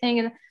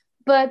everything,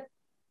 but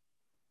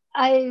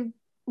I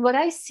what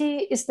I see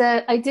is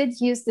that I did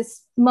use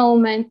this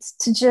moment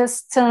to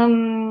just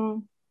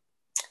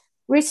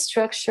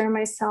restructure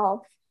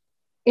myself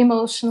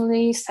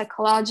emotionally,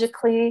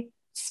 psychologically,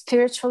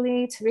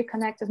 spiritually, to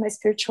reconnect with my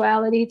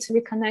spirituality, to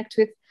reconnect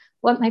with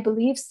what my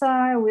beliefs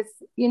are, with,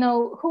 you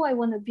know, who I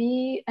want to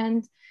be.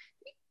 And,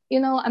 you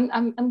know,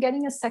 I'm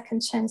getting a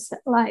second chance at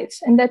life.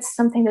 And that's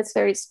something that's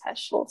very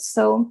special.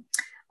 So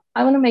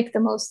I want to make the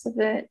most of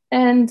it.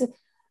 And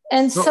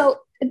so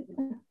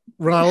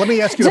Renata, let me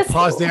ask you to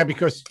pause there,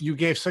 because you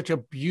gave such a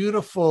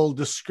beautiful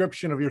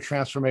description of your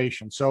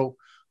transformation. So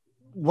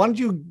why don't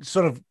you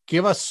sort of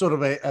give us sort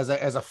of as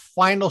a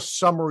final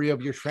summary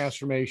of your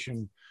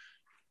transformation,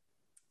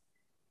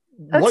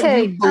 what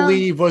you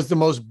believe was the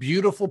most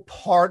beautiful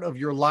part of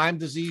your Lyme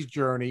disease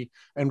journey,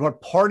 and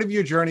what part of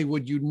your journey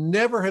would you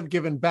never have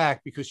given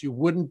back because you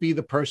wouldn't be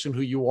the person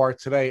who you are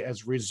today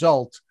as a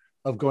result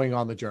of going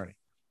on the journey?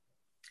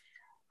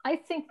 I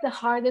think the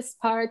hardest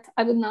part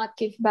I would not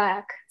give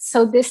back.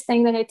 So this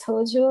thing that I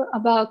told you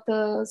about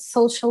the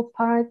social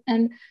part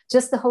and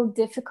just the whole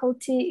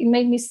difficulty, it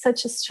made me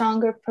such a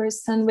stronger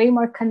person, way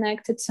more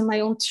connected to my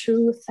own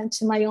truth and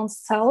to my own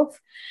self.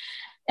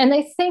 And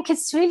I think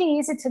it's really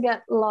easy to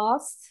get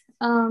lost.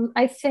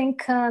 I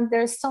think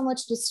there's so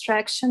much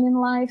distraction in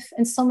life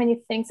and so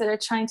many things that are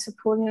trying to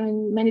pull you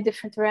in many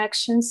different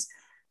directions.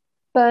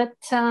 But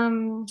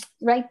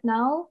right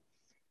now,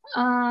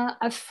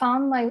 I've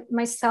found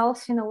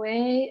myself in a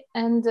way,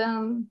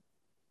 and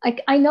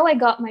I know I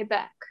got my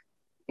back,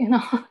 you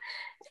know,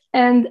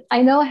 and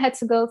I know I had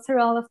to go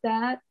through all of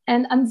that.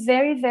 And I'm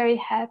very, very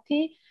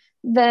happy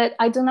that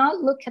I do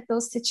not look at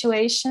those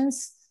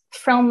situations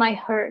from my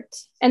hurt.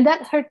 And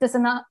that hurt does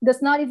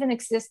not even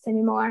exist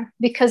anymore,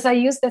 because I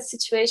use that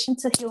situation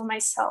to heal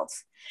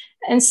myself.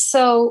 And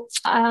so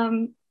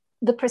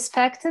the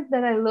perspective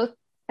that I look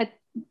at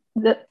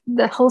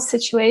the whole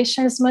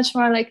situation is much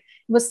more like,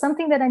 it was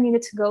something that I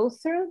needed to go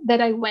through,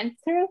 that I went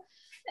through,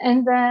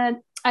 and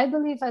that I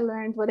believe I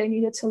learned what I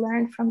needed to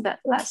learn from that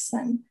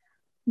lesson.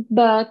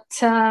 But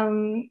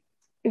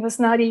it was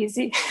not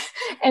easy,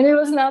 and it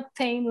was not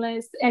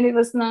painless, and it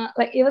was not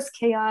like, it was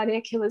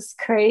chaotic, it was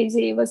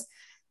crazy,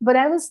 but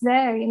I was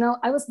there, you know,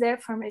 I was there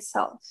for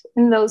myself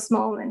in those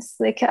moments.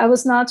 Like, I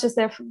was not just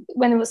there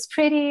when it was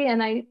pretty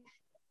and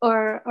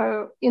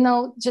or you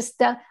know, just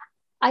that.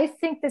 I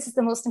think this is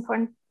the most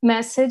important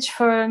message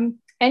for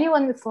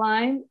anyone with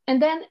Lyme,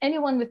 and then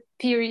anyone with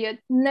period.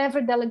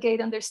 Never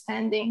delegate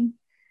understanding.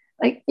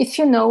 Like, if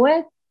you know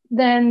it,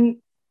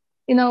 then,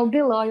 you know,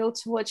 be loyal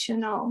to what you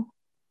know.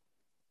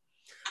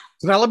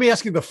 So now let me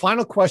ask you the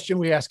final question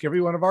we ask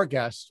every one of our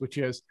guests, which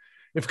is,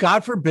 if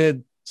God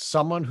forbid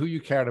someone who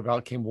you cared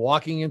about came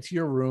walking into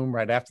your room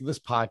right after this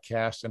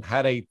podcast and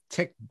had a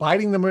tick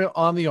biting them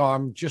on the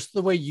arm just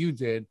the way you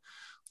did,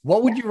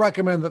 what would you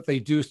recommend that they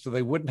do so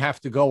they wouldn't have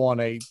to go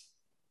on a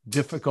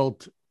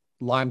difficult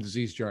Lyme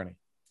disease journey?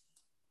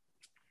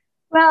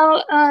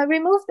 Well,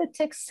 remove the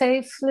tick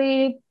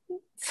safely.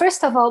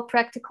 First of all,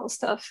 practical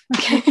stuff.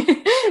 Okay,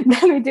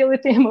 then we deal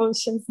with the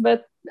emotions.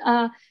 But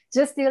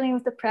just dealing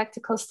with the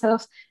practical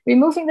stuff,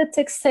 removing the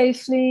tick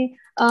safely,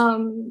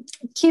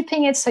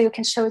 keeping it so you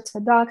can show it to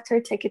a doctor,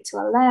 take it to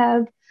a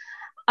lab.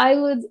 I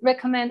would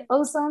recommend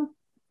ozone,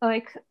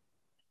 like,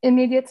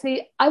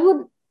 immediately. I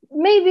would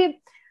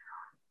maybe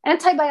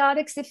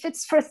antibiotics, if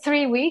it's for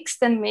 3 weeks,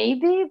 then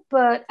maybe,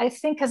 but I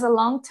think as a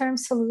long-term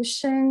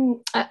solution,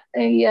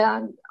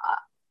 I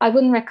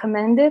wouldn't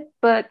recommend it,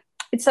 but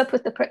it's up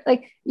with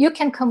like, you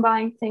can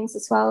combine things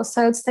as well.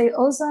 So I would say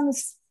ozone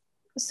is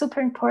super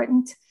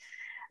important,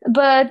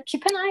 but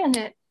keep an eye on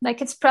it.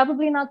 Like, it's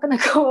probably not going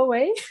to go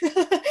away,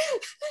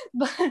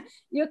 but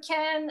you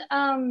can,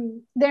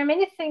 there are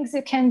many things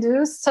you can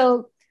do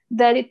so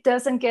that it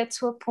doesn't get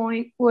to a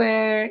point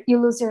where you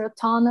lose your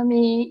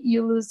autonomy,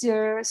 you lose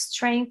your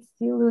strength,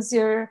 you lose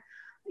your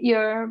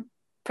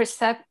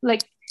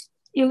like,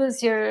 you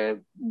lose your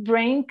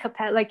brain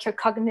capacity, like your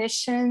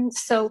cognition.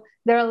 So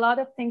there are a lot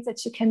of things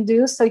that you can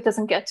do so it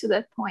doesn't get to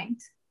that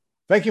point.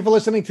 Thank you for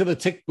listening to the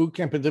Tick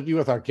Bootcamp interview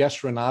with our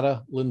guest,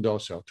 Renata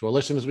Lindoso. To our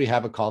listeners, we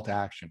have a call to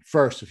action.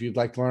 First, if you'd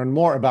like to learn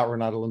more about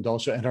Renata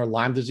Lindoso and her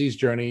Lyme disease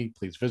journey,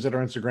 please visit her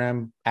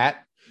Instagram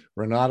at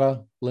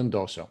Renata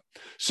Lindoso.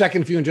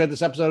 Second, if you enjoyed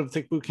this episode of the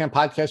Tick Bootcamp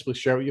podcast, please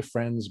share it with your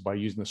friends by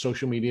using the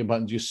social media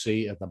buttons you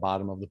see at the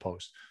bottom of the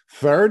post.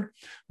 Third,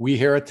 we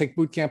here at Tick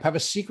Bootcamp have a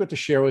secret to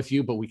share with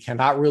you, but we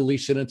cannot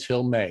release it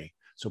until May.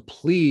 So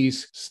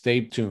please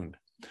stay tuned.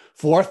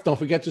 Fourth, don't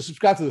forget to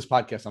subscribe to this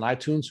podcast on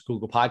iTunes,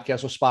 Google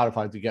Podcasts, or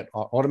Spotify to get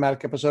our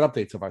automatic episode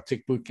updates of our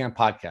Tick Bootcamp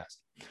podcast.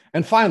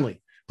 And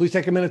finally, please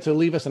take a minute to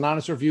leave us an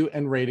honest review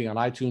and rating on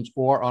iTunes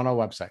or on our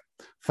website.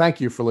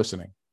 Thank you for listening.